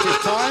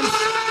fastest times.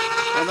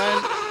 And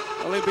then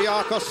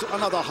Olympiakos,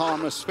 another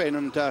harmless spin,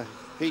 and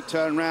he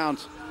turned round.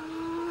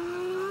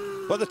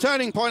 But the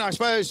turning point, I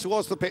suppose,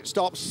 was the pit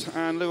stops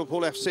and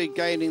Liverpool FC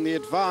gaining the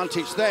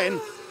advantage then.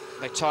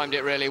 They timed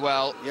it really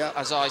well. Yeah.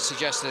 As I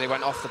suggested, they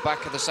went off the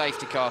back of the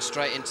safety car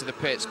straight into the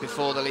pits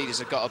before the leaders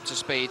had got up to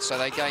speed, so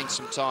they gained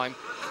some time.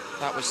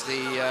 That was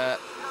the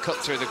cut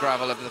through the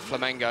gravel of the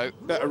Flamengo.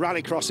 Bit of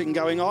rally crossing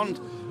going on.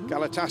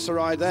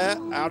 Galatasaray there,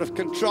 out of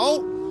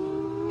control.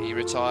 He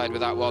retired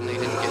with that one. He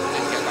didn't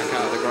get back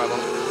out of the gravel.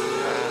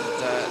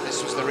 And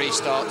this was the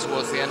restart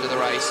towards the end of the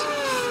race.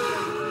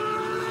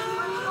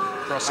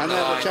 And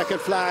then the checkered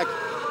flag,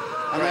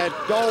 and then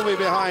Dolby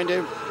behind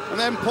him, and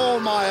then Paul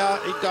Meyer.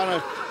 He'd done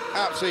an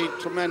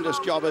absolutely tremendous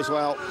job as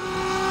well,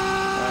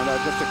 and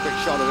just a quick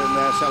shot of him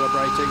there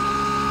celebrating.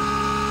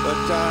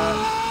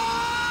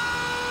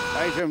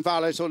 But Adrian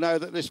Valles will know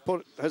that this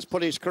has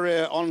put his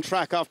career on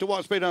track after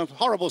what's been a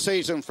horrible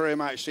season for him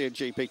actually in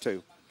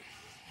GP2.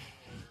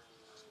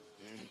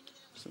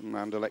 Some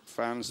Anderlecht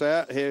fans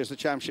there. Here's the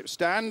championship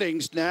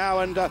standings now,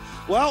 and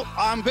well,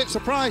 I'm a bit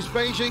surprised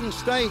Beijing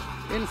stay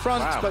in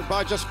front, but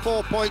by just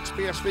 4 points,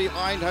 PSV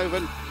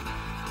Eindhoven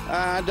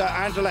and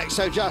Anderlecht.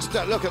 So just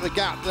look at the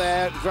gap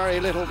there, very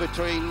little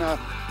between the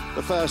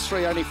first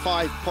 3, only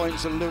 5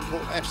 points, and Liverpool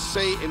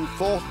FC in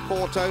 4th,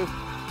 Porto,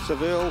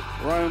 Seville,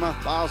 Roma,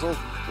 Basel,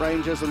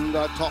 Rangers, and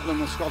Tottenham,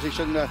 the Scottish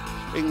and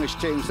English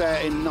teams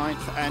there in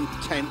 9th and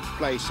 10th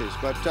places.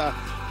 But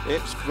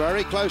it's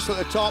very close at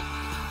the top.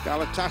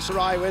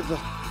 Galatasaray with the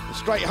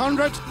straight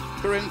 100,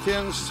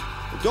 Corinthians,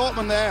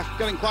 Dortmund there,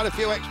 getting quite a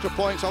few extra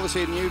points,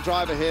 obviously a new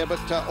driver here, but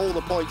all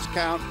the points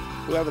count,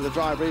 whoever the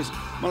driver is.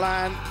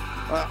 Milan,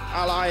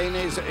 Alain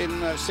is in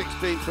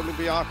 16th,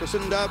 Olympiakos,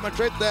 and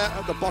Madrid there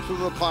at the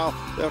bottom of the pile.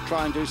 They'll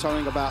try and do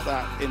something about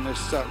that in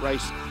this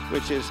race,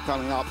 which is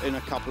coming up in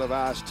a couple of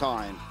hours'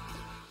 time.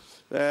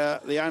 There,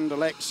 the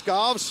Anderlecht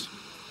scarves,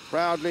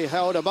 proudly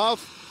held above.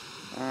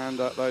 And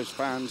those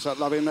fans that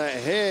love him there.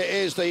 Here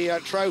is the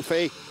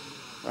trophy,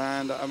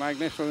 and a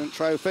magnificent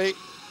trophy.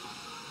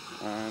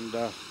 And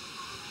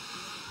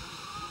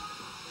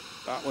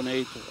that will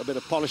need a bit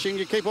of polishing.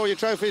 You keep all your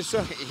trophies,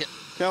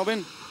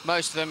 Kelvin?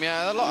 Most of them,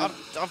 yeah.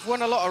 I've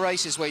won a lot of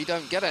races where you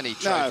don't get any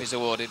trophies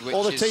awarded, which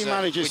all the is, team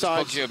manager which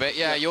bugs you a bit.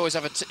 Yeah, you always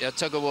have a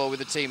tug of war with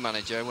the team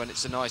manager when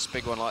it's a nice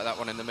big one like that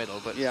one in the middle.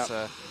 But yeah,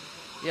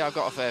 I've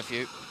got a fair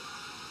few.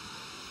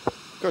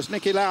 Of course,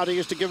 Nicky Lauda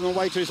used to give them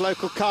away to his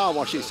local car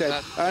wash, he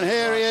said. And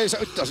here he is,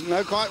 doesn't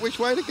know quite which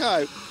way to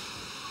go.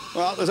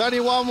 Well, there's only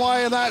one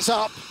way, and that's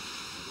up.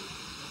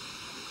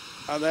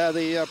 And there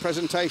the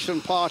presentation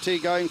party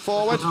going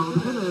forward.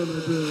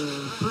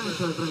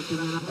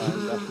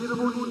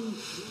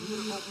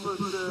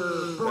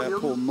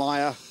 And, Paul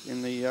Meyer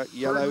in the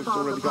yellow, he's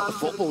already got the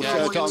football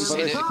shirt on.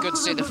 Good to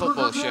see the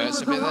football shirts.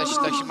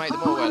 They should make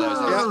them all wear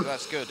those.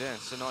 That's good, yeah,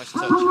 it's a nice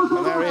touch.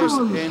 And there he is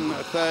in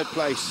third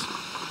place.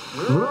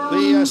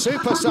 The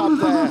super sub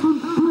there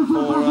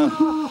for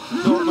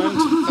Dortmund.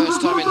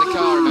 First time in the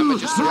car, remember,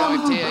 just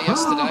arrived here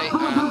yesterday.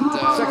 And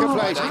second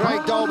place,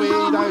 Craig Dolby,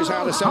 he knows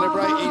how to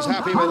celebrate, he's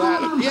happy with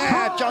that.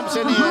 Yeah, jumps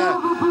in here.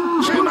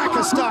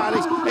 Schumacher style,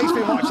 he's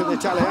been watching the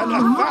telly. And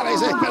that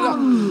is it.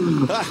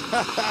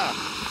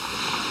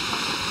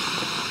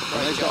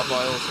 Great job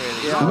by all three of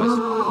these guys.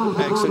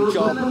 Excellent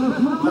job.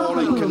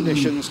 Hauling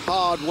conditions,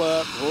 hard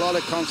work, a lot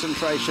of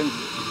concentration.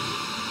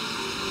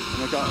 And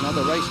we've got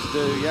another race to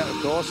do yet,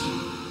 of course.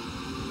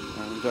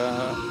 And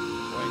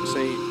wait and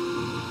see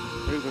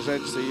who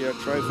presents the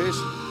trophies.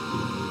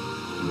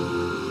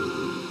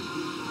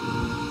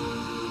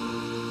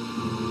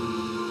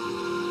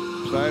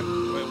 So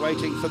we're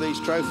waiting for these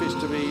trophies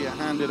to be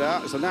handed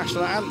out as the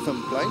national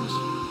anthem plays.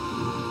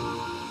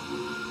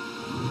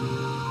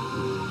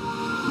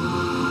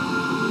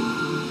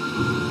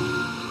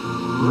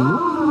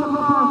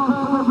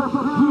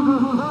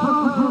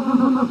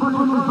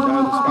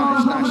 The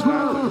Spanish national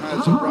anthem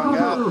has rung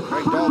out.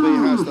 Craig Dolby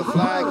has the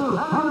flag.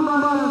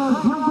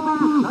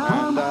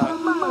 And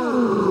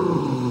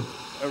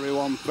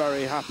everyone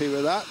very happy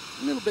with that.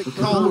 A little bit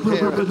cold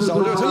here at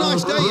Zolder. It was a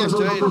nice day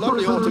yesterday, a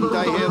lovely autumn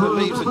day here. The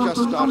leaves are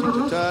just starting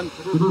to turn.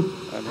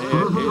 And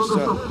here is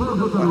that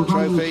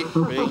trophy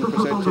being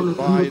presented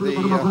by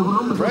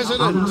the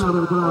president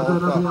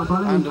of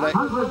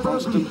Anderlecht,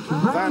 Constant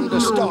van der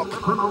Stok.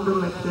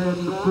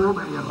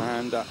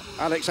 And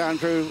Alex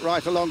Andrew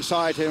right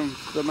alongside him,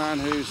 the man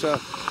who's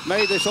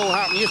made this all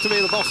happen. He used to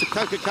be the boss of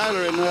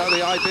Coca-Cola in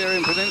the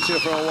Iberian Peninsula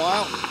for a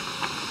while.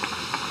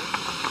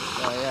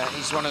 Yeah,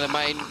 he's one of the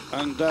main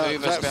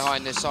movers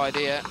behind this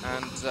idea,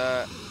 and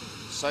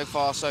so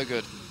far so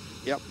good.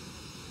 Yep.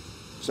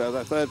 So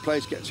that third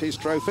place gets his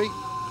trophy.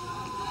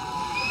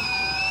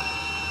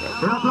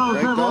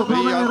 Craig Dolby,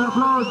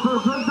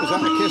 was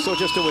that a kiss or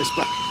just a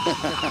whisper?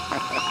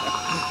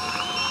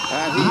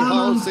 And he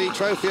holds the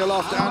trophy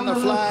aloft and the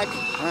flag,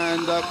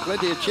 and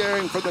plenty of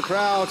cheering from the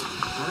crowd.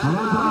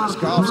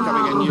 Scarves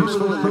coming in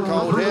useful in the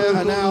cold here,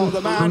 and now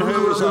the man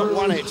who's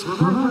won it,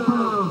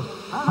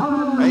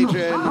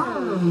 Adrian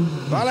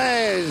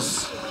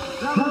Valles.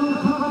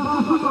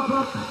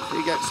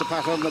 He gets a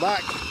pat on the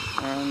back,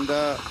 and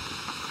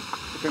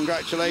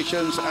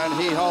congratulations, and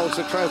he holds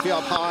the trophy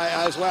up high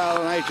as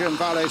well. And Adrian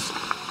Valles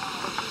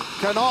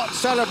cannot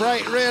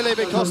celebrate really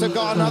because they've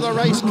got another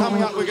race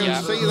coming up. We're going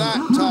to see that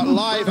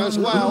live as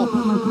well.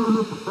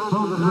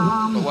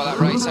 But what that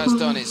race has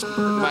done is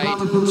made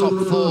the top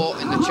four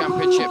in the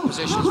championship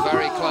positions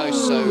very close,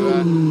 so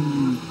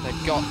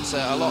they've got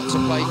a lot to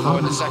play for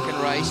in the second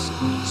race.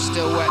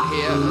 Still wet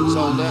here at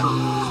Zolder.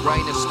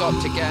 Rain has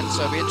stopped again,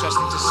 so it'll be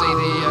interesting to see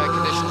the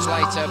conditions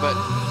later, but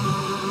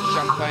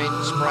champagne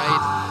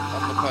sprayed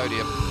on the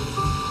podium.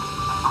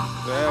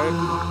 There.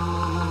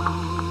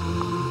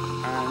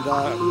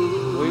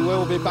 And we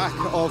will be back,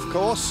 of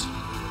course.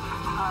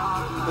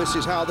 This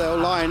is how they'll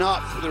line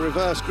up, the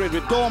reverse grid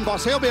with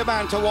Dornbos. He'll be a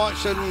man to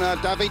watch, and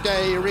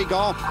Davide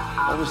Rigon,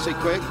 obviously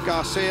quick,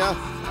 Garcia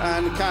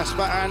and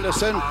Casper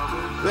Anderson.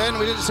 Then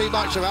we didn't see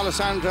much of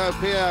Alessandro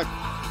Pierre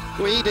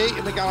Guidi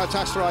in the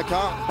Galatasaray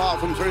car, apart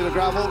from through the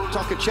gravel.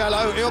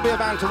 Toccacello, he'll be a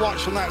man to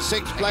watch from that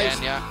sixth place.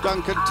 Again, yeah.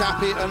 Duncan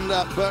Tappi and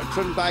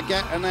Bertrand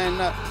Baguette, and then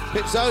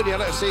Pizzonia.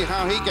 Let's see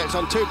how he gets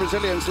on. Two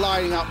Brazilians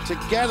lining up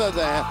together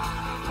there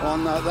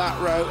on that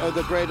row of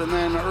the grid, and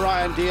then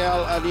Ryan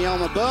Diel and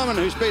Yelma Berman,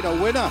 who's been a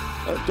winner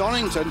at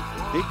Donington.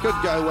 He could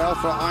go well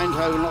for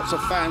Eindhoven, lots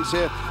of fans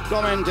here.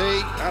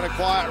 Domendi had a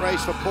quiet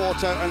race for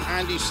Porto, and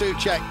Andy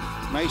Soucek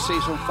may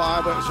see some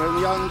fireworks from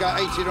younger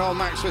 18-year-old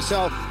Max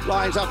Vassell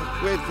lines up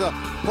with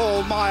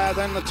Paul Meyer,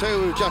 then the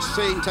two we've just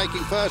seen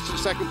taking first and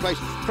second place,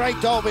 Craig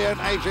Dolby and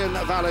Adrian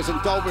Valles.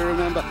 And Dolby,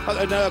 remember, at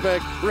the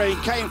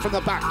Nürburgring came from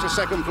the back to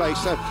second place,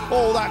 so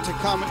all that to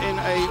come in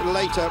a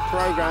later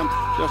programme,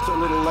 just a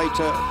little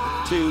later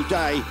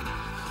today.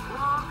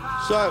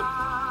 So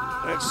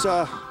let's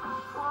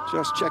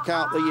just check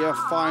out the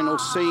final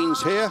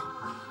scenes here,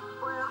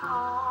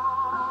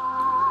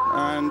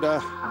 and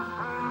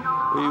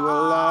we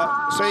will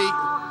see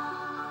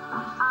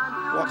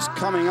what's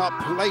coming up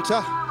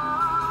later.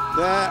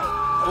 There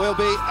will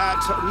be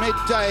at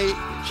midday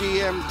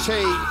GMT.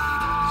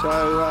 So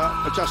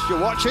adjust your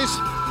watches,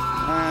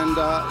 and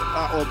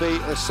that will be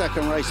the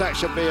second race. That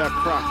should be a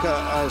cracker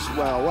as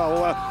well.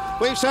 Well,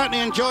 we've certainly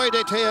enjoyed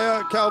it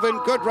here, Kelvin.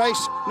 Good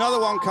race. Another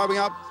one coming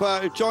up.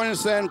 Join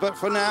us then. But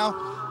for now,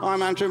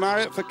 I'm Andrew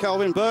Marriott for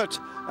Kelvin Burt,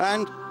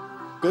 and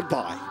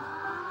goodbye.